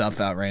good stuff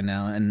out right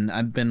now, and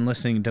I've been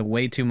listening to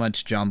way too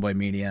much John Boy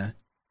Media.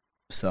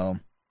 So,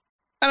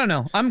 I don't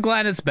know. I'm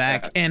glad it's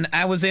back, and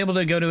I was able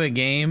to go to a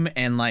game,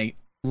 and like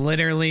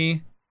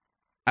literally,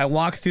 I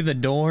walked through the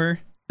door,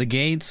 the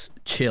gates,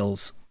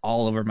 chills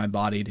all over my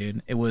body,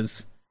 dude. It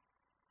was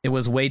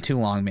way too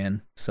long,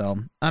 man. So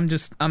I'm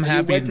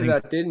happy. You went to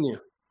that, didn't you?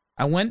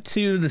 I went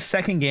to the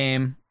second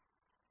game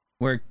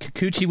where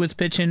Kikuchi was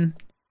pitching.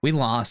 We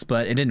lost,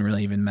 but it didn't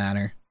really even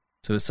matter.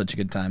 So it was such a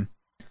good time.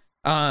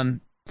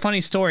 Funny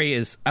story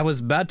is I was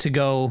about to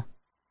go.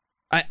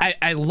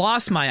 I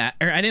lost I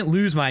didn't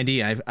lose my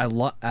ID.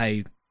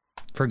 I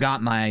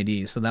forgot my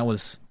ID. So that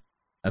was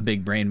a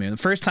big brain move. The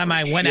first time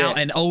I went out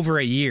in over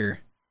a year.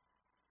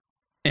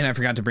 And I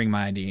forgot to bring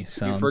my ID.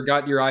 So you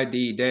forgot your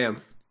ID.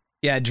 Damn.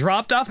 Yeah,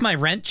 dropped off my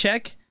rent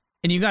check,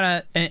 and you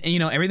gotta, and, you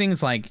know,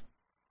 everything's like,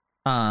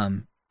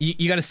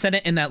 you gotta set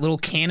it in that little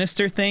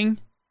canister thing.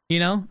 You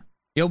know,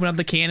 you open up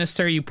the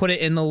canister, you put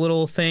it in the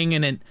little thing,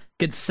 and it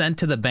gets sent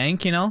to the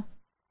bank. You know,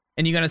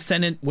 and you gotta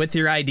send it with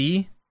your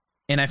ID.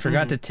 And I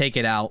forgot to take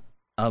it out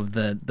of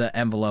the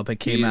envelope it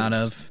came out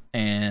of,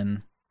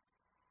 and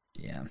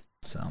yeah,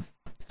 so.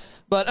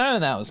 But other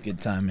than that, it was a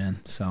good time, man.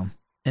 So,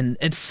 and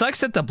it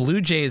sucks that the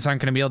Blue Jays aren't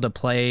going to be able to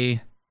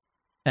play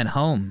at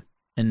home,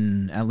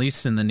 at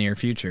least in the near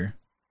future.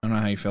 I don't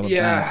know how you feel about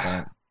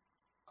that.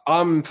 But.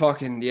 I'm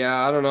fucking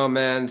I don't know,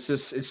 man. It's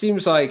just it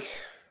seems like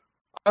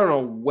I don't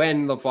know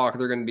when the fuck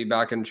they're going to be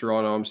back in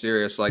Toronto. I'm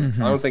serious. Like I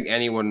don't think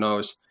anyone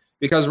knows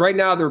because right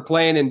now they're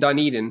playing in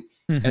Dunedin,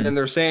 and then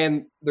they're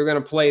saying they're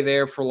going to play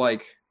there for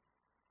like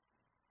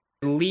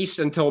at least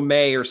until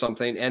May or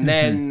something. And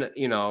then,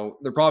 you know,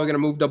 they're probably going to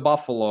move to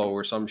Buffalo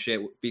or some shit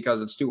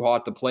because it's too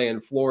hot to play in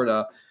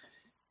Florida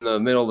in the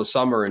middle of the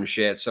summer and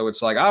shit. So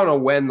it's like, I don't know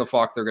when the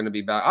fuck they're going to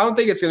be back. I don't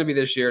think it's going to be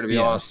this year, to be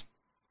honest.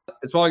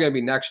 It's probably going to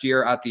be next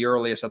year at the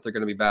earliest that they're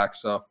going to be back.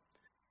 So.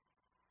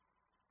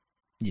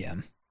 Yeah.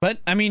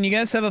 But, I mean, you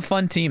guys have a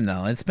fun team,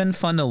 though. It's been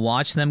fun to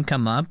watch them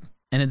come up.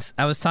 And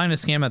I was talking to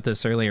Scann about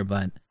this earlier,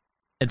 but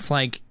it's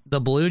like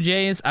the Blue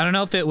Jays, I don't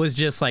know if it was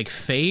just like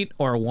fate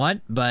or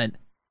what, but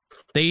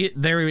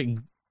their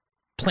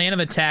plan of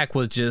attack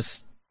was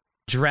just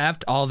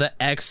draft all the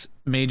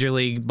ex-Major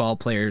League ball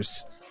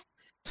players'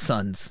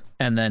 sons,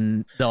 and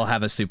then they'll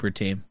have a super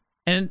team.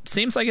 And it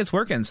seems like it's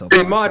working so far.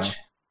 Pretty much. So.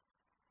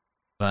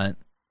 But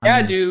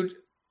dude.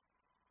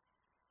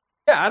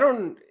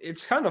 Yeah,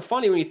 it's kind of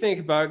funny when you think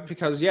about it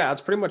because, yeah,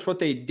 it's pretty much what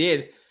they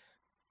did.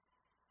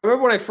 I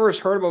remember when I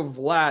first heard about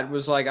Vlad,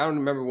 was like, I don't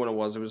remember when it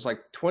was. It was like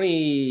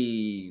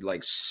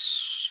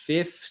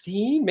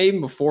 2015, maybe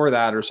before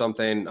that or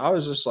something. I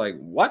was just like,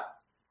 what?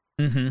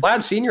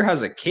 Vlad Sr.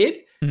 has a kid?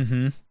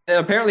 And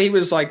apparently he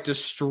was like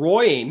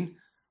destroying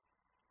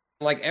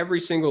like every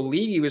single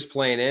league he was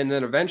playing in. And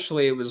then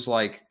eventually it was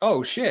like,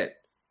 oh shit,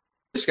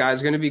 this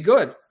guy's going to be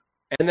good.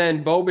 And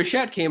then Bo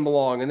Bichette came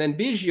along, and then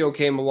Biggio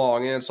came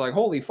along, and it's like,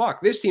 holy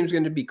fuck, this team's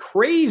going to be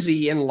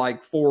crazy in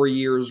like 4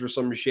 years or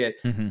some shit.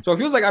 So it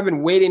feels like I've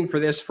been waiting for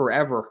this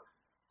forever.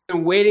 I've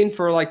been waiting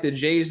for like the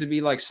Jays to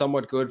be like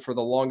somewhat good for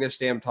the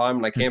longest damn time,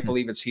 and I can't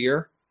believe it's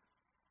here.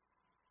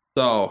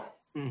 So,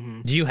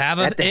 do you have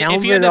at the helm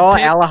of it all,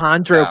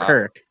 Alejandro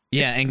Kirk?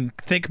 Yeah, and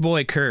thick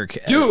boy Kirk,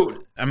 dude.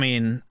 I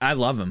mean, I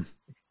love him.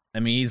 I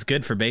mean, he's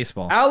good for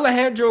baseball.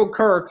 Alejandro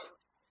Kirk,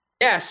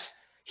 yes.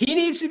 He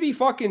needs to be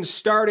fucking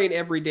starting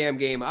every damn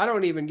game. I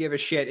don't even give a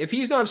shit. If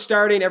he's not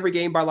starting every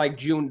game by like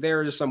June,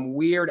 there's some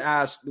weird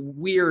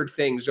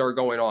things are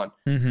going on.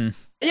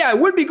 Yeah, it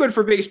would be good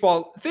for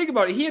baseball. Think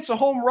about it. He hits a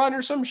home run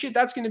or some shit.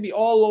 That's going to be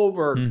all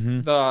over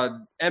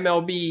the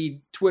MLB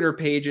Twitter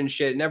page and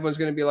shit. And everyone's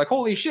going to be like,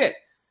 holy shit,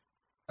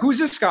 who's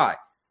this guy?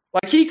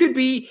 Like he could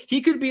be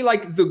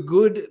like the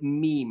good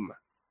meme.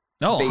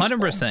 Oh,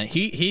 100%.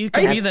 He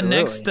could be the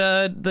next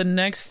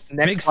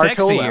big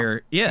sexy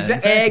or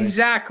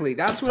exactly.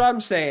 That's what I'm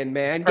saying,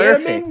 man.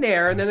 Get him in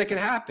there, and then it can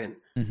happen.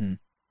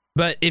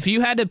 But if you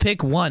had to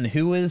pick one,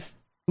 who's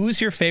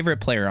your favorite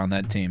player on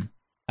that team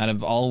out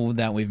of all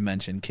that we've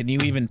mentioned? Can you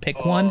even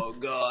pick one? Oh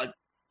God,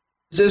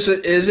 is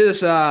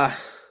this a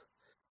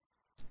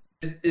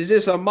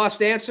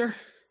must answer?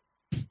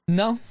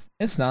 No,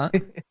 it's not.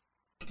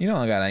 You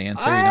don't gotta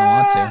answer. You don't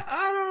want to.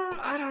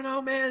 I don't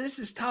know, man. This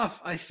is tough.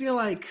 I feel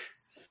like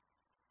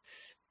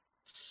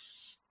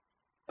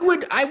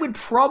I would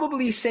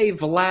probably say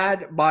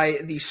Vlad by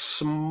the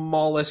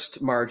smallest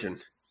margin.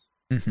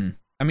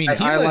 I mean,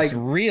 he looks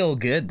real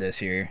good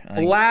this year.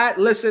 Vlad,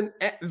 listen,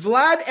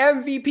 Vlad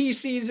MVP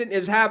season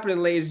is happening,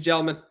 ladies and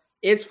gentlemen.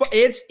 It's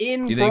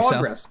in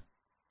progress. So?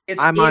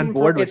 I'm on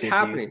board with it. It's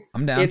happening.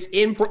 I'm down. It's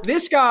in.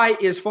 This guy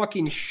is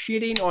fucking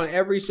shitting on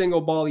every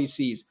single ball he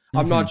sees.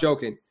 I'm not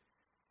joking.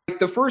 Like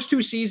the first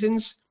two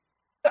seasons,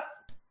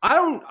 I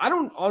don't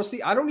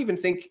honestly, I don't even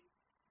think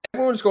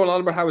everyone's going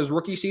on about how his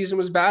rookie season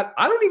was bad.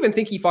 I don't even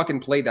think he fucking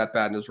played that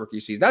bad in his rookie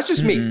season. That's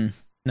just me.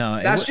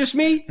 No, that's just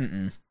me.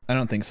 I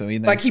don't think so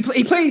either. Like he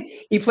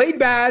played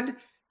bad.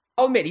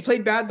 I'll admit he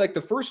played bad. Like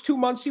the first 2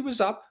 months he was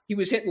up, he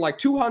was hitting like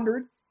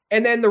 200,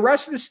 and then the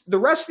rest of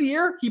the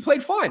year he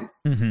played fine.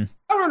 I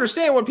don't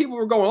understand what people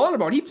were going on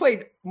about. He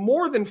played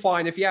more than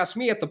fine, if you ask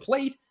me, at the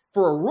plate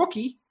for a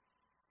rookie.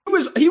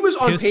 He was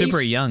on pace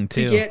super young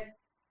too.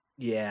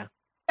 Yeah,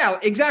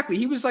 exactly.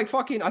 He was like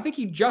fucking. I think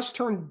he just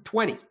turned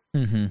 20.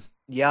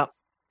 Yep.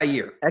 A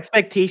year.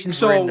 Expectations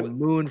were in the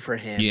moon for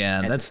him.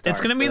 Yeah,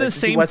 it's gonna be the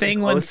same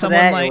thing when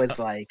someone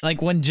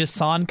like when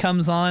Jason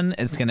comes on.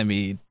 It's gonna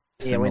be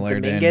similar.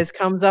 When Dominguez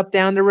comes up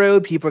down the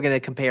road, people are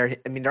gonna compare.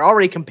 I mean, they're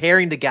already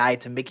comparing the guy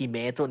to Mickey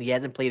Mantle, and he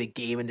hasn't played a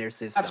game in their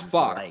system. That's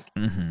fucked.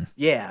 So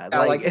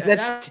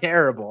that's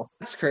terrible.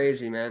 That's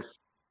crazy, man.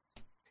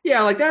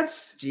 Yeah, like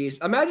that's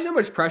jeez. Imagine how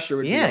much pressure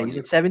would be on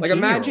you. 17. Like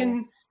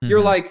imagine you're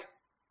like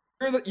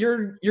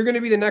you're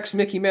gonna be the next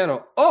Mickey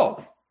Mantle.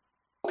 Oh,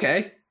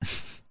 okay.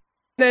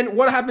 Then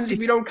what happens if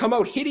you don't come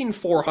out hitting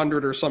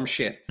 400 or some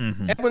shit?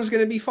 Everyone's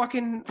going to be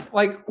fucking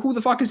like, who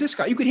the fuck is this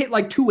guy? You could hit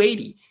like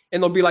 280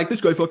 and they'll be like,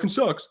 this guy fucking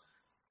sucks.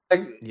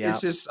 Like,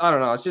 it's just, I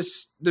don't know. It's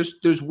just,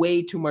 there's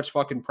way too much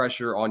fucking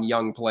pressure on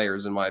young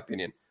players, in my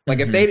opinion. Like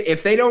if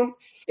they don't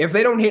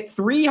hit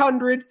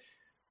 300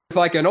 with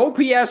like an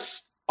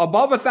OPS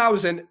above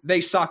 1,000,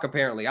 they suck.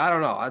 Apparently, I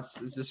don't know.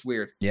 It's just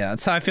weird. Yeah,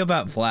 that's how I feel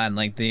about Vlad.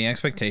 Like the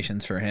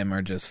expectations for him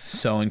are just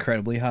so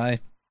incredibly high,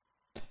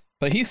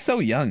 but he's so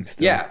young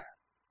still. Yeah,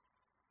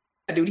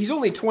 dude, he's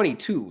only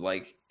 22.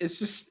 Like, it's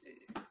just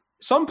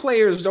some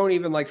players don't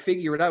even like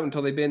figure it out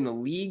until they've been in the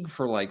league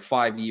for like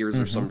 5 years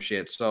or some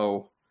shit.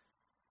 So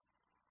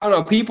I don't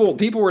know.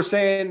 People were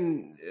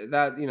saying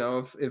that, you know,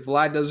 if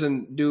Vlad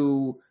doesn't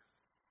do,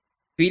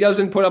 if he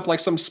doesn't put up like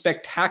some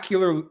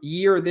spectacular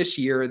year this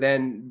year,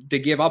 then to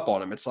give up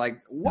on him. It's like,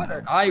 what?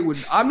 No.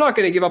 I'm not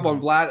going to give up on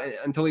Vlad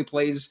until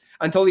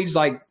he's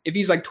like, if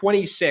he's like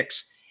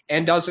 26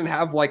 and doesn't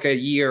have like a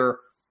year.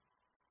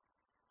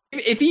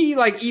 If he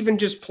like even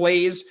just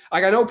plays,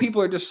 like I know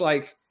people are just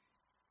like,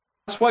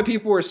 that's why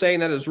people were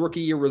saying that his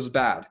rookie year was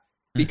bad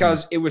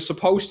because it was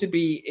supposed to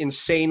be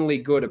insanely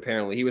good.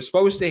 Apparently he was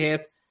supposed to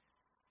hit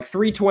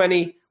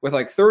 320 with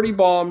like 30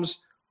 bombs,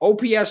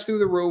 OPS through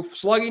the roof,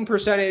 slugging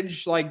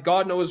percentage, like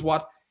God knows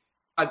what.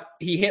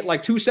 He hit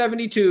like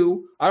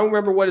 272. I don't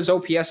remember what his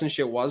OPS and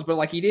shit was, but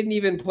like he didn't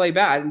even play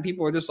bad. And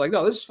people were just like,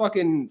 no, this is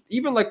fucking,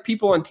 even like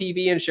people on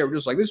TV and shit were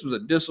just like, this was a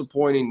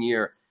disappointing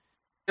year.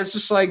 It's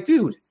just like,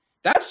 dude,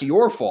 that's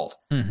your fault.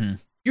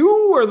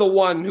 You were the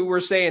one who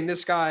were saying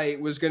this guy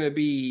was going to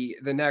be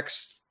the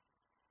next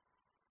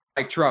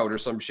like Trout or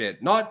some shit.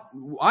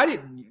 I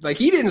didn't, like,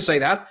 he didn't say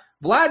that.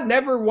 Vlad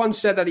never once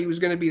said that he was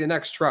going to be the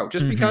next Trout.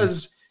 Just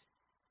because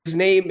his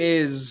name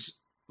is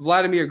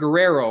Vladimir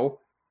Guerrero,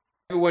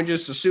 everyone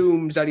just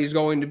assumes that he's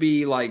going to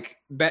be like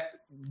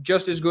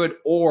just as good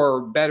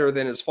or better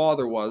than his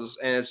father was.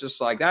 And it's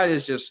just like, that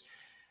is just,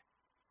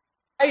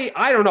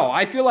 I don't know.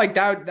 I feel like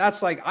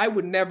that's like, I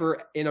would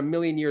never in a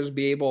million years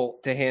be able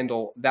to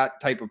handle that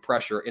type of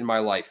pressure in my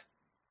life.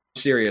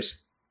 I'm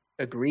serious.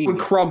 Agreed. Would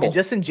crumble. And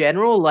just in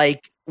general,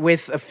 like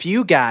with a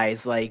few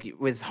guys, like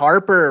with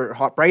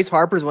Bryce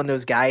Harper's one of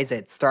those guys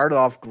that started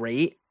off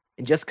great.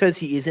 And just because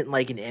he isn't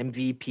like an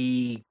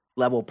MVP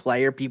level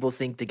player, people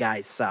think the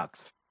guy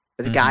sucks.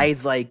 But the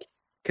guy's like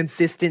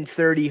consistent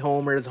 30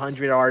 homers,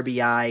 100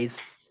 RBIs,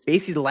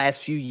 basically the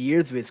last few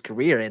years of his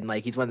career. And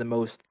like, he's one of the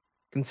most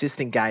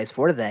consistent guys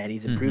for that. And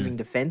he's improving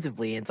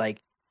defensively. And it's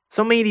like,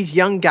 so many of these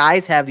young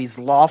guys have these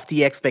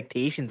lofty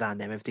expectations on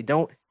them. If they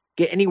don't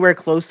get anywhere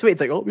close to it,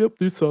 it's like, oh, yep,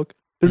 they suck.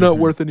 They're not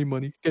worth any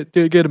money. Get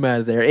them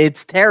out of there.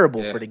 It's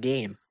terrible for the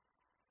game.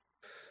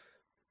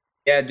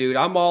 Yeah, dude,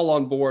 I'm all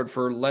on board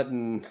for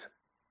letting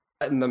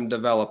them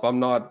develop. I'm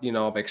not,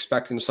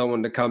 expecting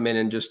someone to come in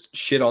and just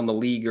shit on the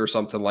league or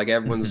something. Like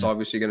everyone's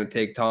obviously going to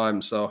take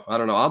time. So I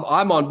don't know.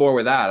 I'm on board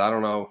with that. I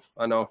don't know.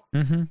 I know a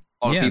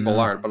lot of people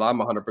aren't, but I'm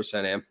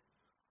 100% am.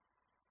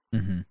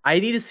 I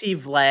need to see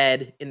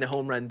Vlad in the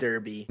home run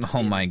derby.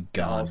 Oh my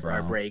God,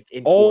 bro! Break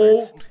I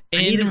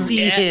need to see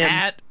him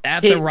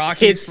at the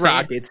Rockies.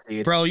 Rockets,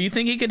 dude. Bro, you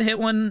think he could hit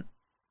one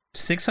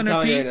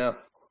 600 feet? Right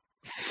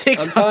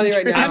 600.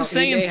 Right now, I'm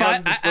saying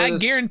I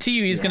guarantee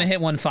you he's gonna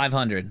hit one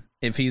 500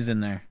 if he's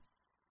in there.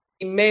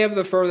 He may have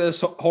the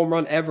furthest home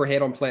run ever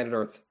hit on planet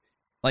Earth.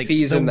 Like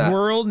he's the in that.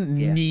 world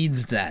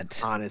needs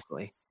that.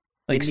 Honestly,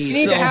 like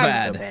so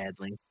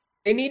badly.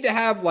 They need to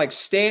have like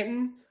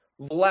Stanton,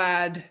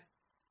 Vlad.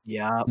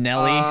 Yeah.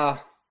 Nelly.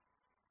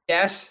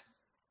 Yes.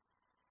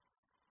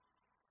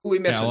 Who we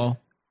missing?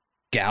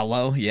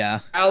 Gallo, yeah.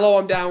 Gallo,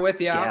 I'm down with.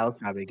 Yeah. Gallo's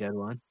probably a good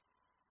one.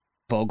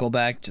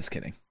 Vogelback, just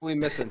kidding. Who we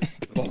missing?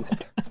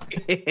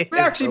 It would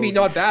actually be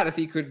not bad if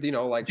he could,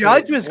 like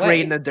Judge was great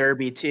in the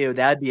Derby too.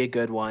 That'd be a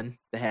good one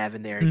to have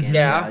in there again.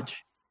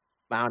 Judge.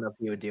 I don't know if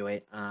he would do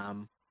it. I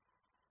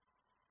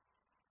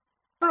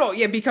don't know.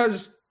 Yeah,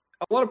 because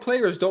a lot of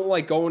players don't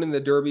like going in the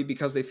Derby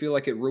because they feel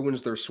like it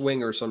ruins their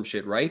swing or some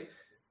shit, right?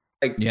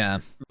 Like,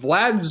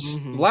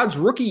 Vlad's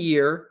rookie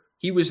year,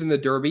 he was in the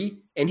Derby,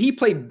 and he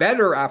played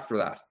better after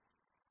that.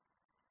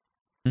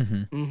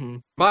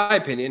 My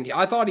opinion,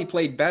 I thought he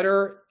played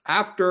better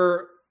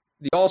after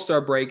the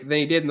All-Star break than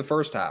he did in the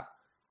first half.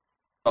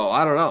 Oh,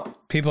 I don't know.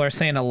 People are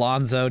saying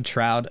Alonso,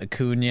 Trout,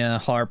 Acuna,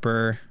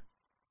 Harper,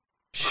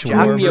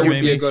 Acuna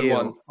would be a good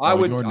one.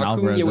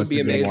 Acuna would be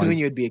amazing.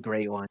 Acuna would be a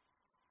great one.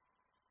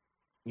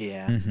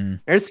 Yeah.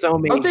 There's so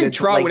many. I don't think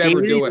Trout would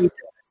ever do it.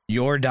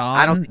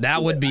 Jordan,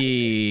 that would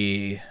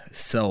be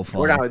so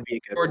fun. Jordan would be a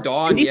good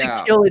Jordan, they need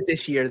to kill it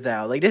this year,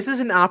 though. Like, this is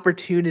an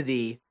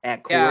opportunity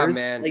at Coors. Yeah,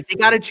 man. Like, they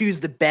got to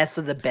choose the best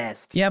of the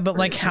best. Yeah, but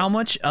like, how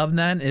much of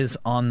that is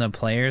on the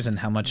players and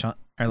how much are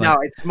like? No,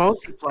 it's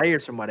mostly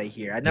players from what I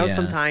hear. I know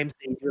sometimes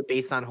they do it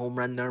based on home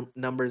run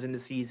numbers in the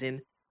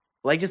season.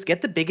 Like, just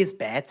get the biggest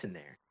bats in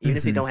there, even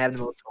if they don't have the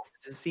most homers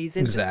this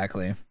season.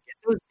 Exactly. Get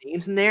those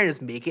names in there and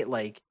just make it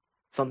like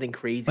something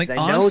crazy. Like, I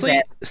honestly, know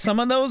that some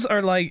of those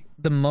are like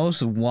the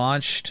most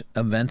watched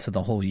events of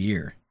the whole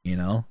year,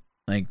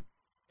 Like,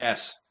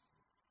 yes.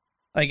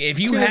 Like, if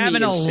you have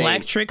an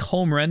electric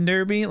home run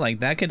derby, like,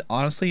 that could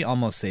honestly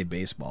almost save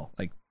baseball.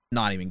 Like,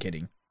 not even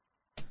kidding.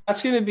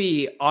 That's going to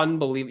be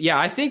unbelievable. Yeah,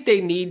 I think they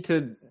need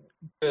to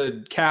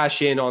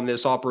cash in on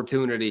this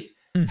opportunity.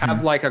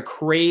 Have, like, a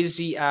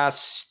crazy-ass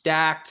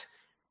stacked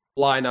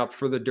lineup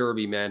for the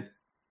derby, man.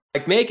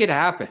 Like, make it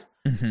happen.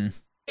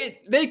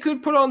 They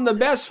could put on the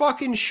best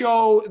fucking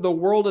show the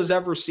world has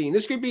ever seen.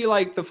 This could be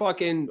like the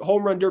fucking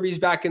home run derbies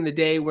back in the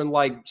day when,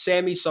 like,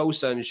 Sammy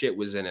Sosa and shit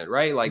was in it,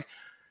 right? Like,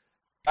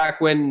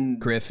 back when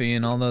Griffey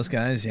and all those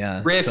guys,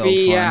 yeah.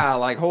 Griffey, yeah,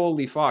 like,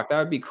 holy fuck, that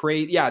would be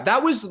crazy. Yeah,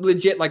 that was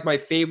legit, like, my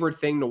favorite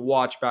thing to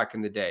watch back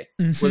in the day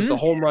was the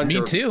home run derby.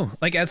 Me too.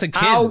 Like, as a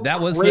kid,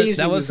 that was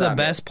the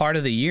best part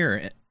of the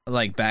year.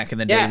 Like, back in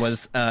the day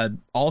was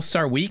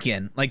All-Star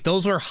Weekend. Like,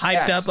 those were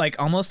hyped up, like,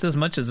 almost as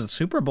much as a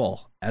Super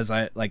Bowl, as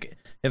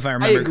if I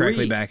remember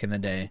correctly back in the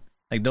day.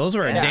 Like, those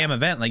were a damn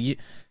event. Like, you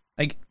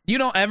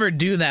don't ever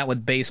do that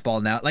with baseball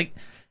now. Like,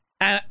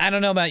 I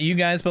don't know about you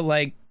guys, but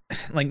like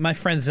my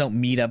friends don't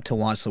meet up to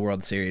watch the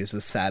World Series,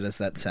 as sad as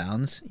that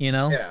sounds, you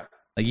know? Yeah.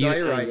 Like,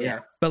 you're right, yeah.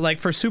 But, like,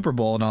 for Super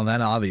Bowl and all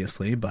that,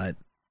 obviously, but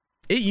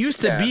it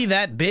used to be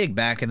that big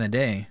back in the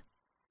day.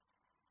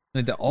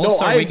 Like, the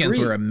All-Star weekends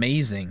were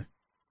amazing.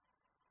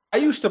 I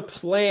used to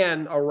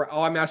plan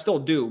I mean, I still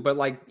do, but,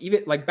 like,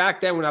 even like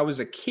back then when I was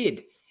a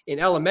kid in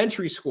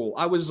elementary school,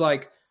 I was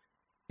like,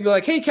 you'd be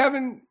like, hey,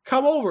 Kevin,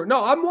 come over.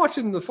 No, I'm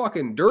watching the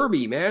fucking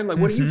derby, man. Like,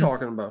 what are you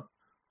talking about?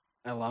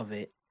 I love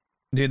it.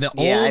 Dude,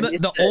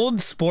 the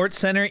old Sports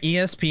Center,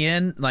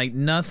 ESPN, like,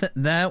 nothing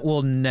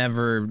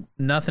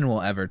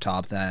will ever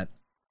top that.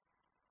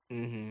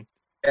 Yeah,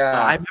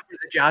 I remember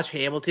the Josh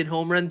Hamilton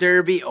home run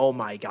derby. Oh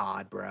my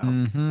god, bro!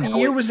 What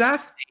year was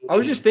that? I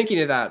was just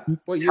thinking of that.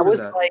 What year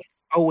was that? Like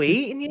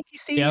 08 in Yankee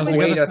Stadium.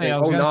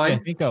 Yeah, I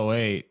think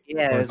 08.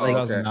 Yeah, it was like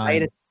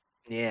 2009.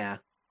 Yeah,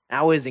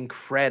 that was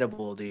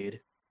incredible, dude.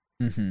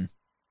 And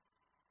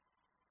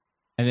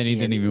then he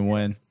didn't even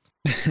win.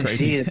 They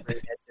need to bring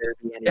that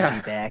derby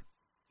energy back.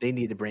 They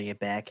need to bring it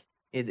back.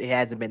 It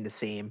hasn't been the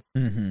same.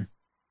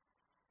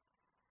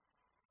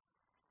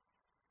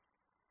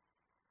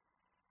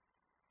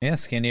 Yeah,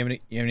 Scann, do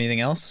you have anything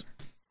else?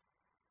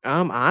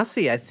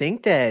 Honestly, I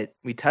think that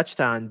we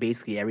touched on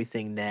basically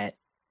everything that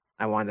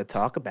I wanted to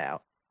talk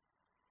about.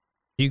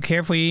 You care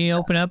if we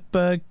open up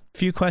a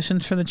few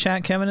questions for the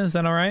chat, Kevin? Is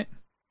that all right?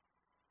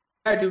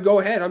 Yeah, dude,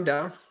 go ahead. I'm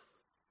down.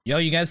 Yo,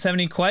 you guys have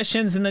any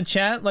questions in the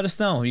chat? Let us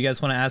know. You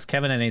guys want to ask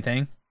Kevin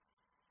anything?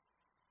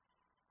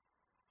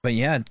 But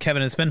yeah,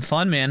 Kevin, it's been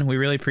fun, man. We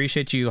really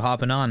appreciate you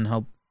hopping on.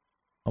 Hope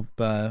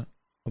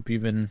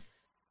you've been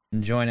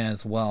enjoying it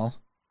as well.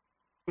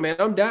 Man,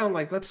 I'm down.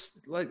 Like,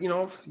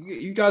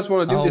 you guys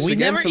want to do this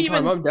again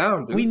sometime, I'm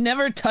down, dude. We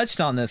never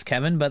touched on this,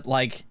 Kevin, but,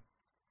 like,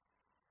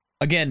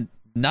 again,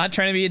 not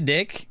trying to be a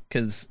dick,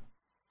 because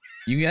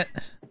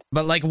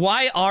but, like,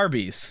 why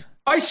Arby's?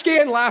 I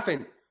Scann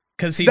laughing.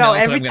 Because he knows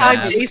every what I'm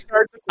time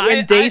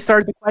Day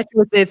starts the question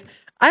with this,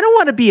 I don't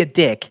want to be a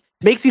dick.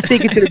 Makes me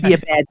think it's going to be a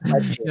bad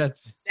question.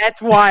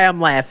 That's why I'm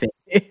laughing.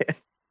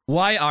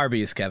 Why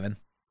Arby's, Kevin?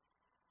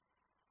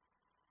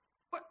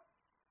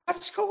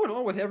 What's going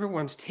on with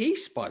everyone's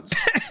taste buds?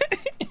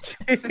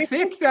 I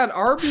think that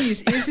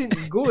Arby's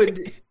isn't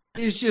good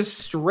is just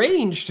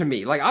strange to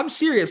me. Like, I'm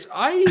serious.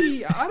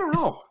 I don't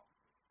know.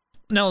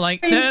 No,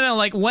 like, no.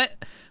 Like,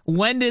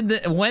 when did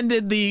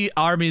the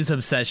Arby's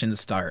obsession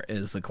start?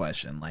 Is the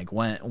question. Like,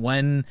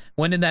 when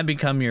did that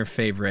become your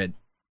favorite?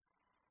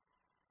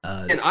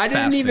 And I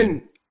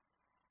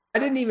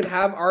didn't even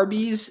have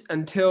Arby's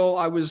until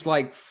I was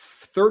like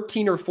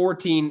 13 or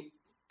 14. It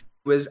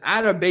was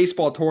at a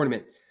baseball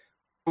tournament.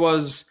 We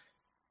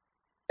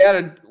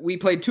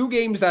played 2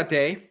 games that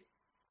day.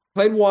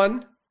 Played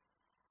 1,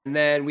 and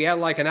then we had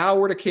like an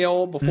hour to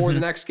kill before the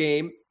next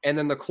game. And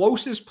then the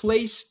closest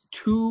place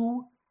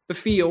to the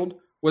field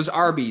was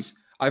Arby's.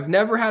 I've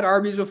never had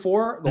Arby's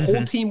before. The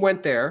whole team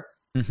went there.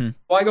 So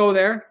I go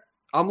there.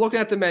 I'm looking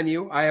at the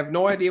menu. I have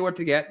no idea what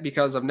to get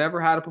because I've never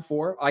had it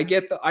before. I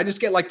just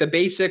get like the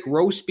basic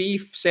roast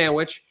beef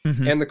sandwich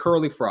and the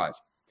curly fries.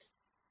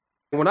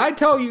 And when I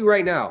tell you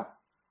right now,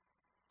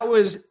 that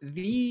was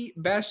the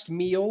best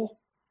meal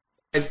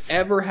I've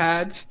ever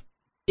had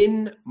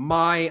in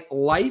my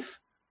life.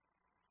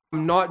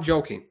 I'm not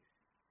joking.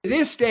 To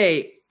this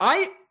day,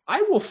 I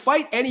will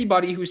fight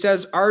anybody who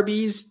says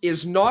Arby's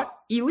is not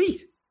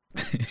elite.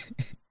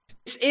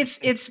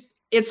 It's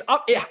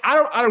up.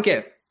 I don't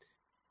get it.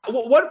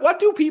 What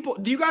do people?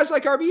 Do you guys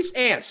like Arby's?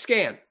 Ance,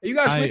 Scann. Are you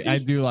guys with me? I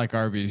do like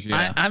Arby's.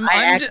 Yeah,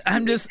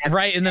 I'm just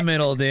right in the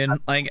middle, dude.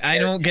 Like, I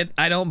don't get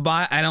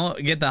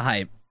the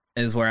hype.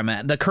 Is where I'm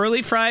at. The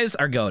curly fries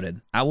are goated.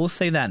 I will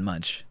say that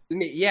much.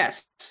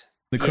 Yes,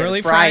 the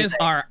curly fries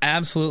are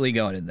absolutely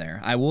goated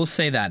there. I will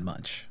say that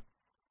much.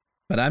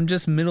 But I'm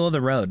just middle of the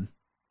road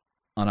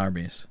on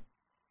Arby's.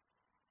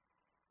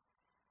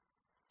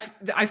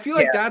 I feel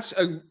like that's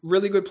a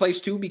really good place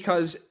too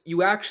because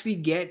you actually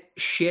get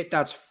shit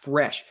that's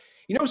fresh.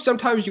 You know,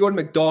 sometimes you go to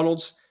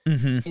McDonald's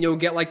And you'll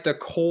get like the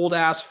cold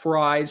ass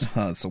fries.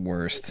 Oh, it's the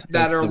worst.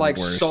 That are like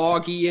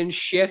soggy and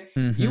shit.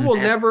 You will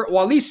never,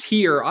 well, at least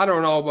here, I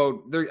don't know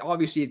about there.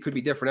 Obviously, it could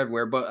be different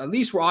everywhere, but at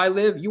least where I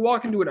live, you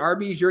walk into an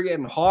Arby's, you're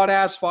getting hot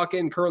ass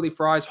fucking curly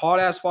fries, hot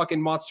ass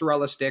fucking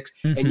mozzarella sticks,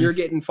 and you're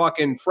getting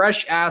fucking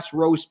fresh ass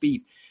roast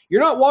beef.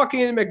 You're not walking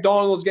into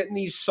McDonald's getting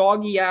these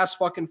soggy ass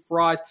fucking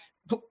fries.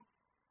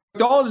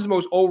 McDonald's is the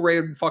most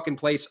overrated fucking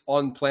place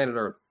on planet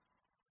Earth.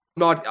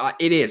 Not,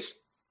 it is.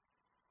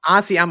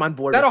 Honestly, I'm on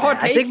board. Is that with a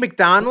hot take? I think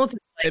McDonald's.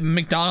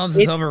 McDonald's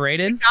is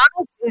overrated.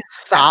 McDonald's is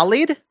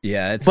solid.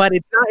 Yeah, but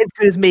it's not as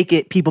good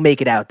as people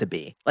make it out to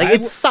be. Like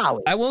it's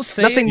solid. I will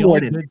say nothing more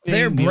than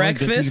their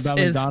breakfast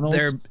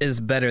is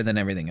better than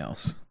everything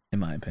else, in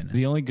my opinion.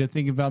 The only good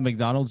thing about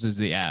McDonald's is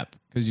the app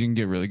because you can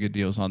get really good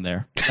deals on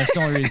there. That's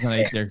the only reason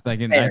I eat there.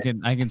 Because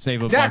I can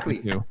save a buck or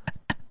two.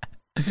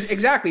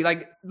 Exactly.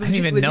 Like I didn't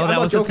even know that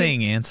was a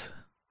thing, Ance.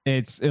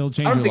 It'll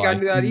change your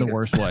life in the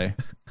worst way.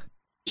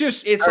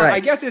 Just it's like, I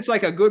guess it's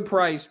like a good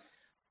price.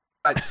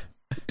 But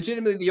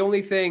legitimately, the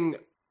only thing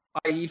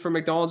I eat from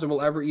McDonald's and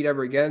will ever eat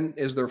ever again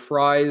is their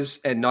fries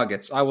and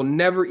nuggets. I will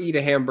never eat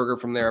a hamburger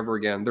from there ever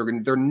again.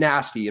 They're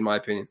nasty in my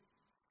opinion.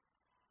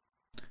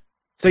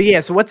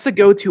 So so what's the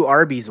go-to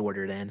Arby's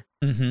order then?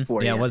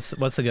 For you? What's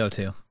the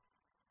go-to?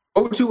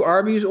 Go-to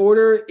Arby's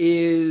order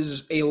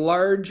is a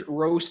large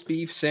roast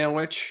beef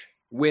sandwich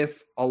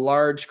with a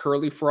large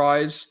curly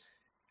fries.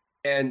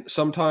 And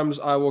sometimes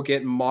I will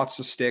get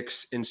mozza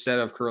sticks instead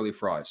of curly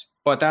fries.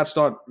 But that's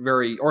not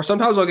very... Or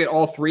sometimes I'll get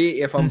all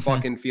three if I'm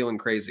fucking feeling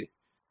crazy.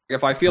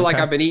 If I feel like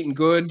I've been eating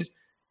good,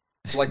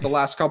 like the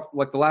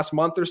last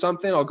month or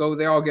something, I'll go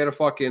there. I'll get a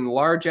fucking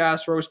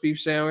large-ass roast beef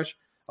sandwich.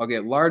 I'll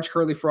get large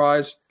curly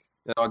fries.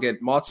 And I'll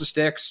get mozza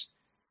sticks.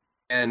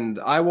 And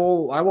I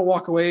will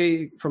walk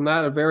away from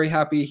that a very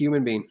happy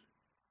human being.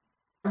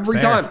 Every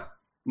time.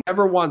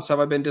 Never once have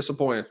I been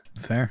disappointed.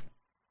 Fair.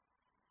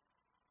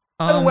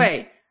 By the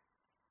way...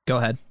 Go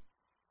ahead.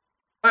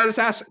 Can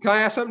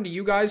I ask something to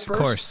you guys first?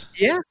 Of course.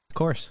 Yeah. Of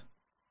course.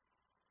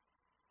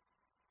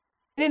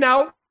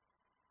 In-N-Out,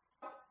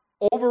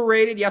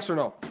 overrated, yes or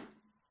no?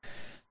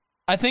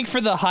 I think for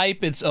the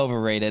hype, it's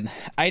overrated.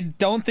 I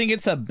don't think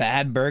it's a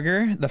bad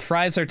burger. The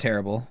fries are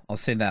terrible. I'll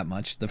say that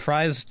much. The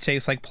fries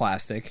taste like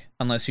plastic,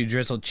 unless you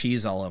drizzle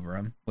cheese all over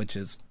them, which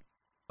is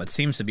what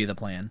seems to be the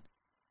plan.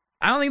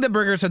 I don't think the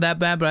burgers are that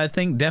bad, but I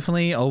think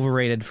definitely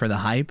overrated for the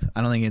hype.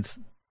 I don't think it's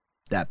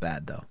that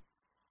bad, though.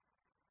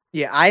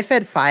 Yeah, I've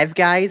had Five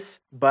Guys,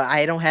 but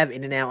I don't have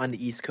In-N-Out on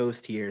the East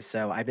Coast here,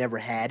 so I've never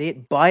had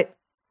it. But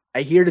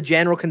I hear the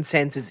general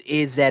consensus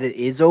is that it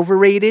is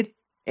overrated,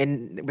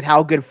 and with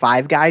how good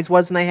Five Guys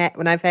was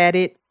when I've had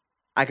it,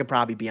 I could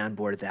probably be on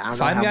board with that.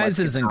 Five Guys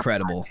is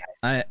incredible.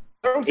 I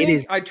don't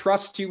think I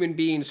trust human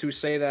beings who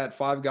say that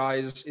Five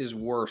Guys is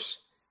worse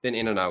than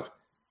In-N-Out.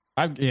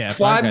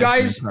 Five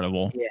Guys is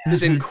incredible.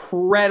 Is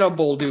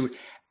incredible, dude.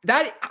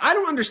 That I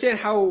don't understand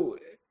how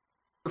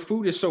the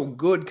food is so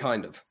good,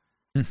 kind of.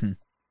 It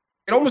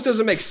almost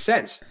doesn't make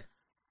sense.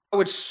 Oh,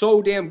 it's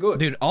so damn good,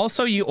 dude.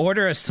 Also, you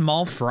order a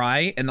small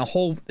fry, and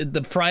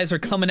the fries are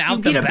coming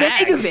out the bag. You get a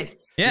bag of it.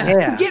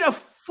 Yeah. You get a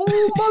full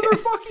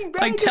motherfucking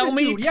bag. Like, tell of it,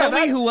 me, dude. tell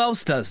me who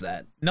else does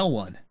that? No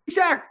one.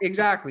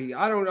 Exactly.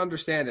 I don't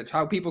understand it.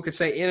 How people could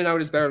say In-N-Out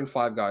is better than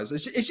Five Guys.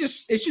 It's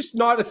just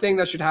not a thing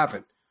that should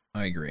happen.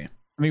 I agree.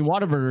 I mean,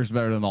 Whataburger is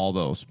better than all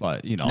those,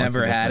 but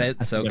never had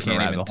it, so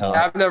can't even talk.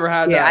 I've never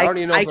had that. I don't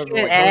even know if I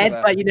can't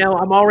add, but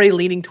I'm already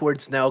leaning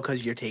towards no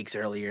because your takes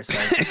earlier. So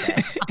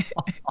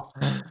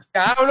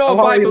I don't know if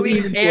I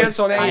believe Ance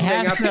on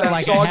anything after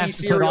that soggy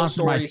cereal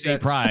story. My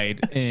state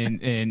pride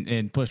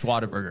and push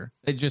Whataburger.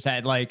 It just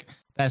had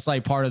that's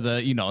part of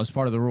the it's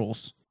part of the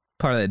rules,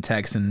 part of the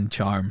Texan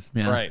charm.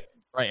 Yeah.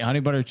 Right. Honey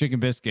butter chicken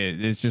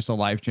biscuit. It's just a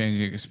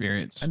life-changing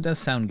experience. That does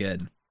sound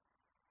good.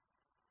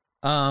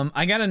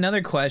 I got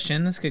another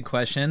question. That's a good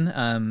question.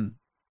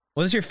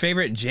 What was your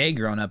favorite J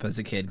growing up as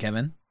a kid,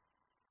 Kevin?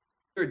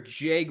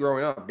 J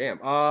growing up, damn.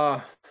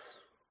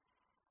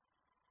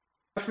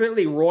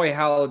 Definitely Roy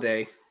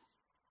Halladay.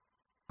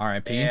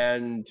 R.I.P.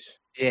 And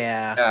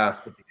yeah,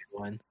 that's a good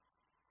one.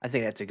 I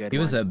think that's a good one. He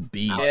was a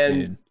beast,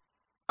 dude.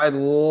 I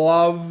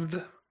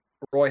loved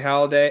Roy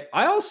Halladay.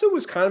 I also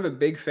was kind of a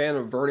big fan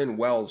of Vernon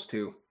Wells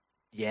too.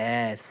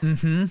 Yes.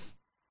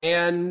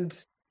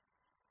 And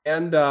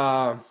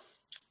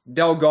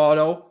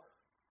Delgado.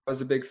 I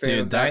was a big fan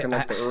of back in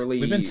the early...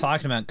 We've been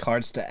talking about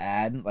cards to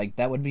add. Like,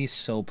 that would be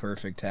so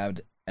perfect to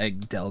have a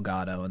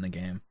Delgado in the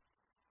game.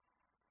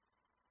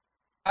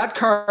 That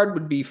card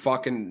would be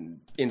fucking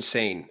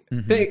insane.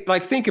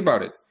 Think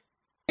about it.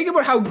 Think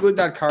about how good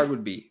that card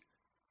would be.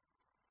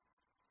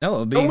 No, it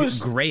would be a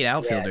great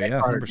outfielder. Yeah,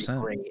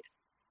 100%.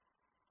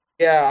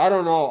 Yeah, I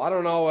don't know. I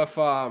don't know if...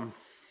 I'm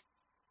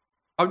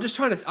just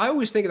trying to... I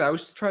always think of that. I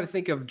was trying to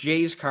think of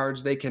Jay's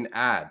cards they can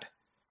add.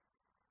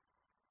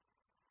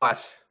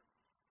 But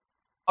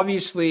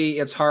obviously,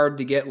 it's hard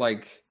to get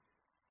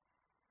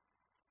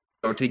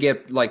to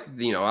get like,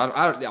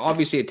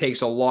 obviously it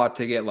takes a lot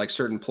to get like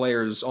certain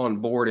players on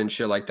board and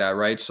shit like that,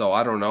 right? So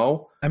I don't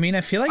know. I mean,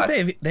 I feel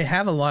like they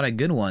have a lot of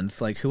good ones.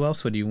 Like, who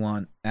else would you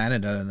want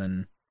added other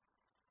than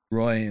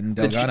Roy and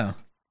Delgado?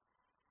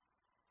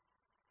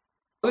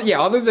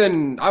 Yeah, other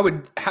than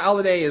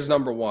Halladay is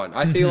number one.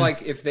 I feel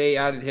like if they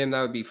added him,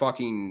 that would be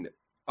fucking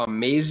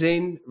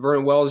amazing.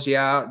 Vernon Wells,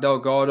 yeah.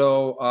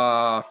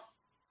 Delgado,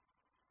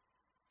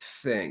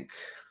 think.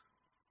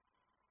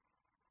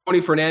 Tony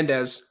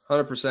Fernandez,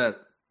 100%.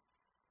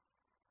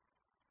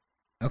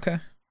 Okay.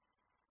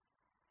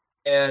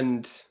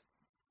 And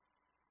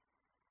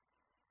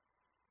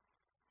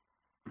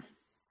I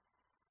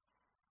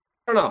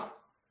don't know.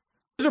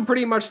 Those are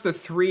pretty much the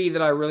three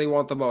that I really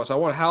want the most. I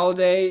want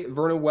Halladay,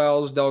 Vernon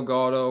Wells,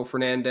 Delgado,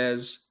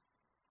 Fernandez.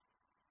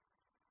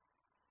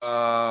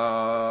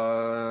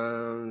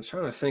 I'm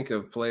trying to think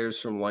of players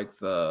from like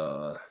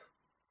the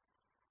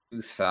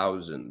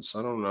 2000s.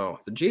 I don't know.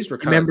 The Jays were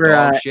kind of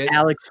dog shit.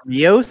 Alex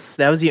Rios?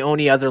 That was the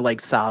only other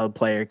like solid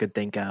player I could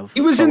think of.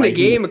 He was in the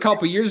game a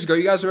couple years ago.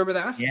 You guys remember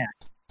that? Yeah.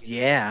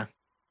 Yeah.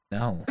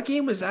 No. What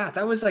game was that?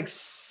 That was like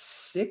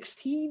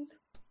 16?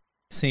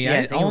 See,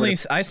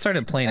 I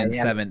started playing in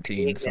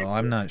 17, so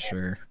I'm not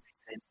sure.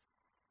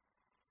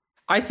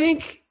 I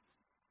think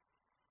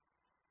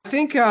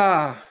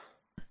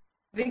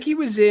he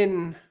was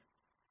in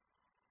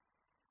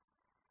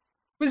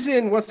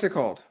what's it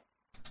called?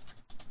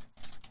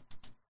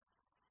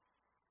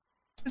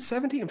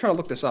 17. I'm trying to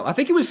look this up. I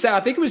think it was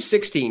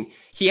 16.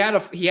 He had a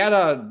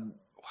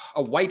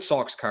White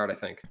Sox card, I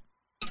think.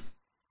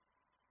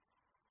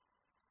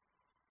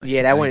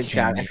 Yeah, that wouldn't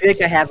shock. I feel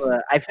like I have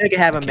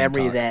a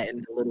memory of that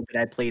in a little bit.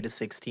 I played a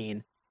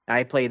 16.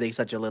 I played like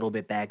such a little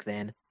bit back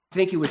then. I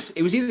think it was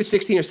either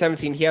 16 or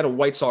 17. He had a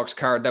White Sox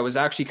card that was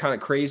actually kind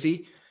of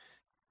crazy.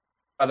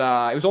 But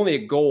it was only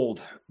a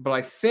gold. But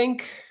I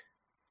think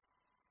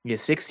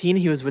 16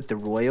 he was with the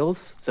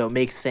Royals, so it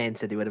makes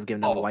sense that they would have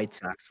given him a White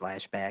Sox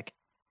flashback.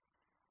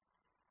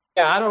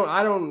 Yeah,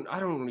 I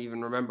don't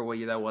even remember what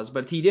year that was,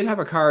 but he did have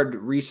a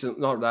card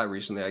not that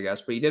recently, I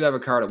guess, but he did have a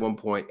card at one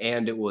point,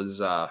 and it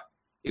was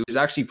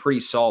actually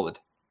pretty solid.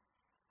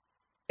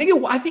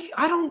 What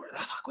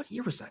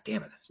year was that?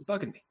 Damn it, it's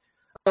bugging me.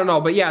 I don't know,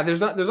 but yeah, there's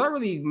not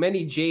really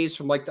many Jays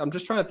from like, I'm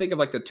just trying to think of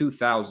like the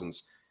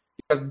 2000s,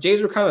 because the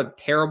Jays were kind of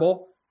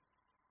terrible.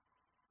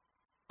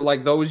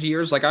 Like those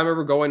years, like I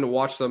remember going to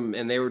watch them,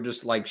 and they were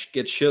just like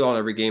get shit on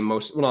every game.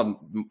 Not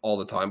all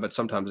the time, but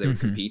sometimes they would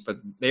compete. But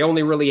they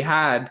only really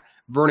had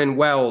Vernon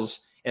Wells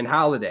and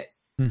Halladay.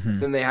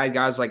 Then they had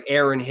guys like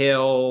Aaron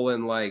Hill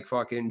and like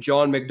fucking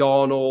John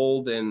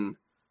McDonald and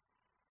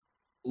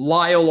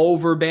Lyle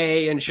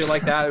Overbay and shit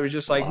like that. It was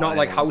just like not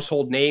like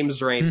household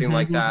names or anything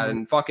like that.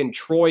 And fucking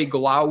Troy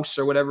Glaus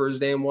or whatever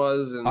his name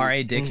was. And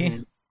R.A.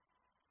 Dickey.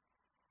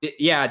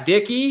 Yeah,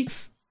 Dickey.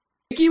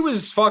 Dickey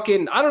was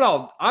fucking, I don't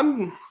know.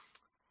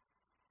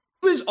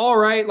 It was all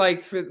right,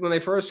 like when they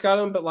first got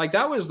him, but like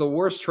that was the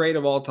worst trade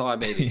of all time,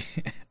 maybe.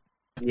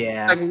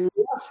 Yeah. Like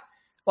what?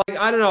 Like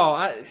I don't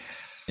know.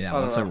 Yeah,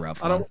 that's a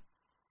rough one. I don't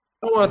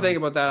want to think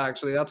about that.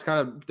 Actually, that's kind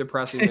of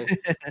depressing me.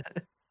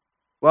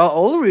 Well,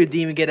 Olerud didn't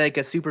even get like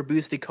a super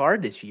boosted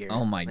card this year.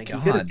 Oh my like,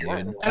 god,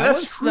 dude!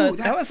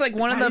 That was like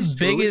one of the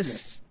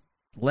biggest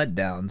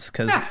letdowns.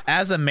 Because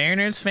as a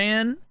Mariners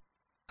fan,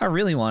 I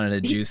really wanted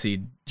a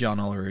juicy John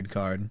Olerud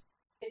card.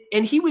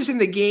 And he was in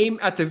the game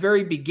at the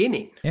very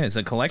beginning. Yeah, it's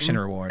a collection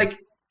reward. Like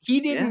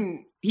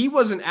he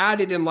wasn't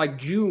added in like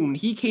June.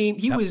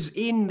 He was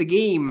in the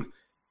game.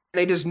 And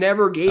they just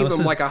never gave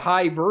him like a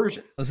high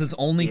version. That was his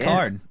only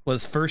card.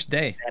 Was first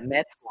day. That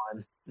Mets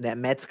one. That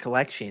Mets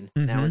collection.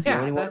 That was the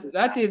only one.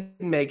 That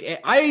didn't make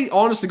it. I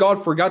honest to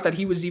God forgot that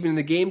he was even in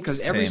the game, because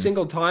every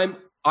single time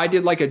I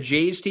did like a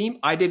Jays team,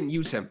 I didn't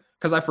use him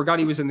because I forgot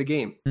he was in the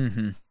game.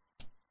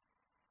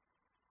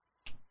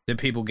 Did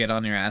people get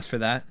on your ass for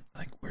that?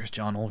 Like, where's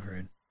John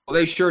Olerud? Well,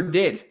 they sure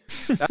did.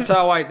 That's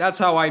how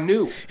I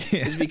knew.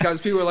 Is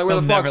because people were like,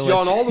 where the fuck's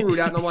John Olerud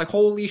at? And I'm like,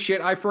 holy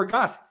shit, I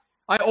forgot.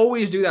 I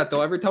always do that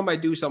though. Every time I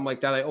do something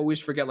like that, I always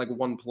forget like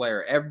one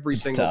player every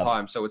single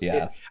time. So it's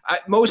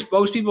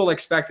most people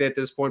expect it at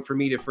this point for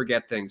me to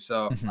forget things.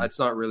 So it's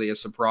not really a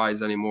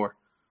surprise anymore.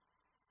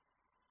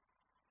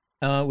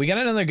 We got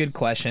another good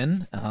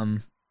question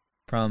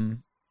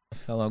from a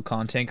fellow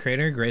content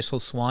creator, Graceful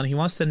Swan. He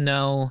wants to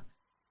know,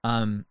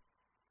 do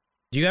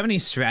you have any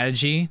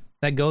strategy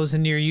that goes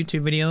into your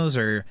YouTube videos,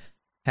 or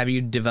have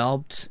you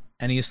developed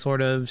any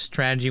sort of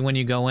strategy when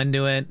you go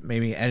into it?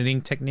 Maybe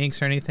editing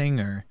techniques or anything,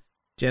 or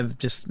do you have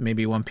just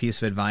maybe one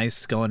piece of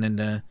advice going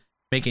into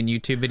making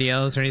YouTube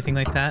videos or anything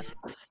like that?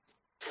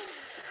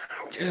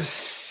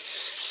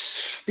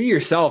 Just be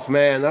yourself,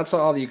 man. That's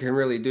all you can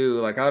really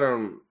do. Like,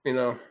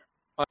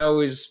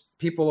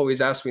 people always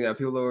ask me that.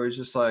 People are always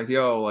just like,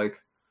 yo, like,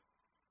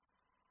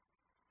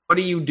 what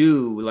do you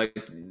do? Like,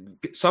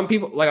 some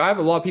people, like, I have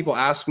a lot of people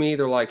ask me,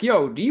 they're like,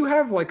 yo, do you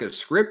have like a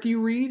script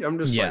you read? I'm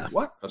just like,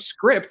 what? A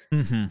script?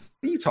 What are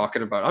you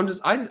talking about?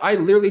 I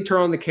literally turn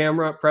on the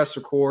camera, press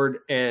record,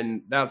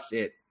 and that's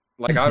it.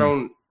 Like, I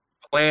don't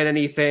plan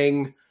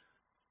anything.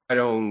 I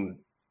don't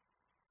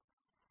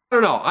I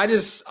don't know.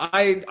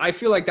 I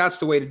feel like that's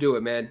the way to do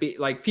it, man.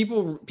 Like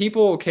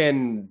people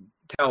can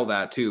tell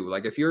that too.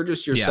 Like if you're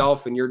just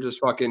yourself and you're just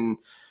fucking,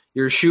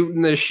 you're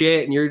shooting the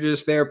shit and you're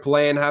just there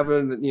playing,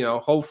 having,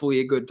 hopefully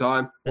a good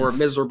time or a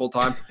miserable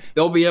time,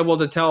 they'll be able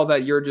to tell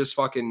that you're just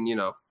fucking,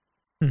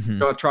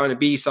 not trying to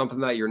be something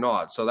that you're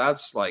not. So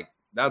that's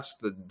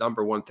the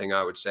number one thing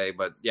I would say.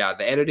 But yeah,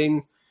 the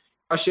editing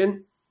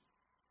question,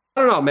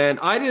 I don't know, man.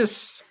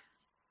 It's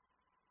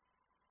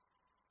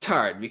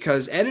hard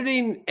because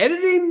editing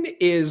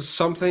is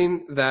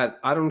something that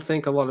I don't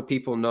think a lot of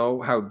people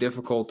know how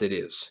difficult it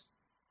is.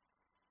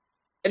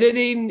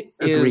 Editing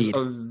is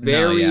a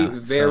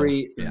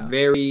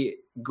very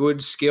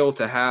good skill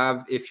to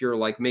have if you're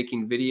like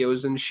making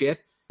videos and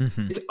shit.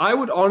 I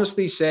would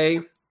honestly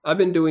say I've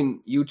been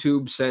doing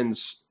YouTube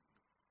since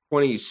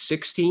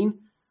 2016.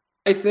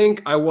 I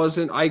think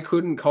I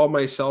couldn't call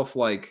myself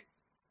like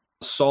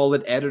a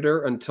solid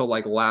editor until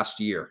like last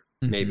year,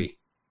 maybe.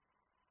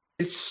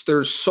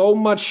 There's so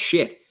much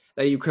shit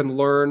that you can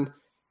learn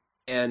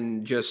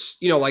and just,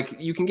 like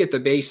you can get the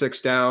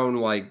basics down,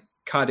 like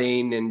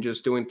cutting and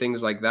just doing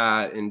things like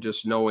that and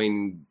just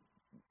knowing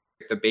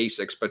the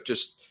basics, but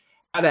just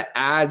how to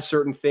add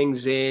certain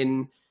things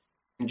in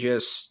and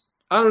just,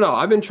 I don't know.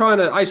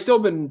 I still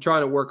been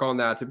trying to work on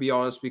that, to be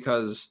honest,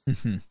 because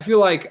I feel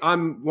like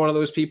I'm one of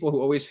those people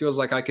who always feels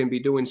like I can be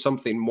doing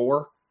something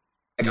more.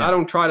 Like I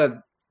don't try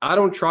to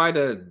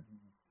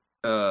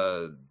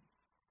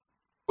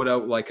put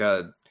out like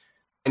I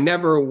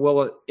never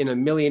will in a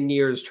million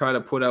years try to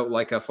put out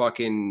like a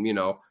fucking,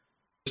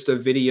 just a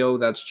video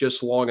that's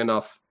just long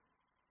enough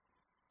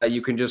that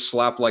you can just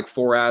slap like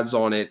 4 ads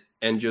on it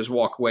and just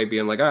walk away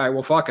being like, all right,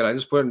 well, fuck it. I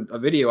just put a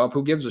video up.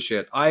 Who gives a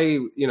shit? I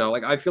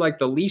feel like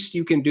the least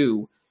you can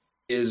do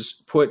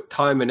is put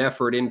time and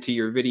effort into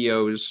your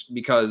videos,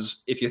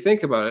 because if you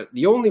think about it,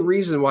 the only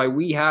reason why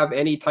we have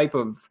any type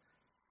of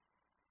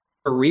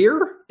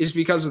career is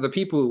because of the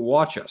people who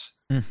watch us.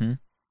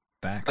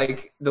 Facts.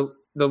 Like the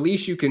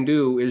least you can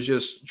do is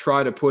just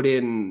try to put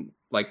in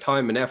like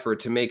time and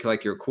effort to make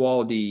like your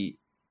quality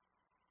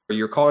or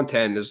your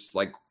content as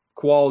like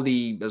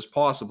quality as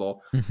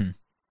possible.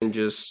 And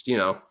just,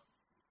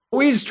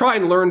 always try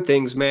and learn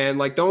things, man.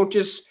 Like don't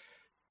just,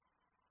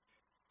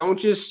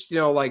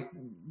 like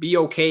be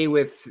okay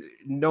with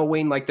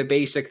knowing like the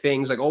basic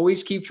things. Like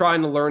always keep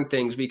trying to learn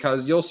things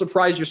because you'll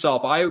surprise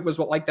yourself. I was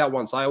like that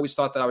once. I always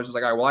thought that I was just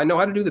like, all right, well, I know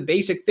how to do the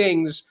basic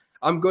things.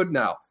 I'm good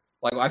now.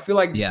 Like, I feel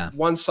like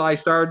once I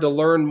started to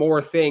learn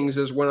more things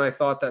is when I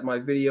thought that my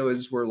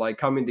videos were like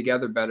coming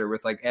together better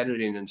with like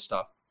editing and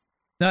stuff.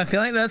 No, I feel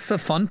like that's the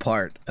fun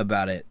part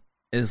about it,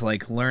 is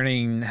like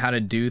learning how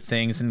to do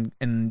things.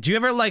 And do you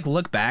ever like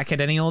look back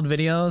at any old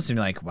videos and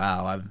you're like,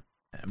 wow,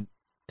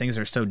 things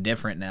are so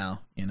different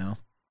now,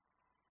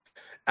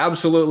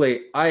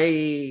 Absolutely.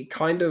 I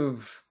kind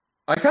of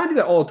do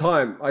that all the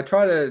time. I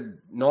try to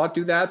not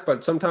do that,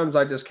 but sometimes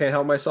I just can't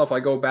help myself. I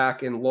go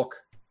back and look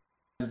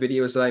at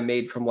videos that I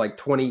made from like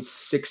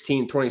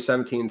 2016,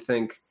 2017,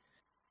 think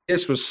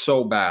this was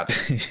so bad.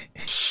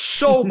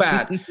 So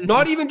bad.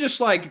 Not even just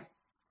like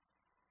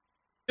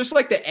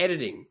the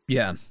editing.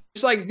 Yeah.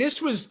 It's like,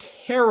 this was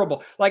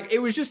terrible. Like, it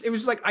was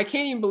like, I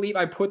can't even believe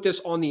I put this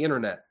on the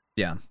internet.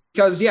 Yeah.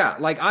 Because,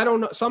 like, I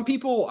don't know. Some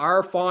people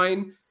are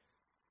fine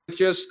with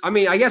just, I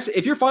mean, I guess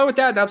if you're fine with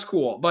that, that's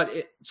cool. But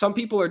some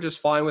people are just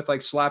fine with,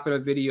 like, slapping a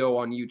video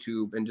on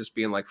YouTube and just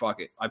being like, fuck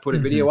it. I put a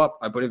video up.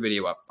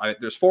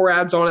 There's 4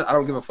 ads on it. I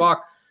don't give a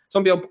fuck.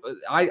 Some people,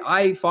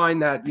 I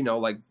find that,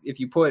 like, if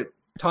you put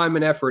time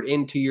and effort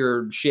into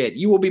your shit,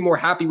 you will be more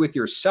happy with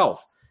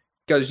yourself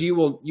because you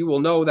will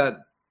know that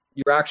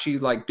you're actually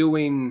like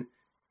doing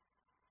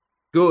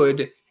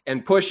good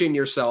and pushing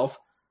yourself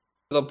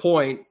to the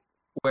point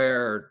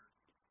where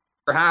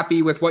you're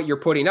happy with what you're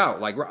putting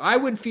out. Like, I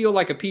would feel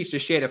like a piece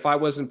of shit if I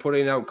wasn't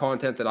putting out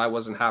content that I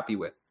wasn't happy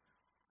with.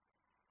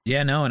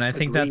 Yeah, no, and I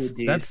think that's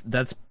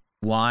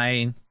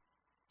why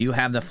you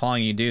have the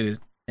following you do,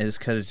 is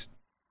because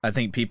I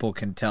think people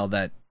can tell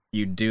that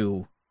you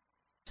do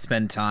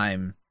spend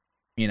time,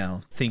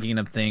 thinking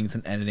of things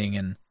and editing,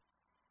 and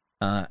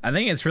I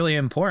think it's really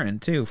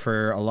important too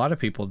for a lot of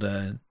people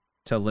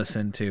to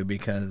listen to,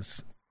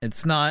 because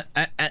it's not,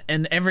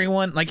 and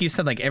everyone, like you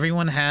said, like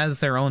everyone has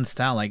their own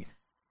style. Like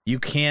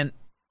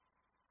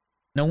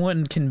no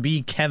one can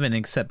be Kevin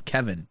except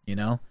Kevin,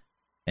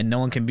 and no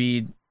one can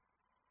be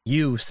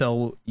you.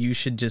 So you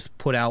should just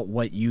put out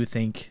what you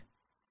think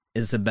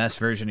is the best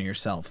version of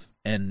yourself.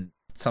 And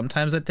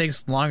sometimes it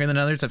takes longer than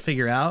others to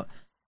figure out.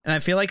 And I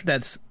feel like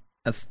that's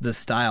the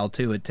style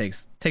too. It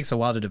takes a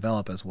while to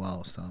develop as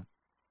well. So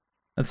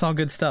that's all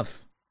good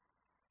stuff.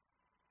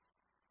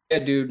 Yeah,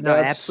 dude. No,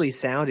 absolutely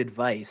sound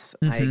advice.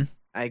 I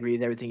agree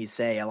with everything you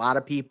say. A lot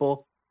of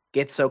people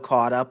get so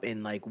caught up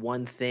in like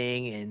one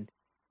thing and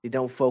they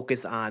don't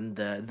focus on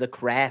the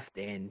craft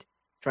and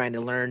trying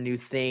to learn new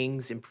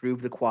things,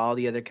 improve the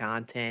quality of their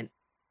content.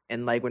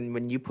 And like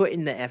when you put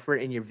in the effort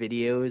in your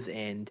videos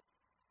and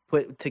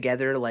put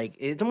together, like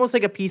it's almost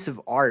like a piece of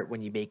art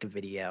when you make a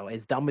video.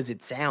 As dumb as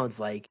it sounds,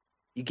 like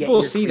you get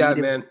people see that,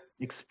 man.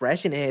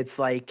 expression, and it's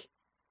like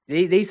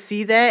They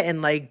see that,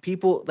 and like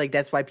people, like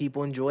that's why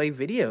people enjoy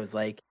videos.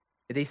 Like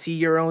if they see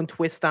your own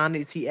twist on it,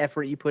 they see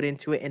effort you put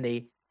into it, and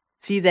they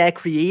see that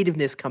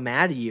creativeness come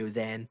out of you,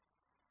 then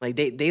like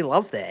they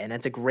love that, and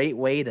that's a great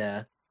way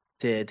to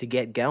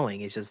get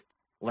going. It's just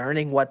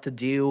learning what to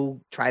do,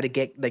 try to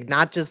get like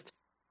not just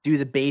do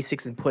the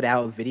basics and put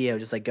out a video,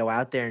 just like go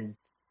out there and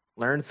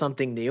learn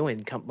something new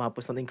and come up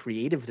with something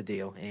creative to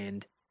do.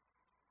 And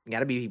you got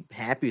to be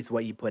happy with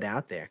what you put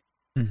out there.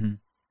 Mm-hmm.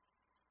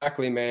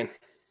 Exactly, man.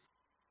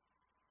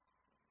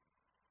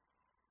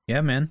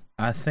 Yeah, man.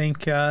 I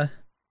think that's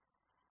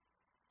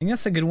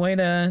a good way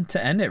to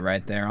end it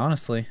right there,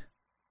 honestly.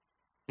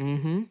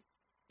 Mm-hmm.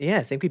 Yeah,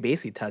 I think we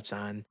basically touched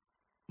on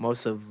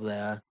most of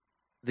the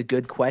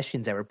good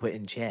questions that were put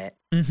in chat.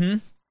 Mm-hmm.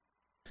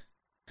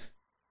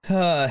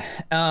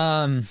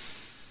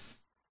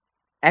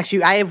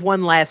 Actually, I have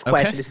one last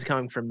question. Okay. This is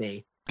coming from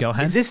me. Go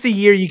ahead. Is this the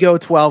year you go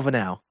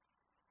 12-0?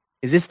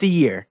 Is this the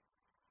year?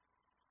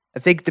 I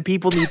think the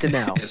people need to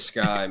know. This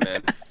guy,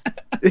 man.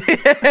 You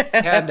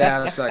had to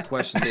ask that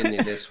question, didn't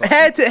you? This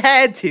had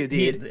to,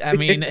 dude. I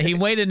mean, he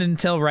waited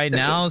until right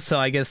now, so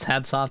I guess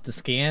hats off to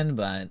Scann,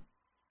 but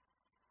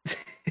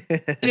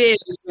it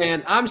is,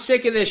 man. I'm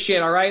sick of this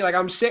shit. All right, like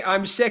I'm sick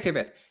of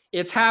it.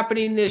 It's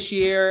happening this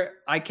year.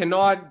 I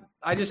cannot.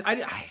 I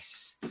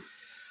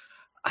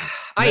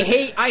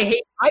hate.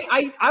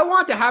 I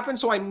want it to happen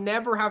so I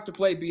never have to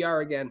play BR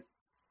again.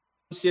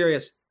 I'm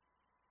serious.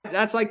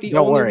 That's like the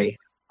Don't only. worry.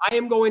 I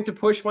am going to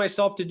push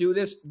myself to do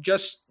this.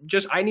 Just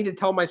I need to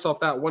tell myself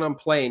that when I'm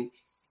playing.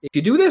 If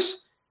you do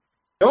this,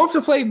 you don't have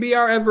to play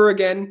BR ever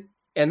again,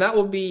 and that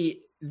will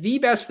be the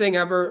best thing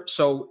ever.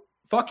 So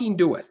fucking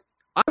do it.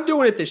 I'm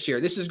doing it this year.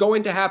 This is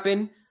going to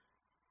happen.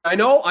 I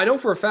know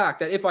for a fact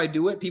that if I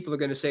do it, people are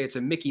going to say it's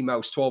a Mickey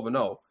Mouse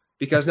 12-0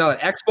 because now that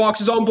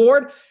Xbox is on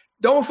board,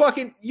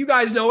 you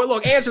guys know it.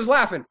 Look, Ance is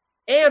laughing.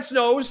 Ance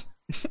knows.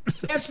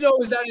 Ance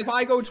knows that if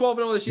I go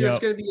 12-0 this year, it's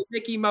going to be a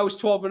Mickey Mouse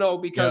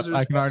 12-0 because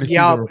I can already see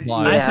the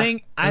reply.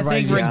 I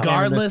think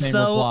regardless,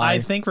 though,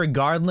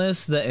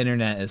 regardless, the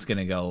internet is going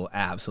to go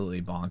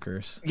absolutely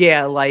bonkers.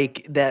 Yeah,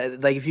 like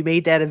that. Like if you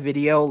made that a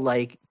video,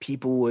 like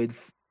people would.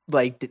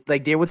 Like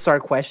they would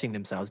start questioning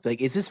themselves, be like,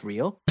 "Is this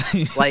real?"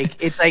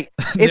 Like it's like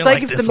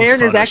if the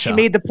Mariners actually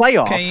made the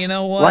playoffs. Okay, you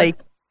know what? Like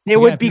they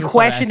would be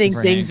questioning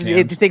things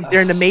to think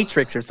they're in the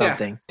Matrix or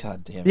something. Yeah.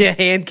 God damn it! Yeah,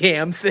 hand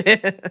cams.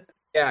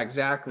 Yeah,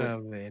 exactly. Oh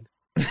man.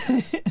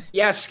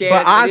 Yes,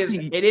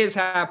 Scann. It is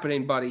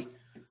happening, buddy.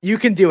 You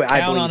can do it.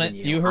 Count I believe on it. in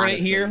you. You heard honestly.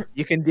 it here.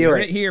 You can do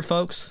it. Here,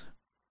 folks.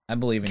 I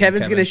believe in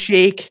Kevin's you, gonna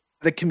shake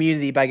the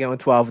community by going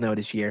 12-0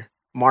 this year.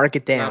 Mark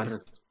it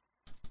down.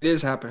 It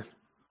is happening.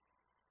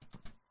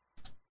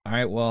 All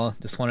right, well,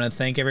 just want to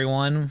thank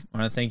everyone. I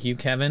want to thank you,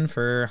 Kevin,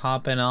 for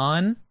hopping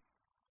on.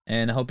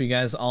 And I hope you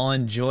guys all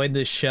enjoyed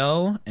the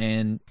show.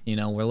 And,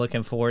 we're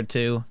looking forward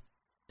to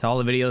all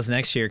the videos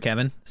next year,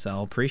 Kevin.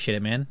 So appreciate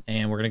it, man.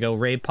 And we're going to go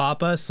raid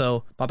Papa.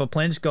 So, Papa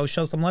Plinch, go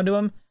show some love to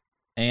him.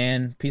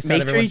 And peace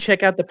out, everyone. Make sure you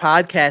check out the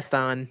podcast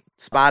on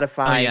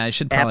Spotify. Oh, yeah, I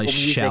should probably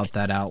shout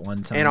that out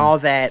one time. And all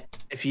that.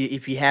 If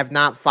you have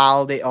not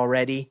followed it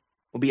already,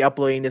 we'll be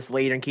uploading this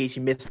later in case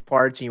you missed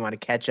parts and you want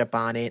to catch up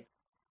on it.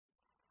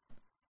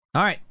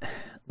 All right.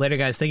 Later,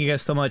 guys. Thank you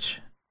guys so much.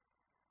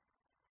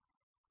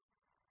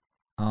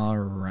 All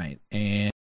right. And